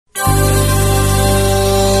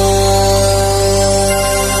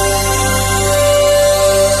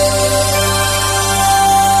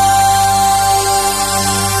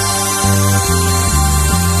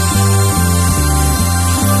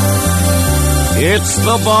It's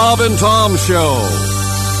the Bob and Tom Show.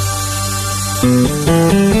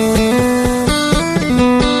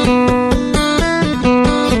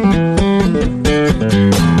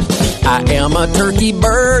 I am a turkey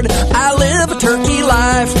bird. I live a turkey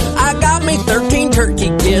life. I got me 13 turkey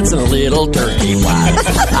kids and a little turkey wife.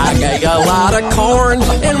 I get a lot of corn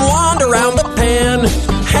and wander around the pen.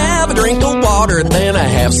 Have a drink of water, then I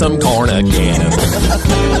have some corn again.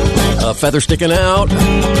 A feather sticking out,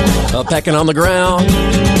 a pecking on the ground.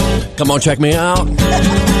 Come on, check me out.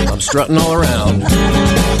 I'm strutting all around.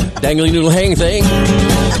 Dangly noodle hang thing,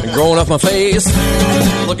 growing off my face.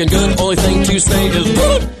 Looking good, only thing to say is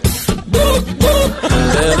boop, boop, boop.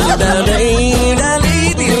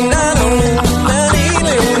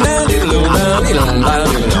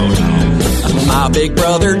 My big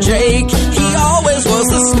brother Jake, he always was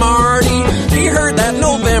the smarty. He heard that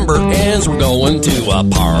November ends, we're going to a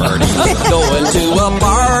party. Going to a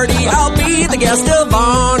party, I'll be the guest of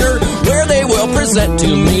honor, where they will present to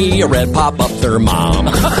me a red pop-up thermom.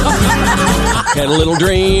 Had a little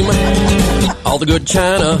dream, all the good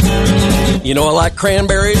china. You know I like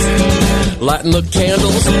cranberries, lighting the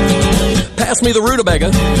candles. Pass me the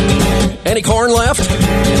rutabaga. Any corn left?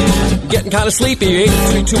 Getting kind of sleepy. You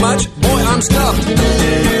ate too much? Boy, I'm stuffed.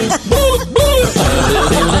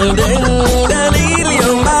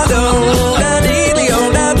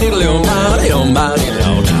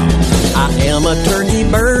 I am a turkey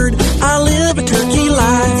bird. I live a turkey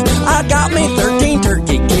life. I got me 13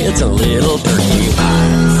 turkey kids and a little turkey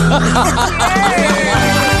wife.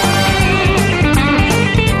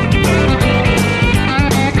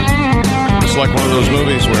 It's like one of those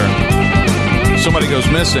movies where somebody goes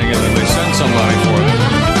missing and then they send somebody for them.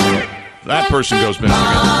 That person goes missing.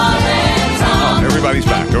 Oh, everybody's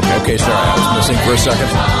back. Okay, sorry, I was missing for a second.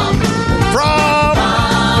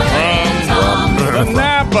 From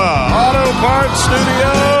Napa Auto Parts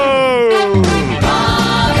Studio.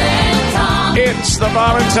 It's the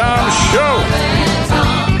Bob and Tom Show.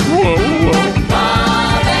 Whoa, whoa.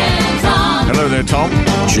 Hello there, Tom.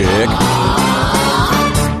 Chick.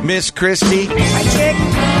 Miss Christie. Hi, Chick.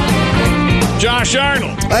 Josh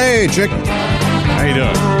Arnold. Hey, Chick. How you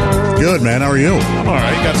doing? Good, man. How are you? I'm all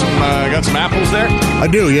right. Got some apples there? I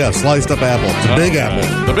do, yeah. Sliced up apple. It's a big apple.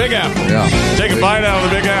 The big apple. Yeah. Take a bite out of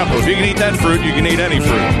the big apple. If you can eat that fruit, you can eat any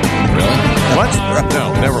fruit. Really? What?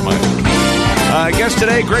 No, never mind. Guest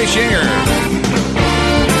today, Grace Yinger.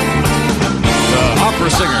 The opera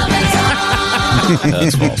singer.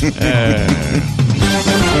 That's false.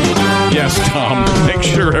 Yes, Tom. Make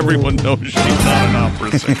sure everyone knows she's not an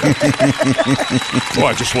opera singer. Well,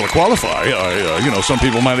 I just want to qualify. Some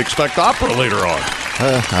people might expect opera later on.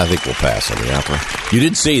 I think we'll pass on the opera. You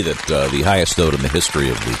did see that the highest note in the history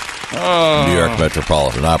of the New York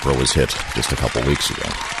Metropolitan Opera was hit just a couple weeks ago.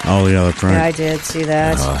 Oh, yeah, that's right. Yeah, I did see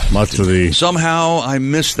that. Much to the Somehow I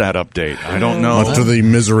missed that update. I don't know. much to the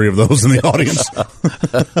misery of those in the audience.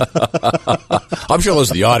 I'm sure those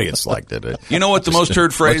in the audience liked it. You know what the most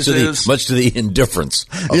heard phrase is? Much to the indifference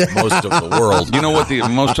of most of the world. You know what the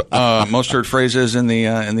most heard phrase is in the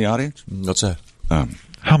audience? What's that?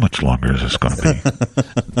 How much longer is this going to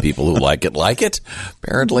be? People who like it,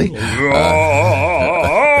 apparently.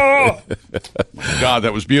 God,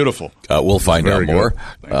 that was beautiful. We'll find Very out more.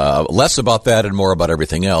 Less about that and more about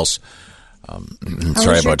everything else. Sorry was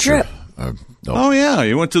your about trip? no. Oh, yeah.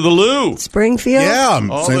 You went to the Lou. Springfield? Yeah,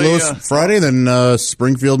 St. Louis Friday, then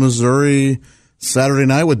Springfield, Missouri Saturday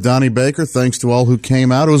night with Donnie Baker. Thanks to all who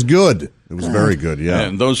came out. It was good. It was very good, yeah.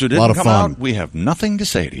 And those who didn't come out, we have nothing to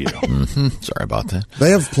say to you. Sorry about that.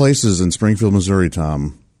 They have places in Springfield, Missouri,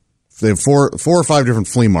 Tom. They have four or five different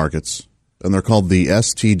flea markets, and they're called the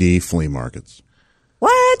STD flea markets.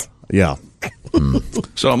 What? Yeah.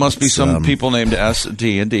 So it must be some people named S,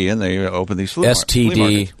 D, and D, and they opened these flea markets.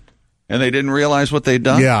 STD. And they didn't realize what they'd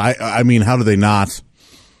done? Yeah, I mean, how do they not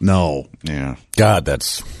know? Yeah. God,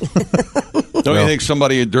 that's... Don't you think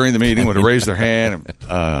somebody during the meeting would have raised their hand?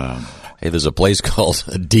 Hey, there's a place called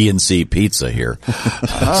DNC Pizza here.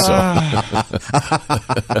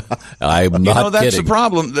 I'm not that's kidding. the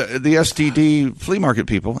problem. The STD flea market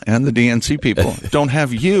people and the DNC people don't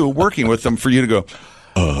have you working with them for you to go,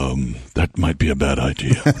 that might be a bad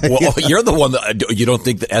idea. Well, you're the one that you don't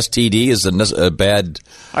think the STD is a bad...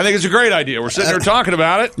 I think it's a great idea. We're sitting there talking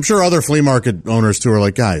about it. I'm sure other flea market owners, too, are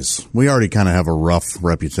like, guys, we already kind of have a rough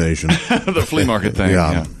reputation. The flea market thing,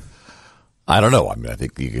 yeah. I don't know. I mean, I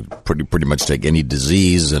think you could pretty much take any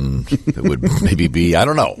disease and it would maybe be, I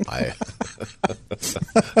don't know.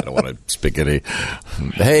 I don't want to speak any.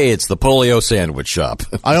 Hey, it's the polio sandwich shop.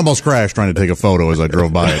 I almost crashed trying to take a photo as I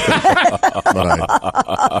drove by it.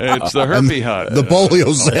 It's the Herpy Hut. The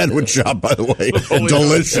polio sandwich shop, by the way.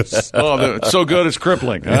 Delicious. Oh, it's so good it's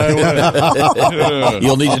crippling.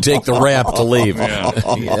 You'll need to take the ramp to leave. Yeah.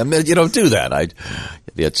 I mean, you don't do that.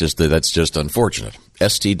 That's just unfortunate.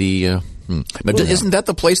 STD. But isn't that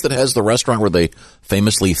the place that has the restaurant where they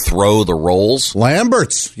famously throw the rolls?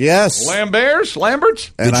 Lambert's, yes. Lambert's?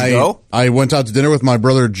 And Did you go? I went out to dinner with my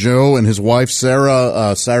brother Joe and his wife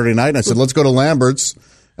Sarah Saturday night, and I said, let's go to Lambert's.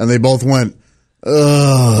 And they both went, ugh.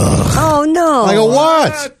 Oh, no. I go,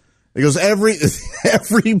 what? He goes, everybody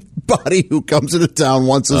who comes into town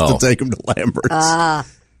wants us to take them to Lambert's. I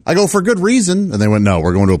go, for good reason. And they went, no,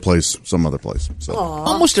 we're going to some other place. So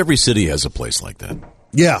Almost every city has a place like that.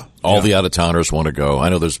 Yeah. All the out-of-towners want to go. I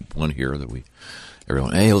know there's one here that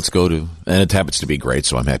everyone, hey, let's go to. And it happens to be great,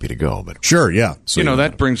 so I'm happy to go. But sure, yeah. So,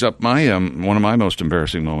 that brings up my one of my most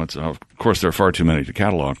embarrassing moments. Of course, there are far too many to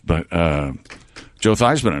catalog, but Joe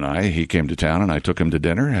Theismann and he came to town, and I took him to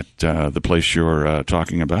dinner at the place you're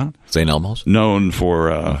talking about. St. Elmo's? Known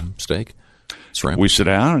for steak. Shrimp. We sit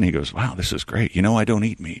down, and he goes, wow, this is great. I don't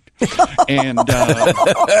eat meat. And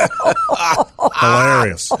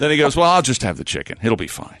hilarious. Then he goes, well, I'll just have the chicken. It'll be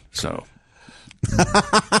fine. So,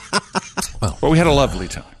 but we had a lovely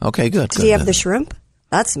time. Okay, good. Did he have the shrimp?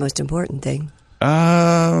 That's the most important thing.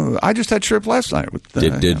 I just had shrimp last night.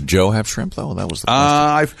 Did Joe have shrimp, though? That was the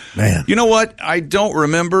question. Man. You know what? I don't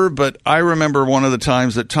remember, but I remember one of the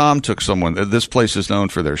times that Tom took someone. This place is known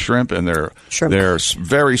for their shrimp and their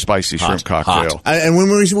very spicy shrimp cocktail. Hot. And when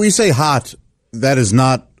we say hot, that is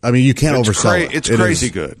not, I mean, you can't oversell it. It's crazy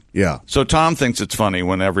good. Yeah. So Tom thinks it's funny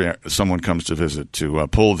whenever someone comes to visit to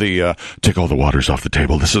pull take all the waters off the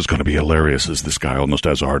table. This is going to be hilarious as this guy almost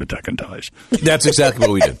has a heart attack and dies. That's exactly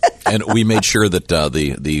what we did. And we made sure that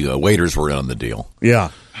the waiters were on the deal.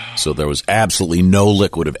 Yeah. So there was absolutely no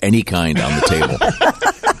liquid of any kind on the table.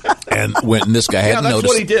 And when this guy hadn't noticed.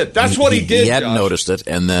 That's what he did. That's what he did, He hadn't noticed it.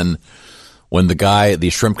 And then when the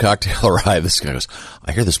shrimp cocktail arrived, this guy goes,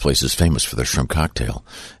 I hear this place is famous for their shrimp cocktail.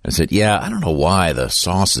 And I said, yeah, I don't know why. The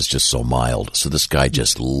sauce is just so mild. So this guy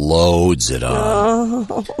just loads it on.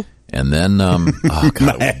 Oh. And then, God,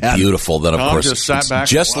 it was beautiful. Then, of course, just sat back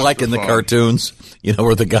just like in the cartoons,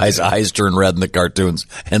 where the guy's eyes turn red in the cartoons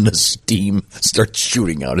and the steam starts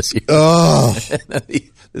shooting out his ears. Oh.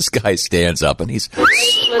 This guy stands up and he's,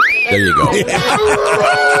 there you go.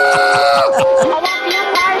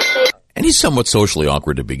 And he's somewhat socially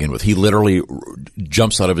awkward to begin with. He literally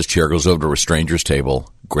jumps out of his chair, goes over to a stranger's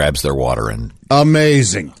table, grabs their water, and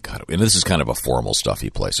amazing. God, and this is kind of a formal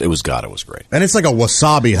stuffy place. It was great. And it's like a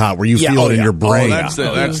wasabi hot where you feel it in your brain. There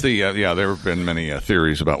have been many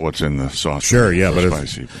theories about what's in the sauce. Sure, yeah, but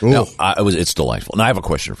spicy. It's delightful. Now I have a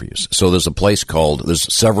question for you. So there's a place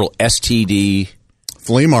there's several STD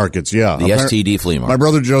flea markets. Yeah, the STD flea market. My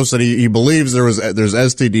brother Joe said he believes there's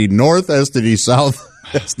STD North, STD South,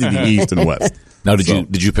 STD East, and West. Now,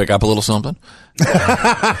 did you pick up a little something while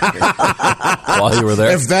you were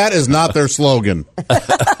there? If that is not their slogan,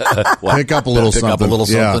 pick up a little something.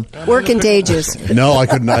 Yeah. We're contagious. No, I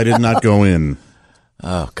couldn't. I did not go in.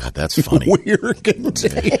 Oh God, that's funny. We're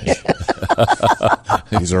contagious.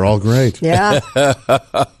 These are all great. Yeah.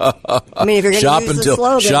 I mean, if you're going to use the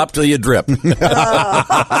slogan. Shop till you drip. I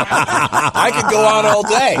could go on all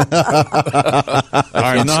day.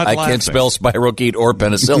 I can't spell spirochete or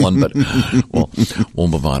penicillin, but we'll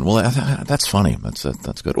move on. Well, that's funny. That's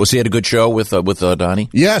good. Was he had a good show with Donnie?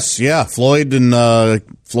 Yes, yeah. Floyd the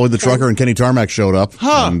trucker and Kenny Tarmac showed up.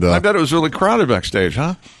 Huh. And, I bet it was really crowded backstage,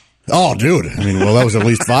 huh? Oh, dude. I mean, that was at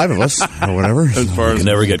least 5 of us or whatever. As far as you can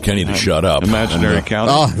never get Kenny to shut up. Imaginary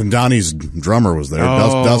count. Oh, and Donnie's drummer was there,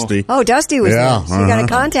 Dusty. Oh, Dusty was there. So you got a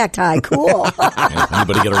contact high. Cool.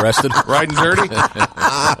 Anybody get arrested? Riding dirty?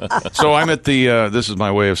 So I'm at this is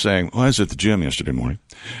my way of saying, I was at the gym yesterday morning.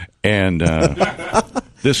 And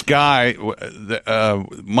this guy,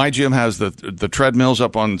 my gym has the treadmills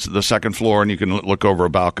up on the second floor, and you can look over a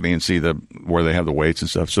balcony and see where they have the weights and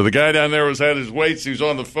stuff. So the guy down there had his weights. He was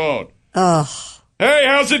on the phone. Oh. Hey,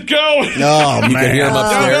 how's it going? Oh, man. You can hear him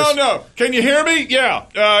upstairs. No. Can you hear me? Yeah.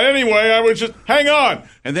 Anyway, I was just, hang on.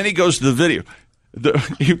 And then he goes to the video.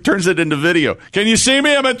 He turns it into video. Can you see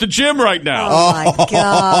me? I'm at the gym right now. Oh, my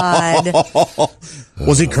God.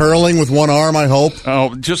 Was he curling with one arm, I hope?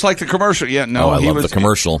 Oh, just like the commercial. Yeah, no. I love the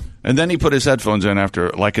commercial. And then he put his headphones in after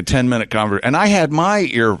like a 10-minute conversation. And I had my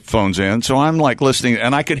earphones in, so I'm like listening,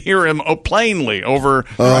 and I could hear him plainly over.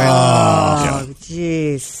 Oh,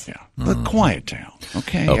 jeez. Yeah. But quiet down,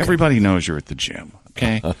 okay? Everybody knows you're at the gym.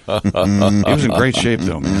 okay. He was in great shape,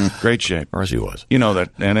 though, man. Great shape. Of course he was. You know that,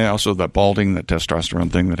 and also that balding, that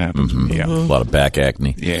testosterone thing that happens. Yeah. A lot of back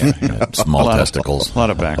acne. Yeah. Small testicles. A lot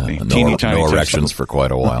of acne. No erections for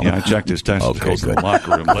quite a while. Yeah, I checked his testicles in the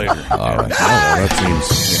locker room later. All right. That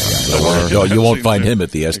seems. You won't find him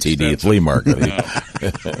at the STD flea market.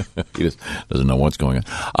 He just doesn't know what's going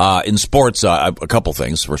on. In sports, a couple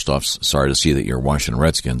things. First off, sorry to see that your Washington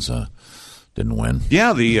Redskins didn't win.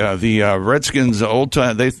 Yeah, the Redskins old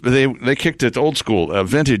time they kicked it old school,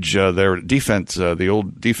 vintage. Their defense, the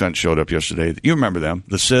old defense showed up yesterday. You remember them,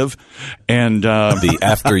 the Civ, and the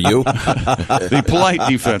after you, the polite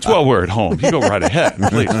defense. Well, we're at home. You go right ahead,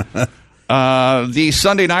 please. The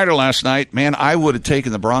Sunday nighter last night, man, I would have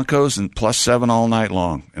taken the Broncos and +7 all night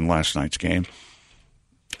long in last night's game.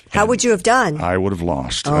 How would you have done? I would have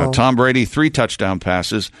lost. Oh. Tom Brady, 3 touchdown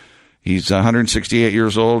passes. He's 168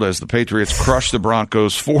 years old as the Patriots crushed the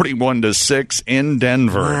Broncos 41-6 in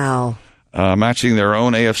Denver. Wow. Matching their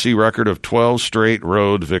own AFC record of 12 straight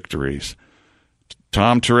road victories.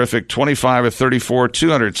 Tom, terrific, 25 of 34,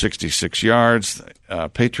 266 yards.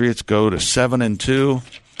 Patriots go to 7-2.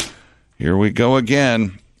 Here we go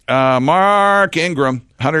again. Mark Ingram,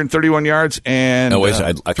 131 yards and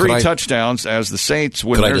 3 touchdowns as the Saints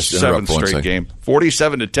win their 7th straight game.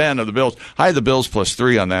 47-10 of the Bills. I had the Bills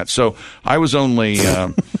 +3 on that, so I was only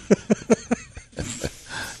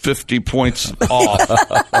 50 points off.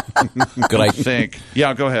 Could I think?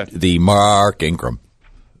 Yeah, go ahead. The Mark Ingram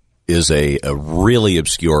is a really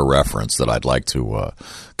obscure reference that I'd like to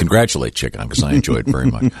congratulate Chicken on because I enjoy it very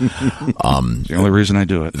much. The only reason I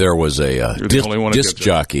do it. There was a disc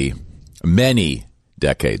jockey many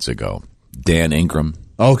decades ago, Dan Ingram.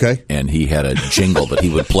 Okay. And he had a jingle that he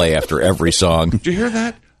would play after every song. Did you hear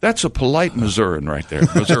that? That's a polite Missourian right there.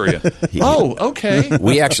 Missourian. Oh, okay.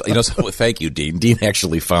 We actually, thank you, Dean. Dean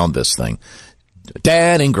actually found this thing.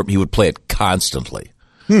 Dan Ingram, he would play it constantly.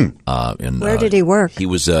 Where did he work? He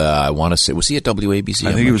was, I want to say, was he at WABC?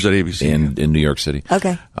 I think he was at ABC. In New York City.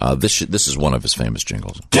 Okay. This is one of his famous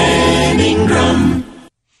jingles. Dan Ingram.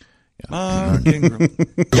 Mark Ingram.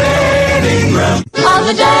 Dan Ingram. On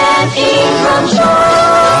the Dan Ingram Show.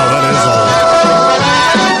 Oh, that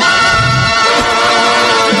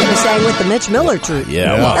He sang with the Mitch Miller Troupe.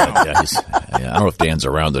 Yeah, well, I don't know if Dan's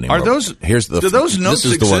around anymore. Do those notes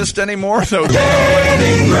exist anymore? Dan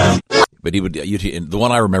Ingram. But the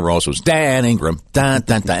one I remember also was Dan Ingram, dun,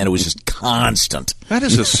 dun, dun, and it was just constant. That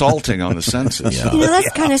is assaulting on the senses. Yeah.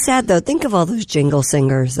 That's kind of sad, though. Think of all those jingle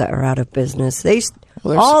singers that are out of business.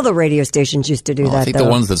 All the radio stations used to do that. I think the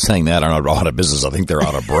ones that sang that are not out of business. I think they're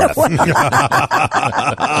out of breath.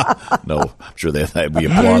 No, I'm sure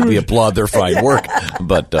we applaud their fine work.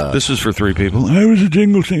 But this is for 3 people. I was a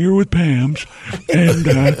jingle singer with Pam's, and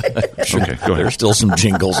okay, go ahead. There's still some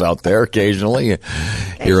jingles out there occasionally.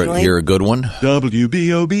 Hear a good one.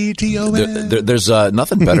 WBOBTON. There's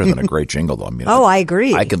nothing better than a great jingle, though. I mean, I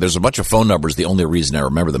agree. There's a bunch of phone numbers. The only reason I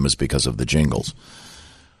remember them is because of the jingles.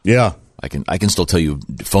 Yeah. I can still tell you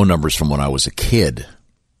phone numbers from when I was a kid.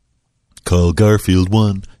 Call Garfield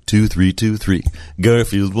 1-2323.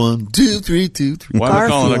 Garfield 1-2323.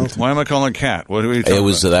 Why am I calling a cat? What are we talking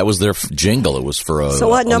about? That was their jingle. It was for So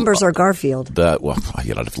what numbers are Garfield? I'd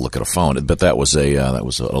have to look at a phone. But that was an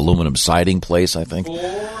aluminum siding place, I think.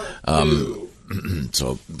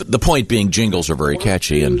 So the point being, jingles are very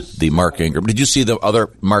catchy, and the Mark Ingram. Did you see the other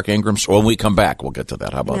Mark Ingrams? When we come back, we'll get to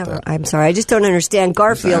that. How about that? I'm sorry, I just don't understand.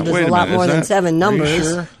 Garfield is a lot more than 7 numbers.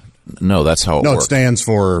 Sure? No, that's how it works. No, it stands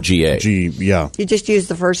for GA. Yeah. You just use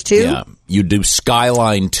the first 2? Yeah. You do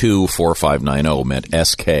Skyline 24590 meant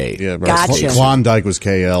SK. Yeah, right. Gotcha. Klondike was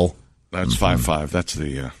KL. That's 5.5. That's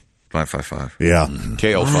the 5.55. Yeah.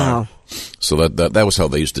 KL5. Wow. So that was how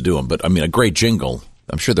they used to do them. But, I mean, a great jingle.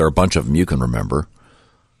 I'm sure there are a bunch of them you can remember.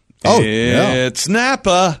 Oh, yeah. It's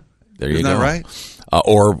Napa. There you Isn't go. that right?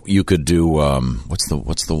 Or you could do what's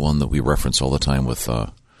the one that we reference all the time with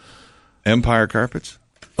Empire Carpets.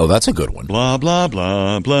 Oh, that's a good one. Blah blah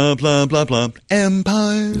blah blah blah blah blah.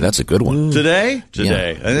 Empire. That's a good one. Today, Yeah.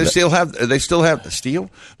 and they still have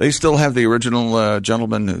the original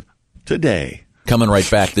gentleman today. Coming right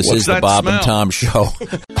back. This What's is the that Bob smell? and Tom Show.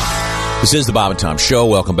 This is the Bob and Tom Show.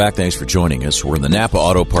 Welcome back. Thanks for joining us. We're in the Napa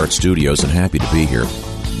Auto Parts Studios and happy to be here.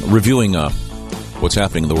 Reviewing what's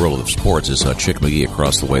happening in the world of sports is Chick McGee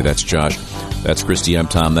across the way. That's Josh. That's Christy M.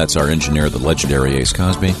 Tom. That's our engineer, the legendary Ace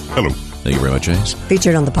Cosby. Hello. Thank you very much, Ace.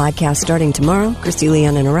 Featured on the podcast starting tomorrow. Christy Lee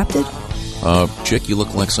Uninterrupted. Chick, you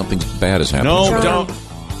look like something bad is happening. No, John.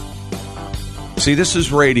 don't. See, this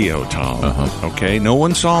is radio, Tom. Okay, no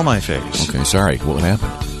one saw my face. Okay, sorry. What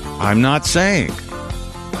happened? I'm not saying.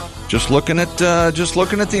 Just looking at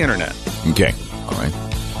the internet. Okay. All right.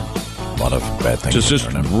 lot of bad things.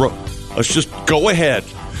 Let's just go ahead.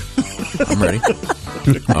 I'm ready.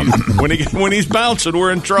 When he's bouncing,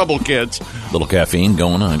 we're in trouble, kids. Little caffeine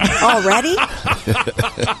going on. Already?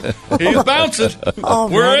 He's bouncing.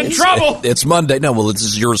 Already? We're in trouble. It's Monday. No, well, this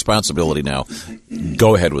is your responsibility now.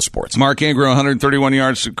 Go ahead with sports. Mark Ingram, 131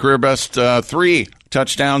 yards, career best, 3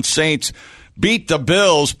 touchdowns. Saints beat the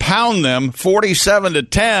Bills, pound them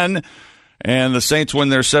 47-10. And the Saints win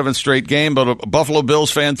their 7th straight game, but a Buffalo Bills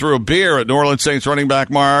fan threw a beer at New Orleans Saints running back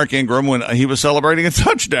Mark Ingram when he was celebrating a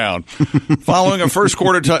touchdown. Following a first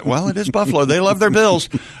quarter well, it is Buffalo. They love their Bills.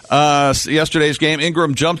 Yesterday's game,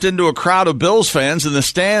 Ingram jumped into a crowd of Bills fans in the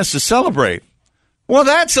stands to celebrate. Well,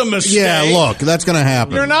 that's a mistake. Yeah, look, that's going to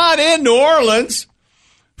happen. You're not in New Orleans.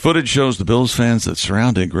 Footage shows the Bills fans that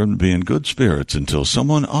surround Ingram to be in good spirits until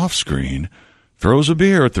someone off-screen throws a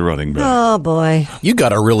beer at the running back. Oh, boy. You got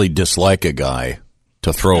to really dislike a guy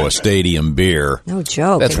to throw a stadium beer. No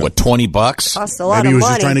joke. That's what, $20? Costs a lot Maybe he of was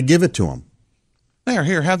money. just trying to give it to him.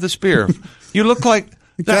 Here, have this beer. You look like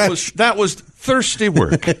that was thirsty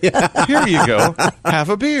work. Here you go. Have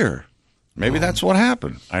a beer. Maybe that's what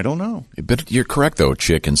happened. I don't know. But you're correct, though,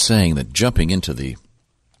 Chick, in saying that jumping into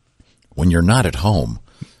when you're not at home,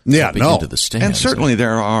 into the stands. And certainly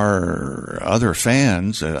there are other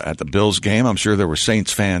fans at the Bills game. I'm sure there were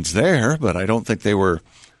Saints fans there, but I don't think they were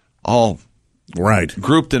all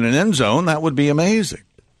grouped in an end zone. That would be amazing.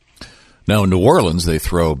 Now, in New Orleans, they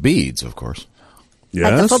throw beads, of course. Yes.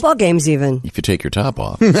 At the football games, even. If you take your top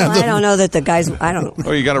off. I don't know that the guys. I don't.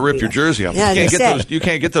 Oh, you got to rip your jersey off. Yeah, you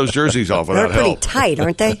can't get those jerseys off They're without pretty help. tight,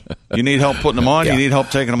 aren't they? You need help putting them on. Yeah. You need help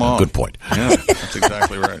taking them off. Good point. Yeah, that's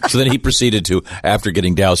exactly right. So then he proceeded to, after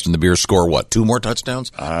getting doused in the beer, score what? 2 more touchdowns?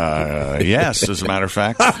 Yes, as a matter of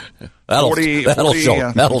fact. That'll show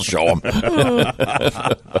him.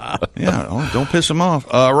 Yeah, don't piss him off.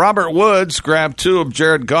 Robert Woods grabbed 2 of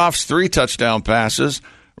Jared Goff's 3 touchdown passes.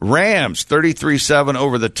 Rams 33-7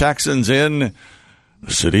 over the Texans in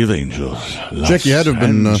the City of Angels. Chick, you had to have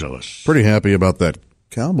been pretty happy about that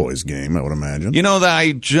Cowboys game, I would imagine. You know, that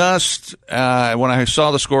I just, when I saw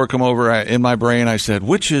the score come over in my brain, I said,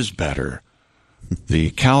 which is better? The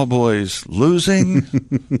Cowboys losing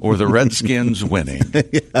or the Redskins winning?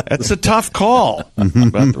 That's a tough call. But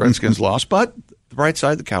the Redskins lost, but the bright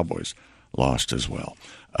side, the Cowboys lost as well.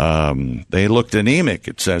 They looked anemic,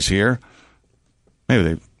 it says here.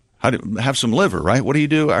 Maybe they have some liver, right? What do you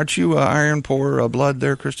do? Aren't you iron poor blood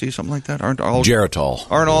there, Christy? Something like that? Aren't all Geritol?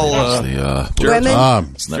 Aren't all women?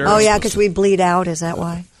 Oh yeah, because we bleed out. Is that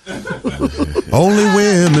why? Only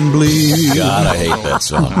women bleed. God, I hate that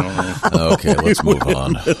song. Okay, let's move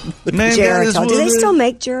on. Geritol. Do they still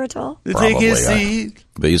make Geritol? Probably.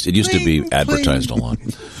 It used to be advertised a lot.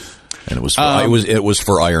 And it was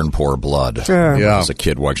for iron poor blood. Sure. Yeah. I was a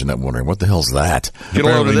kid watching that, wondering what the hell's that. Get a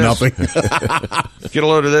load of this. Nothing. Get a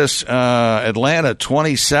load of this. Atlanta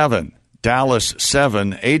 27, Dallas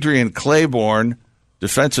 7. Adrian Claiborne,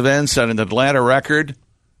 defensive end, set an Atlanta record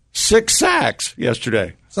 6 sacks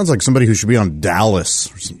yesterday. Sounds like somebody who should be on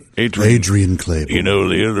Dallas. Adrian Claiborne. You know,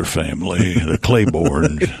 the other family, the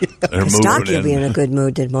Claiborne. They're Stock, moving you'll be in in. a good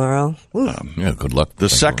mood tomorrout. Yeah, good luck. The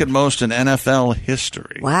second most in NFL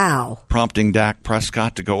history. Wow. Prompting Dak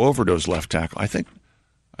Prescott to go over to his left tackle. I think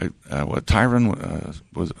Tyron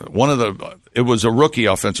was one of the. It was a rookie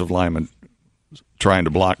offensive lineman trying to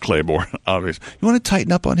block Claiborne. Obviously, you want to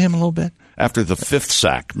tighten up on him a little bit after the 5th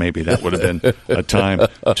sack. Maybe that would have been a time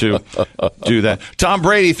to do that. Tom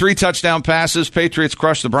Brady 3 touchdown passes. Patriots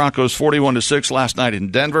crushed the Broncos 41-6 last night in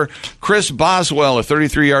Denver. Chris Boswell a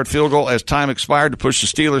 33-yard field goal as time expired to push the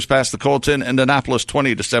Steelers past the Colts in Indianapolis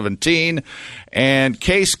 20-17. And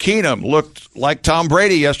Case Keenum looked like Tom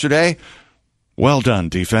Brady yesterday. Well done,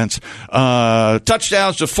 defense.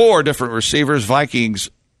 Touchdowns to 4 different receivers. Vikings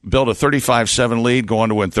built a 35-7 lead, going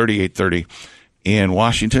to win 38-30 in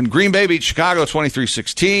Washington. Green Bay beat Chicago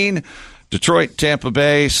 23-16. Detroit, Tampa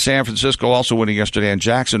Bay, San Francisco also winning yesterday, and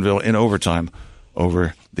Jacksonville in overtime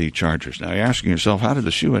over the Chargers. Now, you're asking yourself, how did the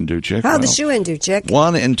shoe-in do, Chick? How did the shoe-in do, Chick?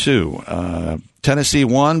 1 and 2. Tennessee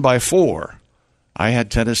won by 4. I had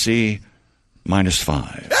Tennessee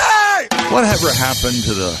 -5. Hey! Whatever happened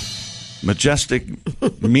to the majestic,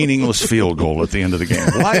 meaningless field goal at the end of the game?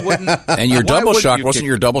 Why wouldn't? And your double shock, wasn't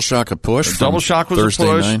your double shock a push? Double shock was Thursday a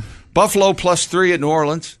push. night? Buffalo +3 at New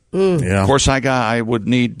Orleans. Yeah. Of course, I would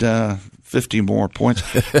need 50 more points.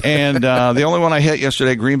 And the only one I hit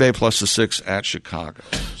yesterday, Green Bay +6 at Chicago.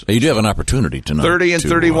 You do have an opportunity tonight. 30 and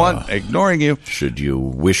 31, ignoring you. Should you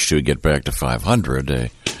wish to get back to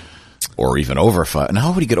 500, or even over 5? Now,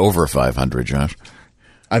 how would you get over 500, Josh?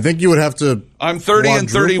 I think you would have to. I'm 30 and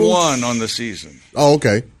quadruple? 31 on the season. Oh,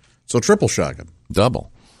 okay. So triple shotgun. Double.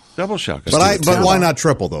 Double shotgun. But why not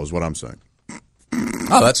triple though is what I'm saying.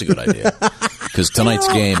 Oh, that's a good idea. Because tonight's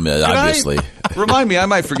game, obviously. Remind me, I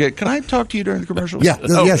might forget. Can I talk to you during the commercials?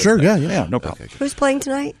 Yeah, sure. Yeah, no problem. Who's playing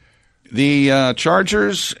tonight? The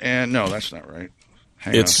Chargers and no, that's not right.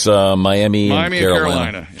 It's Miami and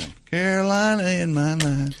Carolina. Yeah. Carolina in my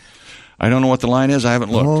mind. I don't know what the line is. I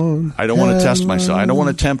haven't looked. I don't want to test myself. I don't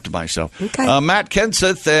want to tempt myself. Okay. Matt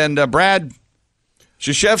Kenseth and Brad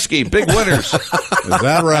Krzyzewski, big winners. Is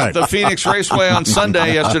that right? At the Phoenix Raceway on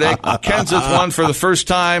Sunday yesterday. Kenseth won for the first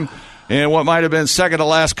time in what might have been second to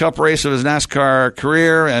last Cup race of his NASCAR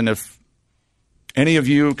career. And if any of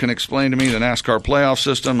you can explain to me the NASCAR playoff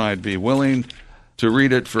system, I'd be willing to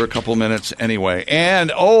read it for a couple minutes anyway.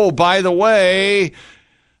 And, oh, by the way,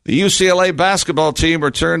 the UCLA basketball team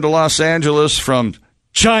returned to Los Angeles from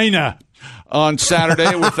China on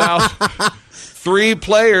Saturday without 3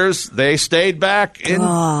 players. They stayed back in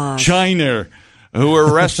China, who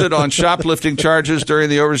were arrested on shoplifting charges during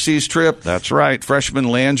the overseas trip. That's right. Freshman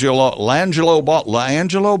Langelo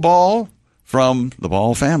Ball from the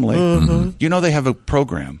Ball family. Mm-hmm. You know they have a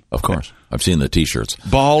program. Of course. I've seen the T-shirts.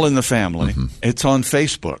 Ball in the Family. Mm-hmm. It's on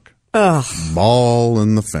Facebook. Ball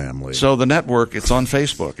in the Family. So the network, it's on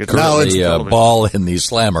Facebook. It's Ball in the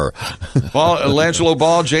Slammer. Langelo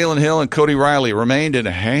Ball, Jalen Hill, and Cody Riley remained in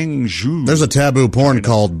Hangzhou. There's a taboo porn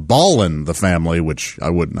called Ballin' the Family, which I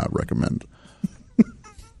would not recommend.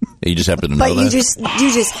 You just happen to know but that?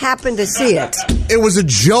 you just happen to see it. It was a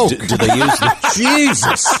joke. Do they use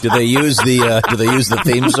Jesus? Do they use the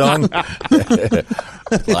theme song?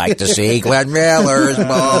 Like to see Glenn Miller's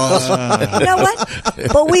balls. You know what?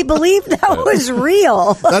 But we believe that was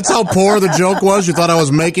real. That's how poor the joke was? You thought I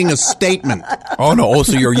was making a statement. Oh, no. Oh,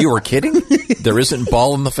 so you were kidding? There isn't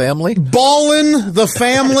Ball in the Family? Ballin' the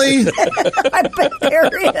Family? I bet there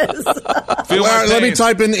is. Let me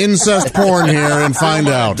type in incest porn here and find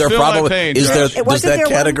out. Does that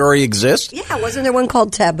category exist? Yeah, wasn't there one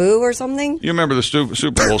called Taboo or something? You remember the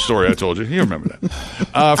Super Bowl story I told you. You remember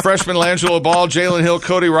that. Freshman Langelo Ball, Jalen Hill,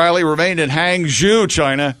 Cody Riley remained in Hangzhou,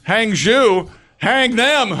 China. Hangzhou? Hang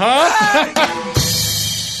them, huh?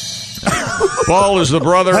 Ball is the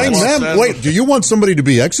brother. Hang them? Wait, do you want somebody to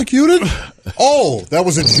be executed? Oh, that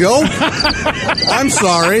was a joke? I'm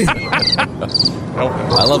sorry.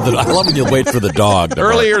 I love when you wait for the dog.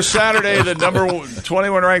 Earlier Saturday, the number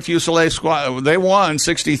 21 ranked UCLA squad, they won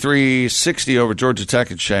 63-60 over Georgia Tech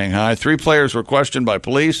in Shanghai. 3 players were questioned by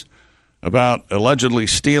police about allegedly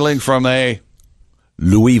stealing from a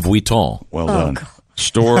Louis Vuitton. Well done.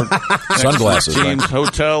 Store. Sunglasses. Team's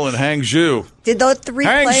hotel in Hangzhou. Did those 3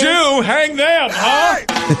 players... Hangzhou, hang them, huh?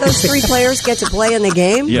 Did those 3 players get to play in the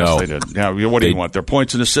game? Yes, No. they did. Now, what do you want? Their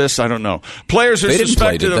points and assists? I don't know. Players are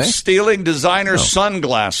suspected of stealing designer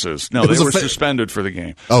sunglasses. No, they were suspended for the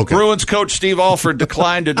game. Okay. Bruins coach Steve Alford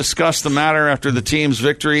declined to discuss the matter after the team's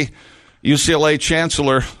victory. UCLA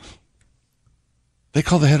chancellor... They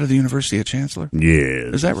call the head of the university a chancellor?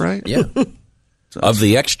 Yes. Is that right? Yeah. Of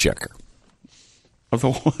the Exchequer. Of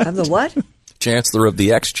the what? Of the what? Chancellor of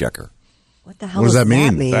the Exchequer. What the hell What does does that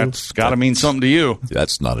mean? That's got to mean something to you.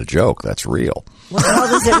 That's not a joke. That's real. What the hell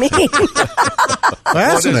does it mean?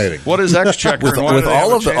 Fascinating. What is Exchequer? With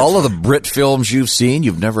all of the Brit films you've seen,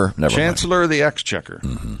 you've never Chancellor of the Exchequer.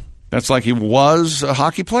 Mm-hmm. That's like he was a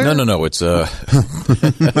hockey player? No. It's You're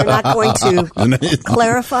not going to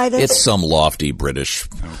clarify this? It's some lofty British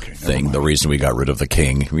thing. The reason we got rid of the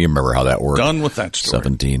king. You remember how that worked? Done with that story.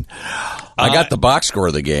 17. I got the box score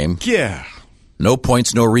of the game. Yeah. No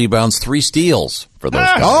points, no rebounds, 3 steals for those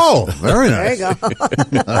guys. Oh, very nice. There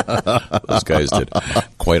you go. Those guys did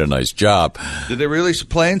quite a nice job. Did they really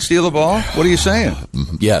play and steal the ball? What are you saying?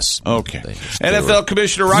 Yes. Okay. They NFL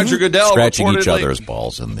Commissioner Roger Goodell scratching each reportedly- other's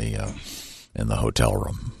balls in the hotel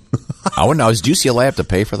room. I wonder now, does UCLA have to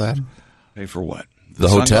pay for that? Pay for what? The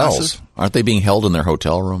hotels. Aren't they being held in their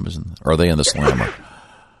hotel rooms? Or are they in the Slammer?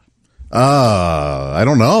 I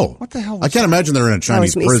don't know. What the hell was I can't imagine they're in a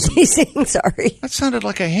Chinese That was me prison. sneezing, sorry. That sounded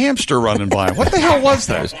like a hamster running by. What the hell was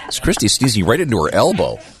that? It's Christy sneezing right into her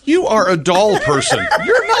elbow. You are a doll person.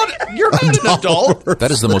 You're not an adult.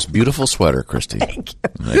 That is the most beautiful swetter, Christy. Thank you.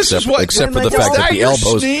 This is what- except for I'm the fact that your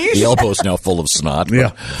sneeze? the elbow's now full of snot.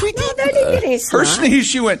 Yeah. Her sneeze,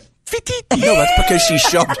 she went, No, that's because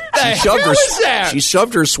she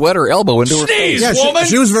shoved her sweater elbow into her face. sneeze, Yeah, woman.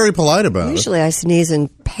 she was very polite about it. Usually I sneeze in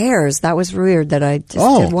pairs. That was weird that I just did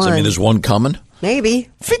So, one. I mean, there's one coming. Maybe.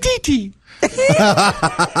 Fititi. What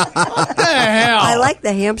the hell? I like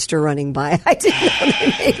the hamster running by. I didn't know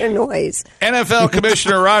they made a noise. NFL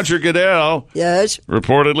Commissioner Roger Goodell Yes.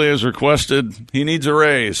 reportedly has requested he needs a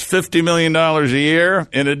raise, $50 million a year,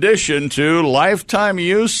 in addition to lifetime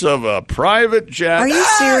use of a private jet. Are you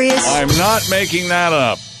serious? I'm not making that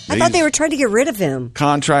up. I thought they were trying to get rid of him.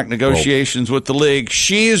 Contract negotiations with the league.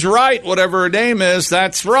 She's right, whatever her name is.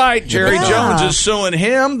 That's right. Jerry Jones is suing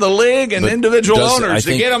him, the league, and individual owners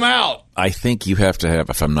to get him out. I think you have to have,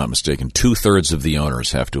 if I'm not mistaken, 2/3 of the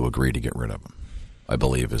owners have to agree to get rid of him. I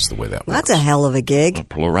believe is the way that works. That's a hell of a gig. A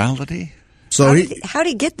plurality? So How'd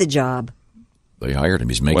he get the job? They hired him.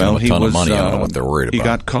 He's making a ton of money. I don't know what they're worried about. He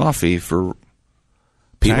got coffee for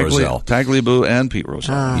Pete Rozelle. Tagliabue and Pete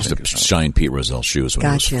Rozelle. He used to shine Pete Rozelle's shoes when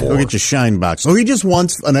Gotcha. he was go 4. get your shine box. So he just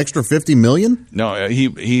wants an extra $50 million? No,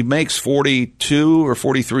 he makes 42 or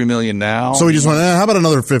 43 million now. So he just went, how about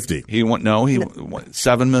another 50? He want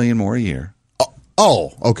 $7 million more a year.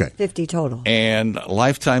 Oh, okay. 50 total. And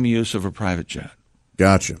lifetime use of a private jet.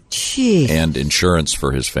 Gotcha. Jeez. And insurance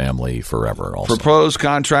for his family forever also. Proposed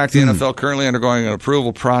contract, the NFL currently undergoing an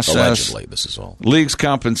approval process. Allegedly, this is all. League's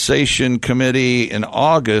compensation committee in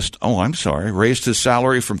August, raised his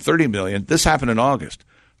salary from $30 million. This happened in August.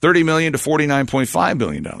 $30 million to $49.5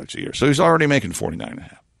 million a year. So he's already making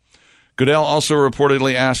 $49.5. Goodell also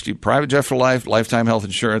reportedly asked you private jet for life, lifetime health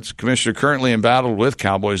insurance. Commissioner currently embattled with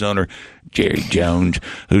Cowboys owner Jerry Jones,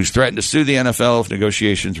 who's threatened to sue the NFL if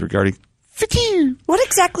negotiations regarding What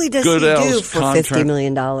exactly does Goodell's he do for contract. $50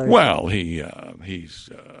 million? Well, he's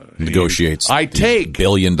Negotiates I take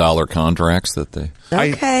billion-dollar contracts that they.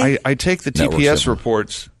 Okay. I take the Networks TPS have-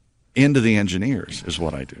 reports into the engineers is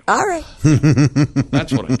what I do. All right.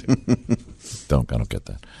 That's what I do. I don't get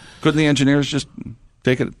that. Couldn't the engineers just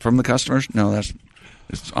take it from the customers? No, it's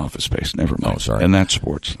office space. Never mind. Oh, sorry. And that's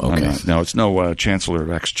sports. Okay. No, it's no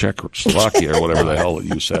Chancellor of Czechoslovakia or whatever the hell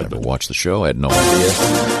you said. Never watched the show. I had no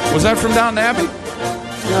idea. Was that from Downton Abbey?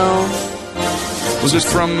 No. Was it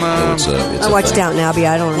from? It's I a watched thing. Downton Abbey.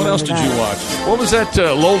 I don't What remember else did that. you watch? What was that?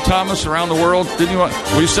 Lowell Thomas Around the World? Didn't you watch?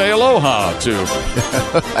 We say aloha to.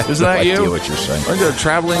 Is No that idea you? what you're saying. Are you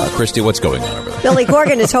traveling? Christy, what's going on over there? Billy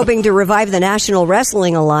Corgan is hoping to revive the National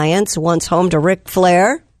Wrestling Alliance, once home to Ric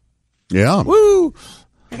Flair. Yeah. Woo!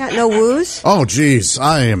 I got no woos. Oh, geez.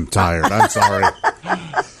 I am tired. I'm sorry.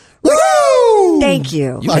 Thank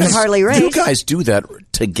you. You And guys- Harley Race. You guys do that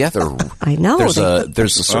together. I know. There's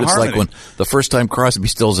so it's like when the first time Crosby,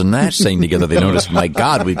 Stills, and Nash sang together, they noticed, my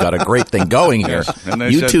God, we've got a great thing going here. Yes, and they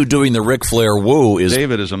You said- two doing the Ric Flair woo is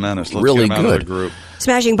David is a menace. Let's really get him out of good. the group.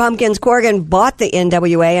 Smashing Pumpkins Corgan bought the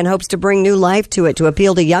NWA and hopes to bring new life to it to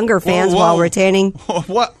appeal to younger fans Whoa. while retaining.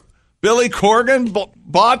 What? Billy Corgan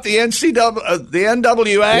bought the the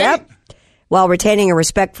NWA? Yep. While retaining a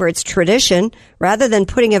respect for its tradition, rather than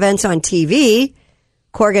putting events on TV,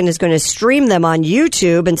 Corgan is going to stream them on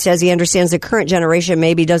YouTube and says he understands the current generation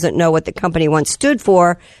maybe doesn't know what the company once stood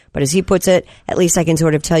for, but as he puts it, at least I can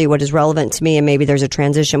sort of tell you what is relevant to me, and maybe there's a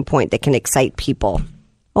transition point that can excite people.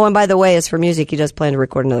 Oh, and by the way, as for music, he does plan to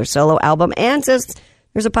record another solo album and says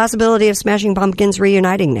there's a possibility of Smashing Pumpkins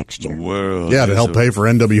reuniting next year. World Yeah, to help pay for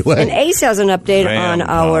NWA. And Ace has an update on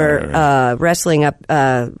Vampire. our wrestling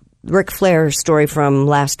Ric Flair story from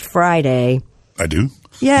last Friday. I do.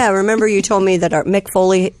 Yeah, remember you told me that our Mick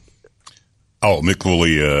Foley. Oh, Mick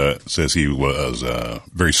Foley says he was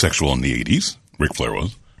very sexual in the 80s. Ric Flair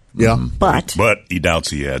was. Yeah. But he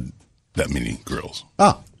doubts he had that many girls.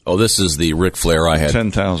 Oh, this is the Ric Flair. I had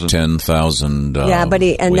 10,000. 10,000. Yeah, but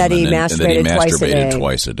he women, masturbated twice a day.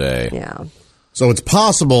 twice a day. yeah, So it's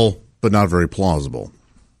possible, but not very plausible.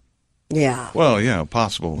 yeah, Well, yeah,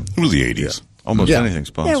 possible. It was the 80s. Almost Yeah. anything's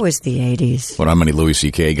possible. that was the 80s. But how many Louis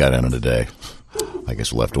C.K. got in it a day? I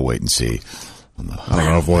guess we'll have to wait and see. I don't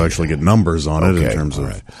know if we'll actually get numbers on it in Okay, terms all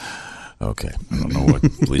of. right. Okay, I don't know what.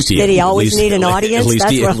 At least Did he always need an audience? At least,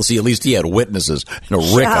 That's at least he had witnesses. You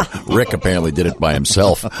know, Rick apparently did it by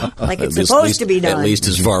himself. Like it's At least- supposed to be done. At least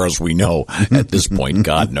as far as we know. At this point,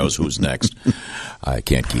 God knows who's next. I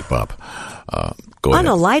can't keep up. Go On ahead.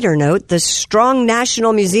 a lighter note, the Strong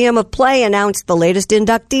National Museum of Play announced the latest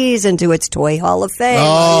inductees into its Toy Hall of Fame.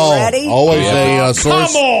 Are you ready? Always a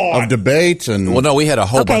source of debate. And Well, no, we had a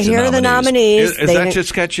whole Okay, bunch here of are the nominees. nominees. Is They- that just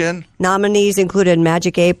sketch in? Nominees included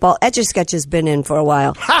Magic 8 Ball. Etch-a-Sketch has been in for a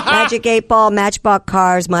while. Magic 8 Ball, Matchbox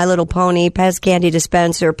Cars, My Little Pony, Pez Candy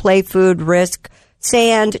Dispenser, Play Food, Risk,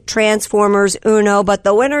 Sand, Transformers, Uno. But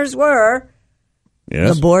the winners were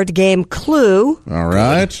yes. the board game Clue, All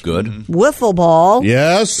right. Good. Wiffle Ball,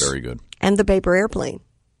 Yes. Very good. and the Paper Airplane.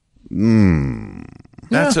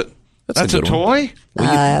 That's a That's a that's a good one. toy?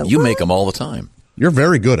 Well, you make them all the time. You're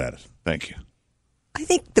very good at it. Thank you. I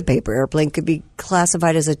think the paper airplane could be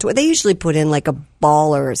classified as a toy. They usually put in like a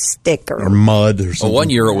ball or a stick or mud or something. Well, 1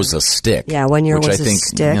 year it was a stick. Yeah, 1 year which was I a think,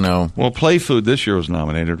 stick. Well, Play Food this year was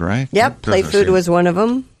nominated, right? Yep, Play Food was one of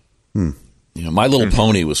them. My Little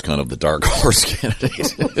Pony was kind of the dark horse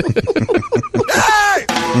candidate.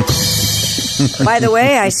 By the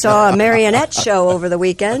way, I saw a marionette show over the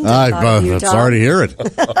weekend. I'm sorry to hear it.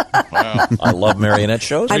 I love marionette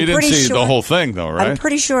shows. You didn't see the whole thing, though, right? I'm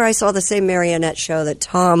pretty sure I saw the same marionette show that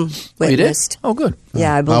Tom witnessed. Oh, good.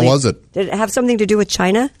 Yeah, I believe. How was it? Did it have something to do with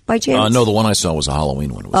China by chance? No, the one I saw was a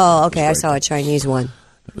Halloween one. Okay. I saw a Chinese one.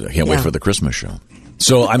 I can't wait for the Christmas show.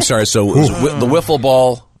 So, I'm sorry. So, it was the wiffle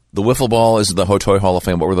ball. The wiffle ball is the Toy Hall of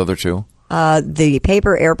Fame. What were the other two? The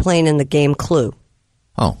paper airplane and the game Clue.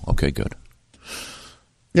 Oh, okay, good.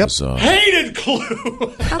 Yep. Hated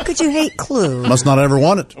Clue. How could you hate Clue? Must not ever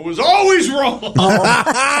won it. I was always wrong.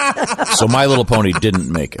 So My Little Pony didn't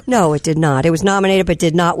make it. No, it did not. It was nominated but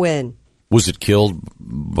did not win. Was it killed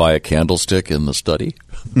by a candlestick in the study?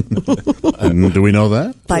 Do we know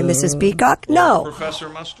that? By Mrs. Peacock? No. Professor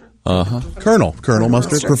Mustard? Colonel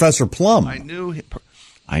Mustard. Professor Plum.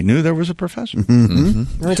 I knew there was a professor. I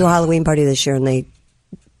went to a Halloween party this year and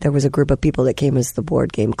there was a group of people that came as the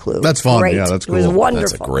board game Clue. That's fun. Great. Yeah, that's cool. It was wonderful.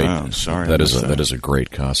 That's a great. Oh, sorry, that is a great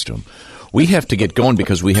costume. We have to get going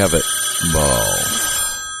because we have it.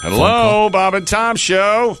 Hello, Bob and Tom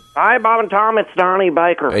Show. Hi, Bob and Tom. It's Donnie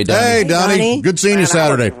Baker. Hey, Donnie. Hey, Donnie. Good seeing you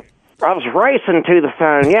Saturday. I was racing to the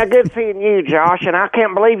phone. Yeah, good seeing you, Josh. And I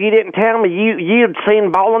can't believe you didn't tell me you'd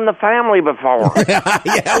seen Ball in the Family before.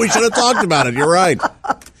 Yeah, we should have talked about it. You're right.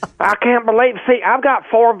 I can't believe. See, I've got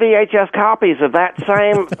 4 VHS copies of that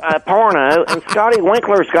same porno, and Scotty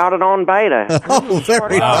Winkler's got it on beta. Oh,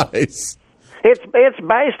 very nice. It's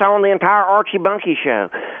based on the entire Archie Bunkie show.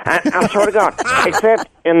 I swear to God. Except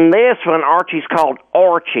in this one, Archie's called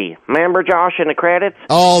Orchie. Remember, Josh, in the credits?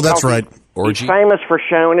 Oh, that's right. Orgy? He's famous for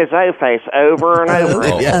showing his O-face over and over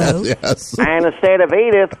again. Yes. And instead of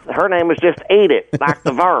Edith, her name was just Eat It, like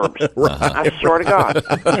the verbs. I swear to God.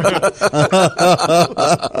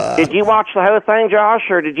 Did you watch the whole thing, Josh,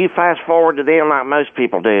 or did you fast forward to the end like most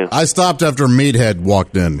people do? I stopped after Meathead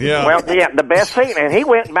walked in. Yeah. Well, yeah, the best scene, and he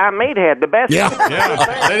went by Meathead. The best Yeah. scene.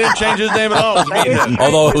 Yeah. They didn't change his name at all. It was Meathead.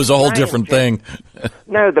 Although it was a whole different thing.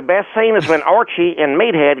 No, the best scene is when Archie and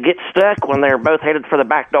Meathead get stuck when they're both headed for the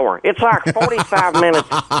back door. It's like 45 minutes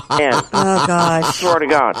in. Oh, gosh. Swear to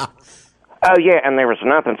God. Oh, yeah, and there was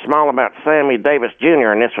nothing small about Sammy Davis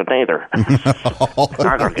Jr. in this one either. I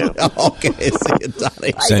gotta go. Okay, see you,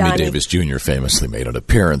 Donnie. Sammy Donnie. Davis Jr. famously made an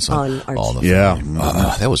appearance on On All the Yeah.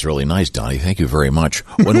 That was really nice, Donnie. Thank you very much.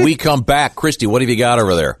 When we come back, Christy, what have you got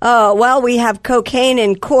over there? Well, we have cocaine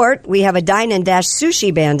in court. We have a Dine and Dash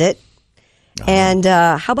sushi bandit. And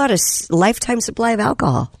how about a lifetime supply of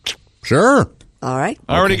alcohol? Sure. All right.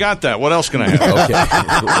 I already got that. What else can I have?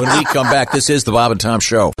 Okay. When we come back, this is the Bob and Tom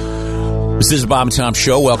Show. This is the Bob and Tom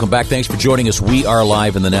Show. Welcome back. Thanks for joining us. We are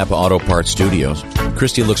live in the Napa Auto Parts Studios.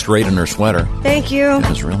 Christy looks great in her sweater. Thank you.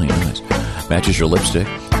 That's really nice. Matches your lipstick.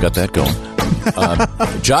 Got that going.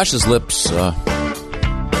 Josh's lips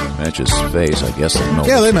match his face, I guess. No,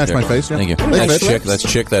 Yeah, they match my face, yeah. Thank you. They That's fit. Chick. That's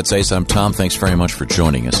Chick. That's Ace. I'm Tom. Thanks very much for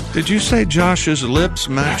joining us. Did you say Josh's lips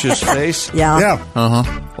match his face? Yeah. Yeah.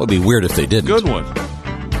 Well, it'd be weird if they didn't. Good one.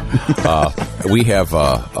 We have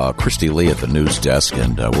Christy Lee at the news desk,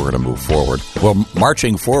 and we're going to move forward. Well,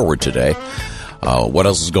 marching forward today. What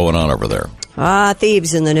else is going on over there?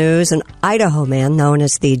 Thieves in the news. An Idaho man known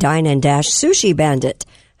as the Dine and Dash sushi bandit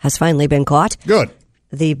has finally been caught. Good.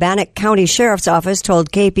 The Bannock County Sheriff's Office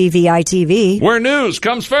told KPVI-TV Where news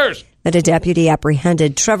comes first. that a deputy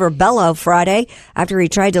apprehended Trevor Bello Friday after he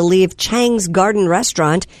tried to leave Chang's Garden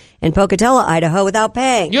Restaurant in Pocatello, Idaho, without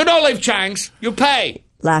paying. You don't leave Chang's. You pay.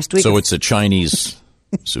 Last week, So it's a Chinese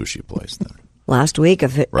sushi place then. Right.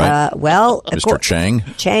 Mr. Chang?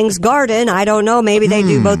 Chang's Garden. I don't know. Maybe they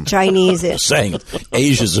do both Chinese. Saying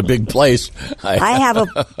Asia's a big place. I have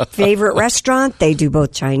a favorite restaurant. They do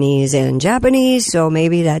both Chinese and Japanese, so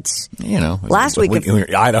maybe that's... Last week...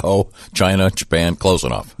 Idaho, China, Japan, close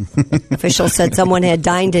enough. Officials said someone had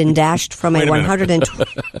dined and dashed from a 120...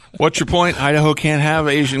 What's your point? Idaho can't have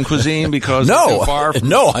Asian cuisine because it's too far from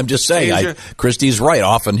No, I'm just saying. Asia? Christy's right.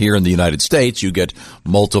 Often here in the United States, you get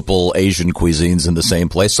multiple Asian cuisines in the same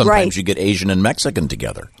place. Sometimes Right. you get Asian and Mexican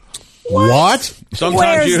together. What? Sometimes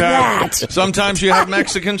Where's you have that? sometimes you have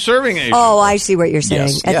Mexican serving agents. Oh, I see what you're saying.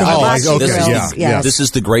 Yes. At the Yeah. hibachi okay, grills, yeah, yes. This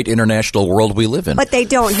is the great international world we live in. But they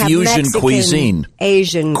don't have fusion Mexican, cuisine.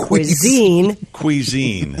 Asian cuisine.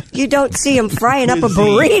 Cuisine. You don't see them frying up a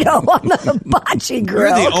burrito on the hibachi You're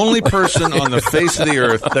grill. the only person on the face of the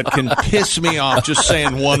earth that can piss me off just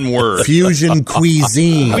saying one word. Fusion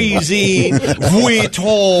cuisine. Cuisine.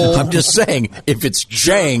 Vuitton. I'm just saying, if it's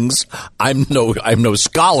Chang's, I'm no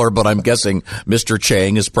scholar, but I'm guessing Mr.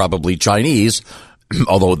 Chang is probably Chinese,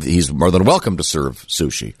 although he's more than welcome to serve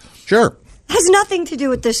sushi. Sure. Has nothing to do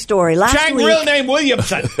with this story. Last Chang, week, real name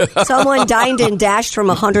Williamson. someone dined and dashed from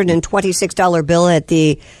a $126 bill at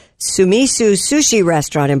the Sumisu Sushi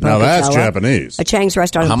Restaurant in Now Pocatello. that's Japanese. A Chang's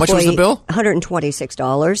restaurant. How much was the bill?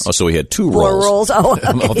 $126. Oh, so he had 2 rolls. 4 rolls. Oh, okay.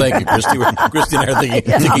 Oh, thank you, Christy. Christy and I are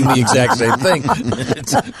thinking the exact same thing.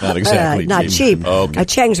 It's not exactly Not cheap. Okay. A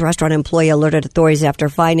Chang's restaurant employee alerted authorities after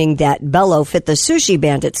finding that Bello fit the sushi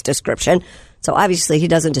bandit's description. So obviously he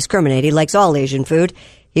doesn't discriminate. He likes all Asian food.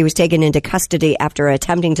 He was taken into custody after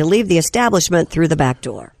attempting to leave the establishment through the back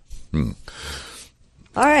door.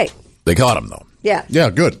 All right. They caught him, though. Yeah. Yeah,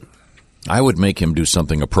 good. I would make him do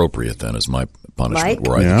something appropriate then as my punishment. Mike,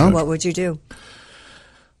 Were I the Yeah. judge. what would you do?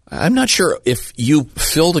 I'm not sure if you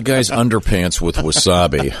filled a guy's underpants with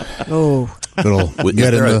wasabi. Oh, It'll Is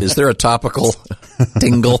get in there, the. is there a topical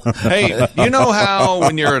tingle? Hey, you know how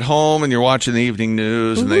when you're at home and you're watching the evening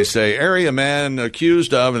news and they say area man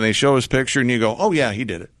accused of, and they show his picture and you go, oh yeah, he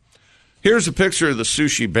did it. Here's a picture of the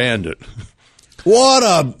sushi bandit.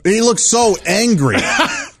 He looks so angry.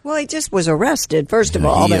 well, he just was arrested, first of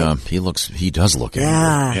all. but- He does look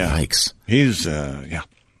angry. Yeah. Yikes. He's yeah.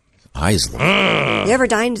 Eyes look. You ever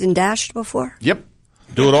dined and dashed before? Yep.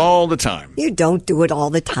 Do it all the time. You don't do it all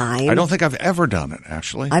the time. I don't think I've ever done it,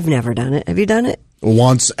 actually. I've never done it. Have you done it?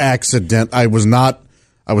 Once accident. I was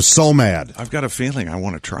so mad. I've got a feeling I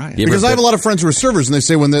want to try it. You Because ever I have a put- lot of friends who are servers, and they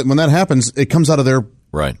say when that happens, it comes out of their.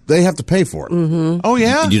 Right. They have to pay for it. Oh,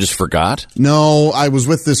 yeah? You just forgot? No, I was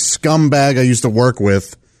with this scumbag I used to work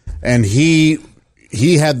with, and he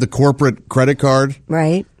had the corporate credit card,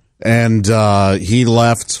 Right. and he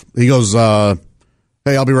left. He goes,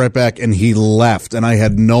 "Hey, I'll be right back," and he left, and I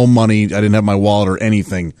had no money. I didn't have my wallet or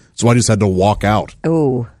anything, so I just had to walk out.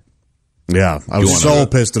 Oh. Yeah, I was so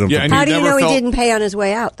pissed at him. Yeah, and How you do you never know he felt- didn't pay on his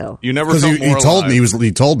way out, though? You never because felt he more told alive. me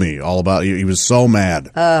he told me all about. He was so mad.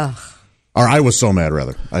 Or I was so mad,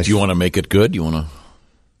 rather. Do you want to make it good? You want to?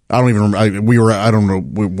 I don't even remember. I don't know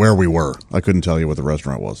where we were. I couldn't tell you what the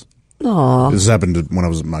restaurant was. Aw. This happened when I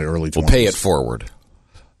was in my early 20s. Well, pay it forward.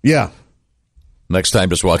 Yeah. Next time,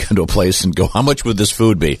 just walk into a place and go, how much would this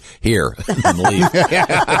food be? Here. And leave.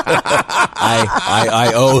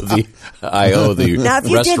 I owe the Now, if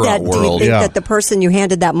you did restaurant that, do you world. think that the person you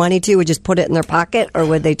handed that money to would just put it in their pocket, or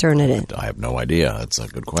would they turn it in? I have no idea. That's a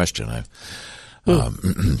good question. But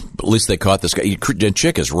at least they caught this guy. And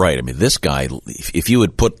Chick is right. I mean, this guy. If you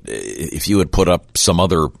had put up some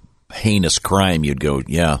other heinous crime, you'd go,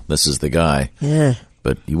 yeah, this is the guy. Yeah.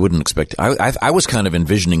 But you wouldn't expect. I was kind of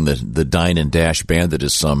envisioning the Dine and Dash bandit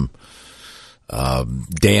as some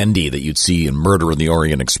dandy that you'd see in Murder in the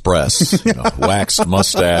Orient Express. Waxed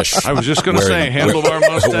mustache. I was just going to say, handlebar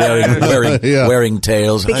mustache. wearing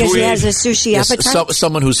tails. Because he has a sushi Yes, appetite?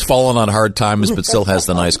 someone who's fallen on hard times but still has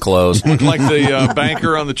the nice clothes. Like the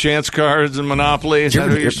banker on the chance cards and Monopoly. Is Do that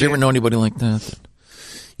who you you're ever know anybody like that?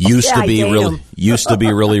 Used Yeah, to I be date really 'em. used to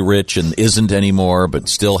be really rich and isn't anymore, but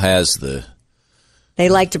still has the. They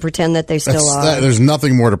like to pretend that they still are. There's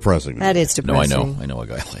nothing more depressing. That is No, I depressing. know a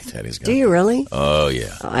guy like that. He's got. Do you really? Oh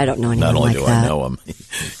yeah. Oh, I don't know anyone Not only like do that. I know him,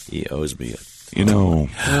 he owes me. You know,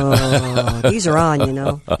 Oh, these are on, you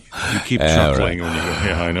know. you keep chuckling when you go,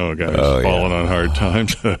 yeah, I know a guy who's Oh, yeah. fallen on hard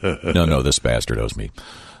times. No, this bastard owes me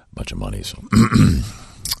a bunch of money. So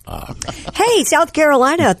Hey, South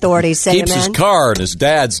Carolina authorities say keeps a his man. car in his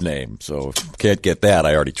dad's name. So if you can't get that,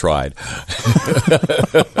 I already tried.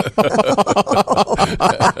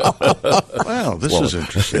 Well, this is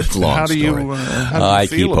interesting. It's a long How do story. you? How do you I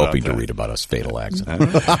feel keep about hoping that? to read about a fatal accident.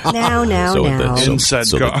 Now. Inside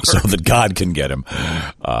so car. that God can get him.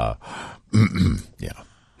 Yeah,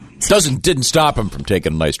 didn't stop him from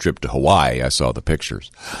taking a nice trip to Hawaii. I saw the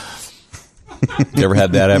pictures. You ever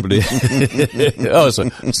had that happen to you? Oh,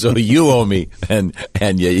 so you owe me, and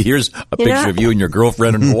here's a picture of you and your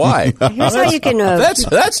girlfriend in Hawaii. Here's how you can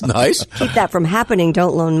That's nice. keep that from happening.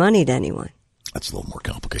 Don't loan money to anyone. That's a little more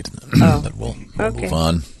complicated than that. But we'll Okay. move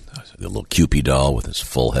on. The little Cupid doll with his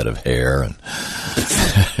full head of hair, and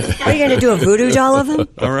Are you going to do a voodoo doll of him?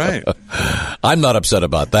 All right. I'm not upset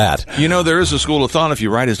about that. You know, there is a school of thought if you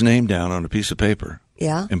write his name down on a piece of paper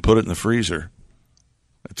Yeah. and put it in the freezer,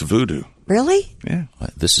 It's voodoo. Really? Yeah.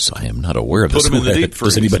 I am not aware of this. Put 'em in the deep Does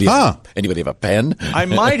freeze. anybody have a pen? I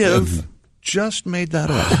might have just made that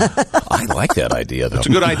up. I like that idea, though. It's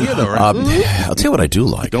a good idea, though, right? I'll tell you what I do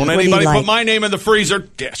like. Don't What do anybody you like? put my name in the freezer.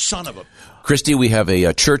 Son of a... Christy, we have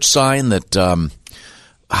a church sign that,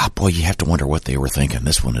 boy, you have to wonder what they were thinking.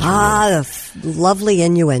 This one is The lovely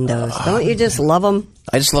innuendos. Don't you just love them?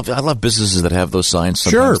 I love businesses that have those signs.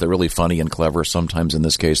 Sometimes Sure. they're really funny and clever. Sometimes, in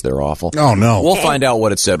this case, they're awful. Oh, no. We'll find out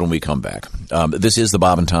what it said when we come back. This is the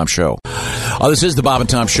Bob and Tom Show. This is the Bob and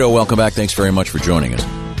Tom Show. Welcome back. Thanks very much for joining us.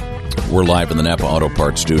 We're live in the Napa Auto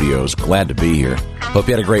Parts Studios. Glad to be here. Hope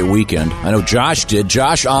you had a great weekend. I know Josh did.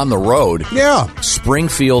 Josh on the road. Yeah.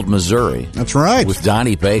 Springfield, Missouri. That's right. With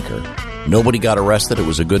Donnie Baker. Nobody got arrested. It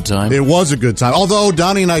was a good time. It was a good time. Although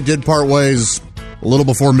Donnie and I did part ways a little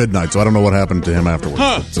before midnight, so I don't know what happened to him afterwards.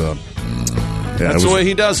 Huh. But, That's the way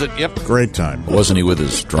he does it. Yep. great time. Wasn't he with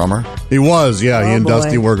his drummer? He was, yeah. He and boy.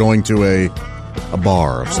 Dusty were going to a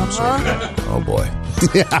bar of some sort. Oh, boy.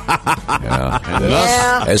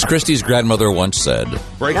 Yeah. As Christy's grandmother once said,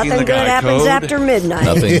 Breaking Nothing the good guy happens code. after midnight.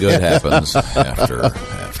 nothing good happens after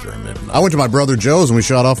midnight. I went to my brother Joe's and we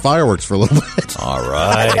shot off fireworks for a little bit. All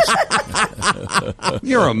right.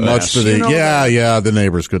 You're a mess. Much to the You know that? the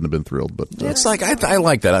neighbors couldn't have been thrilled, but It's like I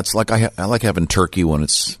like that. It's like I like having turkey when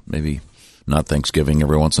it's maybe not Thanksgiving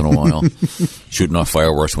every once in a while. Shooting off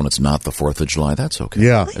fireworks when it's not the 4th of July. That's okay.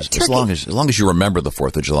 Yeah. As long as you remember the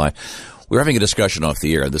 4th of July. We were having a discussion off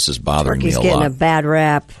the air. This is bothering Turkey's me a getting lot. a bad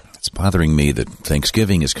rap. It's bothering me that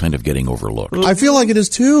Thanksgiving is kind of getting overlooked. I feel like it is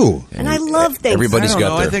too. And I love things. Everybody's I don't got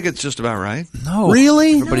know. their I think it's just about right. no.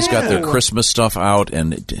 Really? Everybody's got their Christmas stuff out,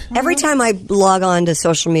 and Every time I log on to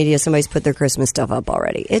social media, somebody's put their Christmas stuff up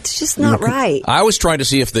already. It's just not right. I was trying to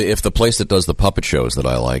see if the place that does the puppet shows that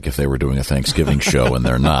I like, if they were doing a Thanksgiving show, and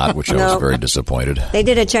they're not, which I was No. very disappointed. They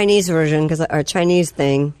did a Chinese version, our Chinese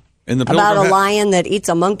thing, In the about a Pilgrim- lion that eats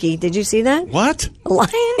a monkey. Did you see that? What? A lion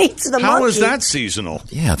eats the monkey. How is that seasonal?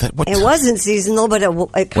 Yeah, It wasn't seasonal, but it When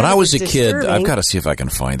kind I of was a kid, disturbing. I've got to see if I can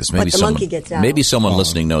find this. Maybe But the someone, monkey gets out. maybe someone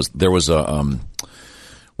listening knows. There was a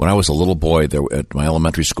when I was a little boy there at my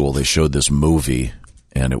elementary school. They showed this movie,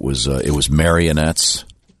 and it was marionettes,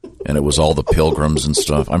 and it was all the pilgrims and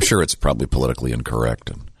stuff. I'm sure it's probably politically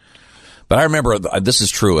incorrect, but I remember this is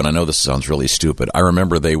true, and I know this sounds really stupid. I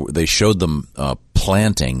remember they showed them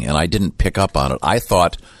planting, and I didn't pick up on it. I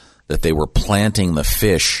thought that they were planting the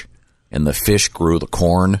fish, and the fish grew the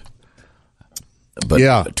corn. But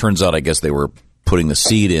Yeah. it turns out, I guess they were putting the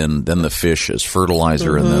seed in, then the fish as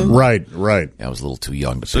fertilizer, and then Right. I was a little too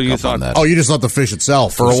young to So pick you up on thought- that. Oh, you just thought the fish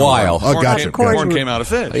itself For a while. Oh, Corn gotcha. came- gotcha. corn came out of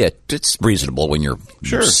fish. Yeah, it's reasonable when you're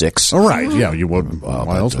Sure. 6. All right. Yeah, you would.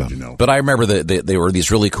 Why else would you know? But I remember that they were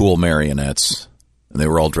these really cool marionettes, and they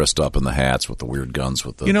were all dressed up in the hats with the weird guns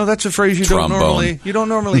with the. You know, that's a phrase you Trombone. don't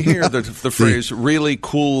normally hear the phrase "really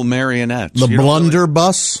cool marionettes." The You don't really-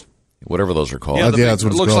 blunderbuss. whatever those are called. Yeah, Yeah, that's what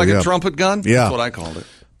it it's looks called, like yeah. a trumpet gun. Yeah. That's what I called it.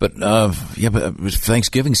 But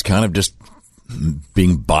Thanksgiving's kind of just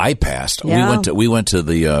being bypassed. Yeah. We went to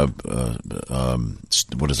the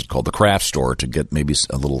what is it called, the craft store, to get maybe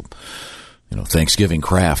a little Thanksgiving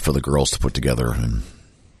craft for the girls to put together, and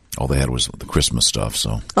all they had was the Christmas stuff.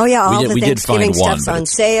 So Oh yeah, all the we did Thanksgiving find one, stuff's but on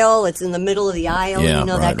it's- sale. It's in the middle of the aisle, Yeah,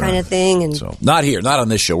 that kind of thing. And So not here, not on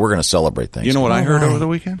this show. We're going to celebrate Thanksgiving. You know what I heard right. over the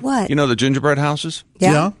weekend? What? You know the gingerbread houses?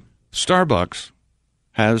 yeah. Starbucks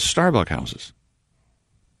has Starbucks houses.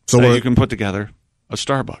 So So we're, you can put together a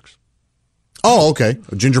Starbucks, oh, okay.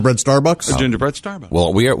 A gingerbread Starbucks. a gingerbread Starbucks.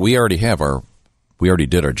 Well, we already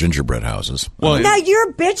did our gingerbread houses. Well, Now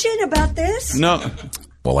you're bitching about this? no,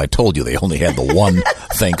 Well, I told you they only had the one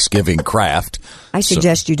Thanksgiving craft. I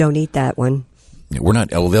suggest you don't eat that one. We're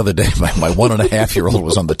not. Well, the other day, my 1.5-year-old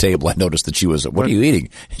was on the table. I noticed that she was. What are you eating?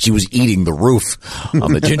 She was eating the roof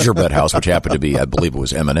on the gingerbread house, which happened to be, I believe, it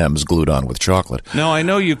was M&Ms glued on with chocolate. no. I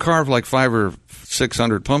know you carved like 500 or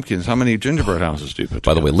 600 pumpkins. How many gingerbread houses do you put?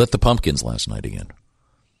 By the together? way, lit the pumpkins last night again.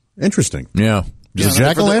 Interesting. Yeah, The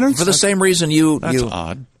jack-o'-lanterns? for the same reason you. That's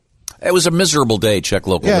odd. It was a miserable day. Check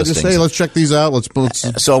local Yeah, listings. just say, let's check these out. Let's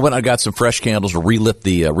So I got some fresh candles, relit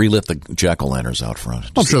the jack-o'-lanterns out front.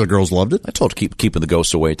 I'm sure the girls loved it. I told keeping the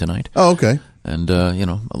ghosts away tonight. Oh, okay. And a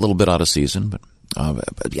little bit out of season,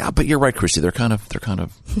 but you're right, Christy. They're kind of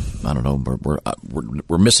I don't know.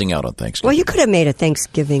 We're missing out on Thanksgiving. Well, you could have made a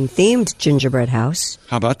Thanksgiving themed gingerbread house.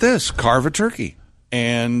 How about this? Carve a turkey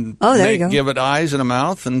and Oh, there you go. give it eyes and a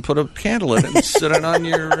mouth and put a candle in it and sit it on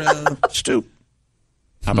your stoop.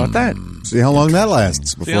 How about that? See how long that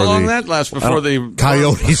lasts before See how long that lasts before the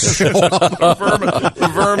coyotes show up.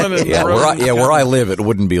 vermin and where I live, it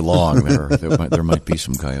wouldn't be long. There might be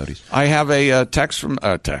some coyotes. I have a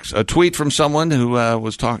tweet from someone who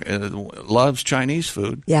was loves Chinese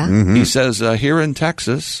food. Yeah. Mm-hmm. He says, here in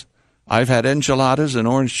Texas, I've had enchiladas and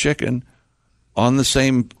orange chicken in the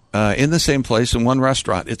same place in one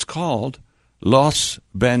restaurant. It's called Los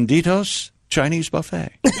Banditos Chinese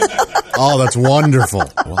Buffet. Oh, that's wonderful.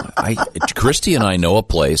 Well, Christy and I know a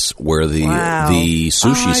place where the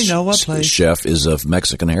sushi chef is of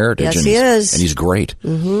Mexican heritage. Yes, and he is. And he's great.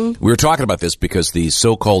 Mm-hmm. We were talking about this because the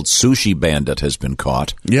so-called sushi bandit has been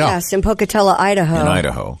caught. Yeah. Yes, in Pocatello, Idaho. In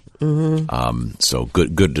Idaho. Mm-hmm. So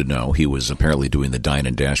good to know. He was apparently doing the dine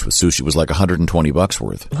and dash with sushi. It was like $120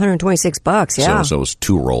 worth. $126, yeah. So it was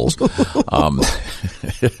 2 rolls.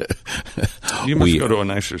 You must go to a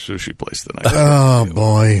nicer sushi place than I do. Oh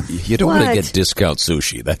boy, you don't want to get discount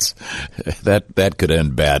sushi. That could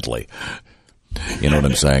end badly. You know what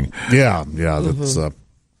I'm saying? Yeah. That's.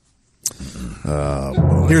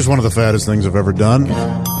 Here's one of the fattest things I've ever done.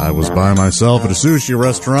 I was by myself at a sushi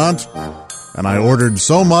restaurant, and I ordered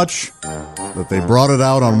so much that they brought it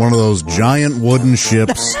out on one of those giant wooden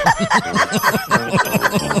ships.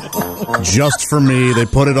 Just for me. They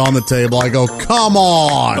put it on the table. I go, come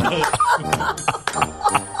on!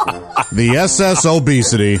 The SS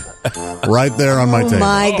Obesity right there on my table. Oh,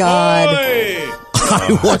 my God.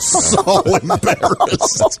 I was so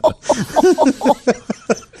embarrassed.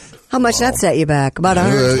 How much that set you back? About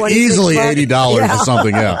 $126? Easily $80 or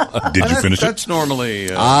something, yeah. Did you finish it? That's normally...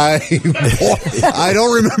 I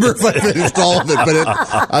don't remember if I finished all of it, but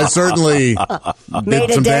I certainly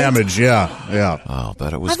did some damage. Yeah. Oh,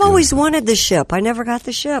 but it was. I've always wanted the ship. I never got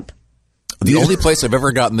the ship. The only place I've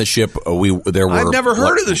ever gotten the ship, I've never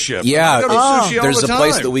heard of the ship. Yeah, I go to sushi all there's the a time.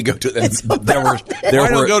 place that we go to. I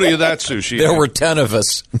don't go to that sushi. There were 10 of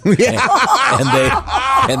us, and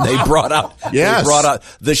they brought out. Yes. They brought out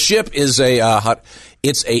the ship is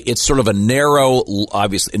it's sort of a narrow,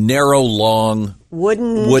 long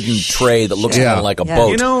wooden tray that looks kind of like a boat.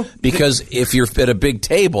 You know, because if you're at a big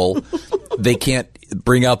table, they can't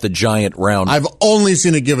bring out the giant round. I've only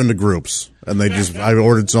seen it given to groups, and I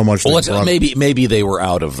ordered so much. Well, maybe they were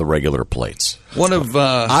out of the regular plates. One of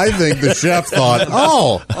I think the chef thought,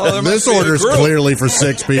 this order's clearly for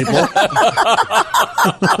 6 people. My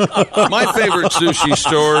favorite sushi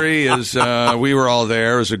story is we were all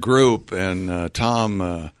there as a group, and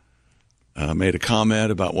Tom made a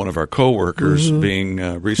comment about one of our coworkers being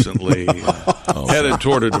recently headed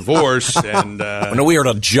toward a divorce, and we were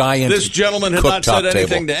at a giant. This gentleman had not said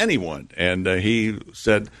anything table to anyone, and he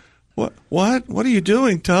said, "What are you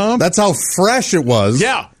doing, Tom?" That's how fresh it was.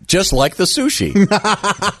 Yeah. Just like the sushi.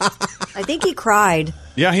 I think he cried.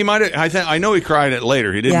 Yeah, he might have. I know he cried it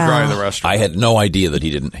later. He didn't cry in the restaurant. I had no idea that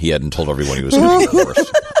he hadn't told everyone he was going to be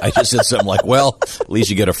divorced. I just said something like, well, at least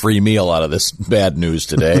you get a free meal out of this bad news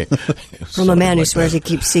today. From a man who swears he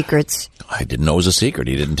keeps secrets. I didn't know it was a secret.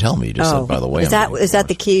 He didn't tell me. He just said, by the way. Is that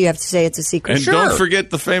the key? You have to say it's a secret. And don't forget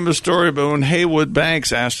the famous story about when Haywood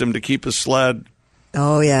Banks asked him to keep his sled.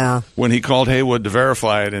 Oh, yeah. When he called Haywood to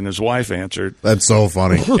verify it and his wife answered. That's so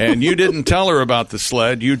funny. And you didn't tell her about the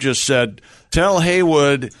sled. You just said, tell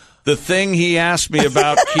Haywood the thing he asked me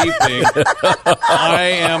about keeping.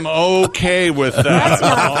 I am okay with that. That's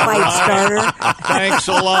not a fight starter. Thanks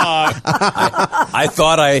a lot. I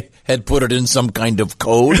thought I had put it in some kind of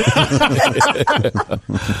code. Oh,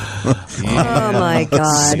 my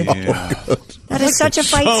God. Yeah. That is such a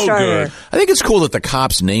fight starter. Good. I think it's cool that the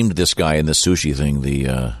cops named this guy in the sushi thing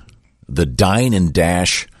the Dine and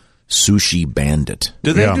Dash Sushi Bandit.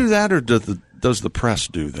 Do they do that, or does the press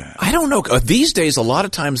do that? I don't know. These days, a lot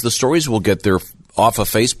of times the stories will get off of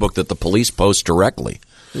Facebook that the police post directly.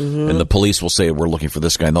 Mm-hmm. And the police will say, we're looking for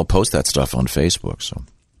this guy, and they'll post that stuff on Facebook. So,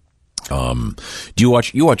 do you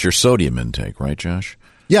watch your sodium intake, right, Josh?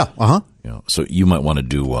 Yeah, Yeah, so you might want to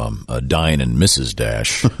do a Dine and Mrs.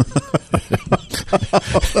 Dash.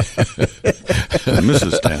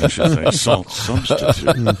 Mrs. Dash is a salt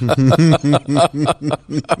substitute.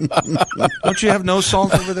 Don't you have no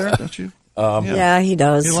salt over there? Don't you? Yeah, he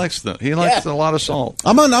does. He likes a lot of salt.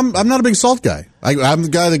 I'm not a big salt guy. I'm the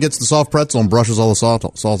guy that gets the soft pretzel and brushes all the salt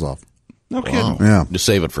off. No kidding. Yeah. Just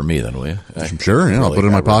save it for me, then, will you? Sure, yeah. I'll put it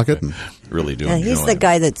in my pocket. Really do. Yeah, he's the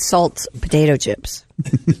guy that salts potato chips.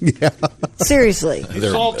 Yeah. Seriously.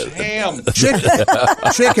 Salt ham. Chick,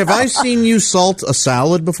 have I seen you salt a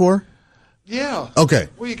salad before? Yeah. Okay.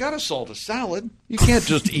 Well, you got to salt a salad. You can't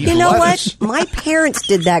just eat You know lettuce. what? My parents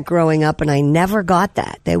did that growing up, and I never got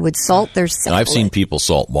that. They would salt their salad. I've seen people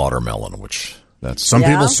salt watermelon, which Some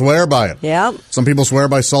people swear by it. Yep. Some people swear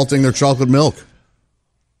by salting their chocolate milk.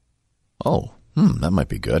 Oh, that might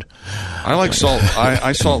be good. I like salt.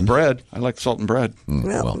 I salt bread. I like salt and bread.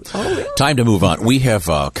 Well, time to move on. We have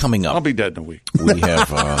coming up. I'll be dead in a week. We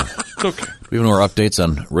have It's okay. we have more updates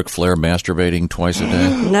on Ric Flair masturbating twice a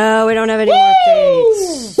day. No, we don't have any more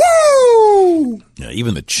updates. Woo! Yeah,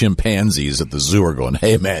 even the chimpanzees at the zoo are going,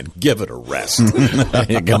 "Hey, man, give it a rest."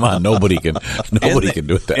 Come on, nobody can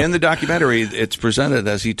do that. In the documentary, it's presented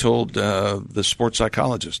as he told the sports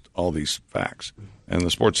psychologist all these facts, and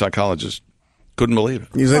the sports psychologist couldn't believe it.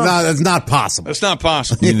 He's like, no, that's not possible. It's not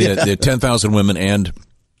possible. You mean the 10,000 women and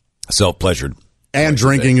self-pleasured. And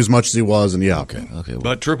drinking as much as he was, and Okay.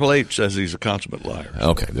 But Triple H says he's a consummate liar.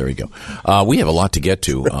 Okay, there you go. We have a lot to get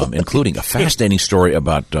to, including a fascinating story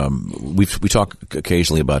about. We talk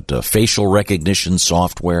occasionally about facial recognition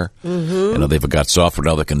software. Mm-hmm. You know, they've got software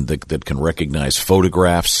now that can recognize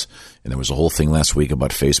photographs, and there was a whole thing last week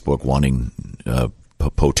about Facebook wanting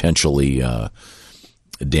potentially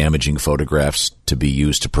damaging photographs to be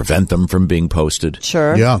used to prevent them from being posted.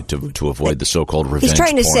 Sure. Yeah. To avoid the so-called revenge. He's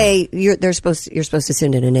trying to porn. say you're supposed to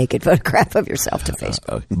send in a naked photograph of yourself to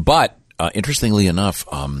Facebook. But interestingly enough,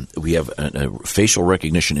 we have a facial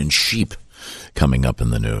recognition in sheep coming up in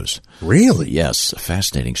the news. Really? Yes, a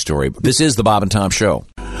fascinating story. This is the Bob and Tom Show.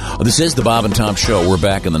 This is the Bob and Tom Show. We're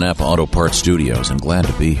back in the Napa Auto Parts Studios. I'm glad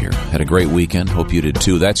to be here. Had a great weekend. Hope you did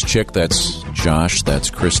too. That's Chick. That's Josh. That's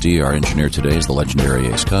Christy. Our engineer today is the legendary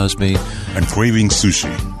Ace Cosby. I'm craving sushi.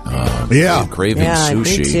 Craving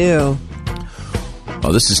sushi. Me too.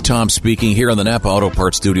 Oh, this is Tom speaking here on the Napa Auto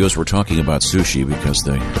Parts Studios. We're talking about sushi because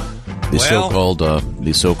the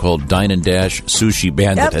so-called Dine and Dash sushi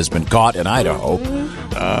bandit has been caught in Idaho.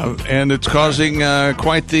 And it's causing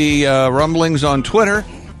quite the rumblings on Twitter.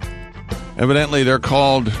 Evidently, they're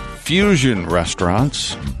called fusion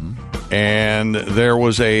restaurants. Mm-hmm. And there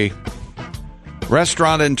was a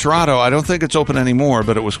restaurant in Toronto. I don't think it's open anymore,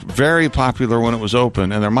 but it was very popular when it was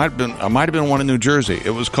open. And there might have been one in New Jersey.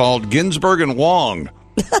 It was called Ginsberg and Wong.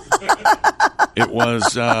 It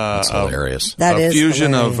was That's hilarious. a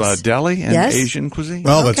fusion of deli and Asian cuisine.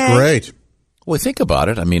 Oh, that's great. Well, think about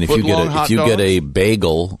it. I mean, if you get a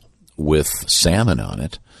bagel with salmon on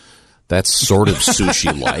it, that's sort of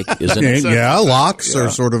sushi-like, isn't it? Yeah, lox are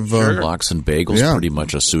sort of... Lox and bagels, pretty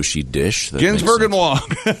much a sushi dish. Ginsberg and Wong.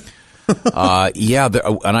 And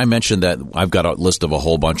I mentioned that I've got a list of a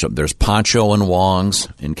whole bunch of... There's Pancho and Wong's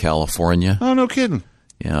in California. Oh, no kidding.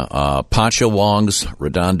 Yeah, Pancho Wong's,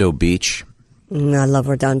 Redondo Beach. I love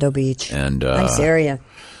Redondo Beach. And nice area.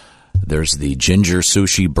 There's the Ginger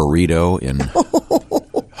Sushi Burrito in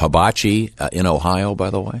Hibachi in Ohio, by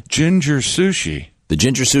the way. Ginger Sushi. The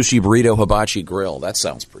Ginger Sushi Burrito Hibachi Grill. That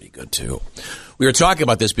sounds pretty good, too. We were talking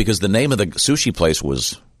about this because the name of the sushi place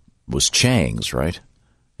was Chang's, right?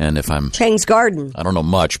 And if I'm... Chang's Garden. I don't know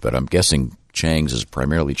much, but I'm guessing Chang's is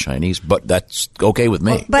primarily Chinese, but that's okay with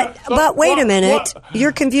me. But wait a minute.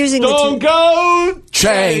 You're confusing the two. Don't go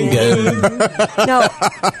Chang! No,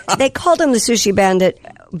 they called him the Sushi Bandit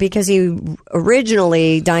because he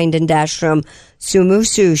originally dined and dashed from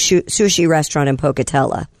Sumusu Sushi Restaurant in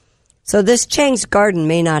Pocatello. So this Chang's Garden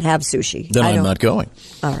may not have sushi. Then I'm not going.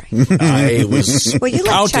 All right. I was Well, you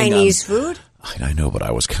like Chinese food? I know, but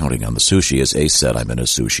I was counting on the sushi. As Ace said, I'm in a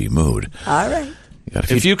sushi mood. All right.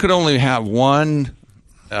 If you could only have one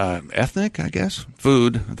ethnic, I guess,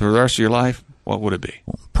 food for the rest of your life, what would it be?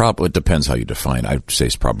 Probably it depends how you define. I'd say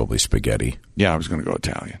it's probably spaghetti. Yeah, I was going to go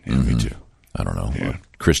Italian. Yeah, me too. I don't know. Yeah.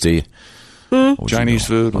 Christy? Chinese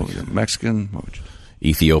food, Mexican,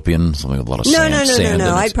 Ethiopian, something with a lot of No. sand in it.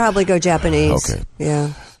 I'd probably go Japanese. Okay.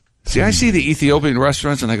 Yeah. See, I see the Ethiopian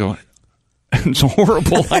restaurants and I go, it's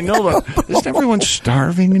horrible. I know, but isn't everyone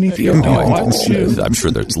starving in Ethiopia? I'm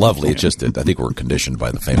sure that it's lovely. It's just that I think we're conditioned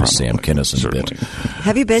by the famous Sam Kinison bit.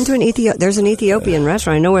 Have you been to There's an Ethiopian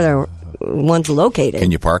restaurant. I know where there one's located.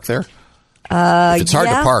 Can you park there? If it's hard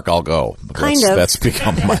to park, I'll go. That's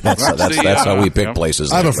become that's how we pick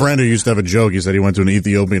places. I have a friend who used to have a joke. He said he went to an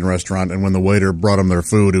Ethiopian restaurant, and when the waiter brought him their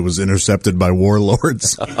food, it was intercepted by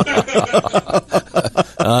warlords.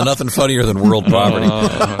 Nothing funnier than world poverty.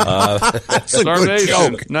 That's a good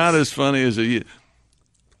joke. Not as funny as a...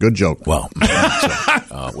 Good joke. Well,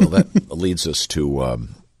 that leads us to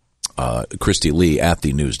Christy Lee at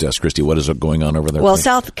the news desk. Christy, what is going on over there? Well,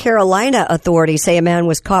 South Carolina authorities say a man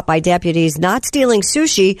was caught by deputies not stealing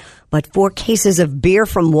sushi, but 4 cases of beer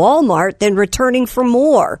from Walmart, then returning for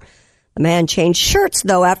more. The man changed shirts,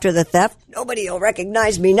 though, after the theft. Nobody will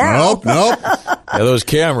recognize me now. Nope. Yeah, those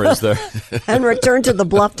cameras there. And returned to the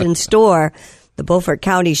Bluffton store. The Beaufort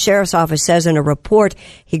County Sheriff's Office says in a report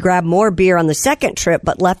he grabbed more beer on the second trip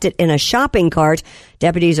but left it in a shopping cart.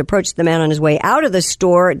 Deputies approached the man on his way out of the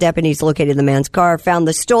store. Deputies located the man's car, found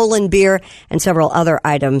the stolen beer and several other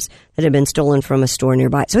items that had been stolen from a store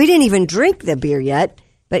nearby. So he didn't even drink the beer yet,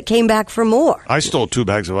 but came back for more. I stole 2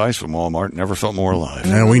 bags of ice from Walmart. Never felt more alive.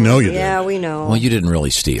 Yeah, we know you did. Yeah, we know. Well, you didn't really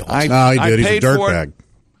steal. No, he did. He's a dirtbag.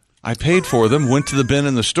 I paid for them, went to the bin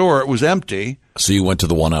in the store. It was empty. So you went to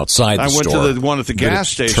the one outside the store. I went to the one at the gas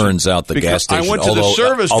station. Turns out the gas station. I went to the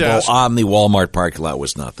service desk. Although on the Walmart parking lot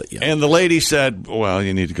was not that. Yeah. And the lady said, well,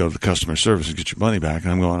 you need to go to the customer service and get your money back.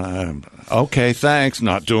 And I'm going, okay, thanks.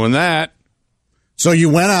 Not doing that. So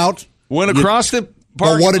you went out. Went across the parking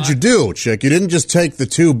But what did lot. you do, chick? You didn't just take the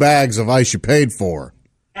 2 bags of ice you paid for.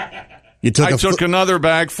 You took I took another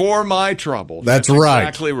bag for my trouble. That's right.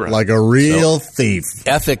 Exactly right. Like a real thief.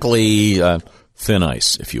 Ethically thin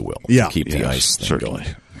ice, if you will. Yeah. Keep the ice thing certainly.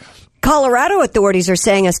 going. Colorado authorities are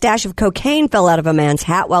saying a stash of cocaine fell out of a man's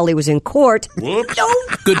hat while he was in court. Whoops.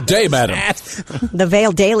 Good day, madam. The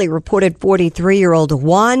Vail Daily reported 43-year-old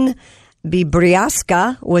Juan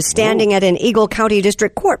Bibriasca was standing at an Eagle County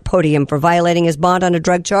District Court podium for violating his bond on a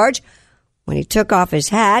drug charge. When he took off his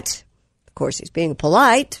hat, of course he's being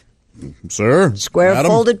polite, Sir. square madam.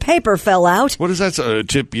 folded paper fell out. What is that?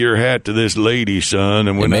 Tip your hat to this lady, son.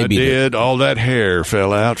 And when It may I be did, all that hair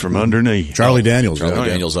fell out from underneath. Charlie Daniels. Charlie yeah.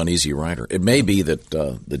 Daniels on Easy Rider. It may be that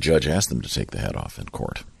the judge asked them to take the hat off in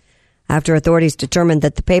court. After authorities determined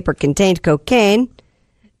that the paper contained cocaine,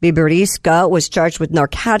 Bibriasca was charged with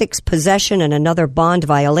narcotics possession and another bond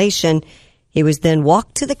violation. He was then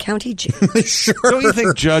walked to the county jail. Sure. Don't you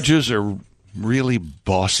think judges are really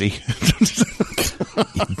bossy?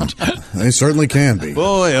 They certainly can be.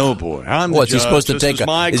 Boy, oh boy. I'm the What, is he judge. supposed to This take is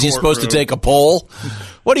my is he supposed to courtroom. take a poll?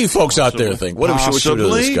 What do you folks out there think? What should we do to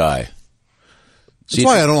this Possibly. guy? That's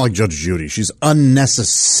why I don't like Judge Judy. She's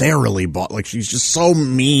unnecessarily like she's just so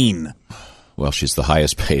mean. Well, she's the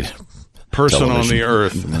highest paid person on television the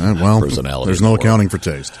earth? Well, personality. there's no accounting for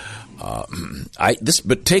taste.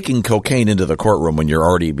 But taking cocaine into the courtroom when you're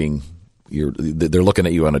already they're looking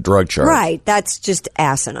at you on a drug charge. Right, that's just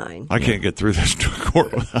asinine. I can't get through this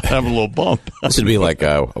court without having a little bump. This would be like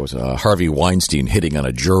Harvey Weinstein hitting on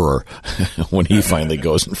a juror when he finally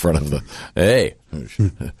goes in front of hey,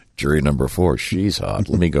 jury number 4, she's hot.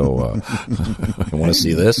 Let me go. You want to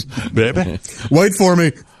see this? Baby, Wait for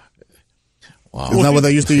me. Wow. Isn't that what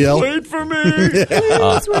they used to yell? wait for me. In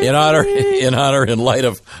light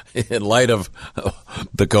of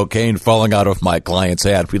the cocaine falling out of my client's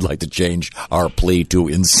hat, we'd like to change our plea to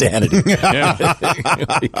insanity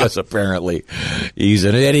because apparently he's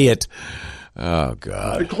an idiot. Oh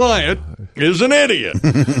God! The client is an idiot.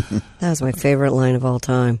 That was my favorite line of all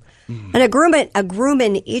time. And a groom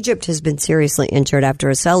in Egypt has been seriously injured after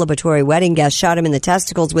a celebratory wedding guest shot him in the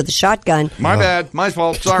testicles with a shotgun. My bad. My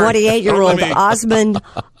fault. Sorry. 28-year-old Don't let me- Osmond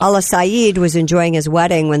Al-Said was enjoying his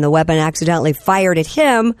wedding when the weapon accidentally fired at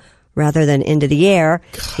him rather than into the air.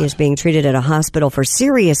 He is being treated at a hospital for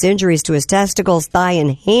serious injuries to his testicles, thigh,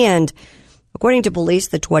 and hand. According to police,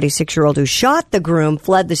 the 26-year-old who shot the groom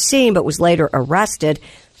fled the scene but was later arrested.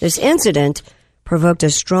 This incident provoked a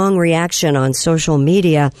strong reaction on social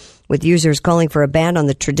media, with users calling for a ban on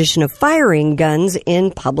the tradition of firing guns in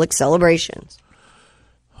public celebrations.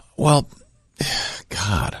 Well,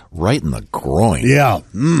 God, right in the groin. Yeah.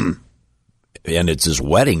 And it's his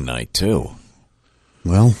wedding night too.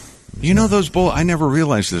 Well, You know those bullets? I never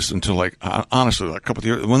realized this until, honestly, a couple of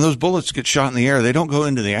years. When those bullets get shot in the air, they don't go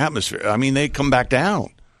into the atmosphere. I mean, they come back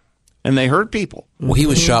down, and they hurt people. Well, he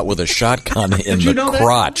was shot with a shotgun in you the know that?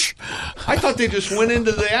 crotch. I thought they just went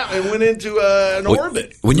into an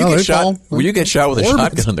orbit. When you No, get they shot, fall. when you get shot with a Orbit.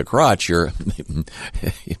 shotgun in the crotch, your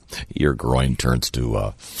groin turns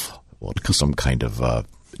to some kind of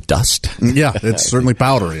dust. yeah, it's certainly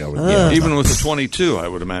powdery. I would guess. Even with the 22, I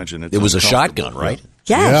would imagine It was a uncomfortable. shotgun, right?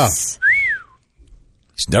 Yes.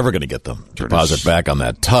 He's never going to get the deposit back on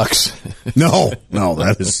that tux. No,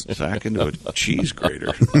 that is. Back into a cheese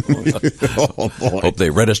grater. Oh boy. Hope they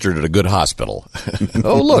registered at a good hospital.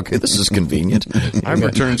 Oh, look, this is convenient. I've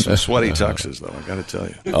returned some sweaty tuxes, though. I got to tell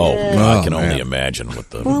you. Oh, I can Oh, only man. imagine what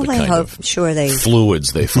the Well, I kind hope, of sure they.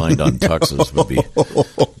 fluids they find on tuxes would be.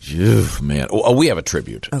 Phew, man. Oh, we have a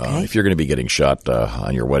tribute. Okay. If you're going to be getting shot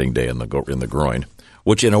on your wedding day in the groin,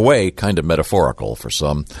 which in a way kind of metaphorical for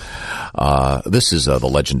some, this is the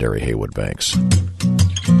legendary Haywood Banks.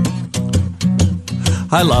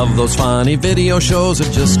 I love those funny video shows,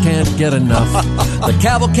 I just can't get enough. The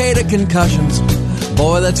cavalcade of concussions,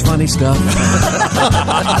 Boy, that's funny stuff.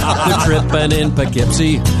 They're tripping in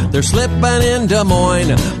Poughkeepsie. They're slipping in Des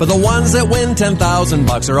Moines. But the ones that win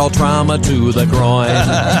 $10,000 are all trauma to the groin.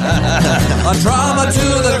 A trauma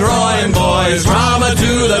to the groin, boys. Trauma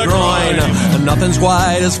to the groin. And nothing's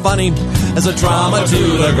quite as funny as a trauma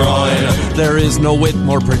to the groin. There is no wit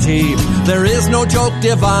more pretty. There is no joke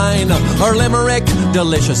divine or limerick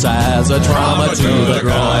delicious as a trauma to the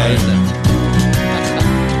groin.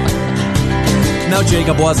 Now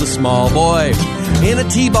Jacob was a small boy in a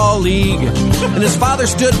t-ball league, and his father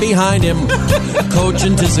stood behind him,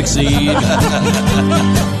 coaching to succeed.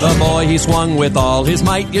 The boy he swung with all his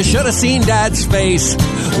might. You should have seen Dad's face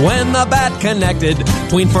when the bat connected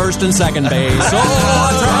between first and second base.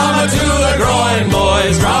 Oh, trauma to the groin,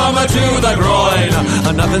 boys, trauma to the groin.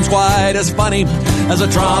 Nothing's quite as funny as a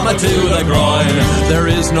trauma to the groin. There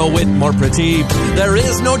is no wit more pretty. There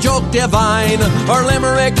is no joke divine or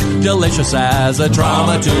limerick delicious as a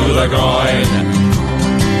trauma to the groin.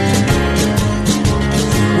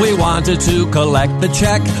 We wanted to collect the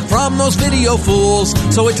check from those video fools,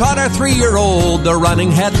 so we taught our 3-year-old the running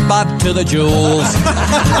headbutt to the jewels.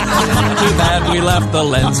 Too bad we left the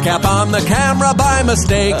lens cap on the camera by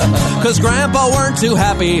mistake, 'cause Grandpa weren't too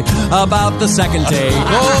happy about the second take.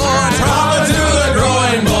 Oh, trauma to the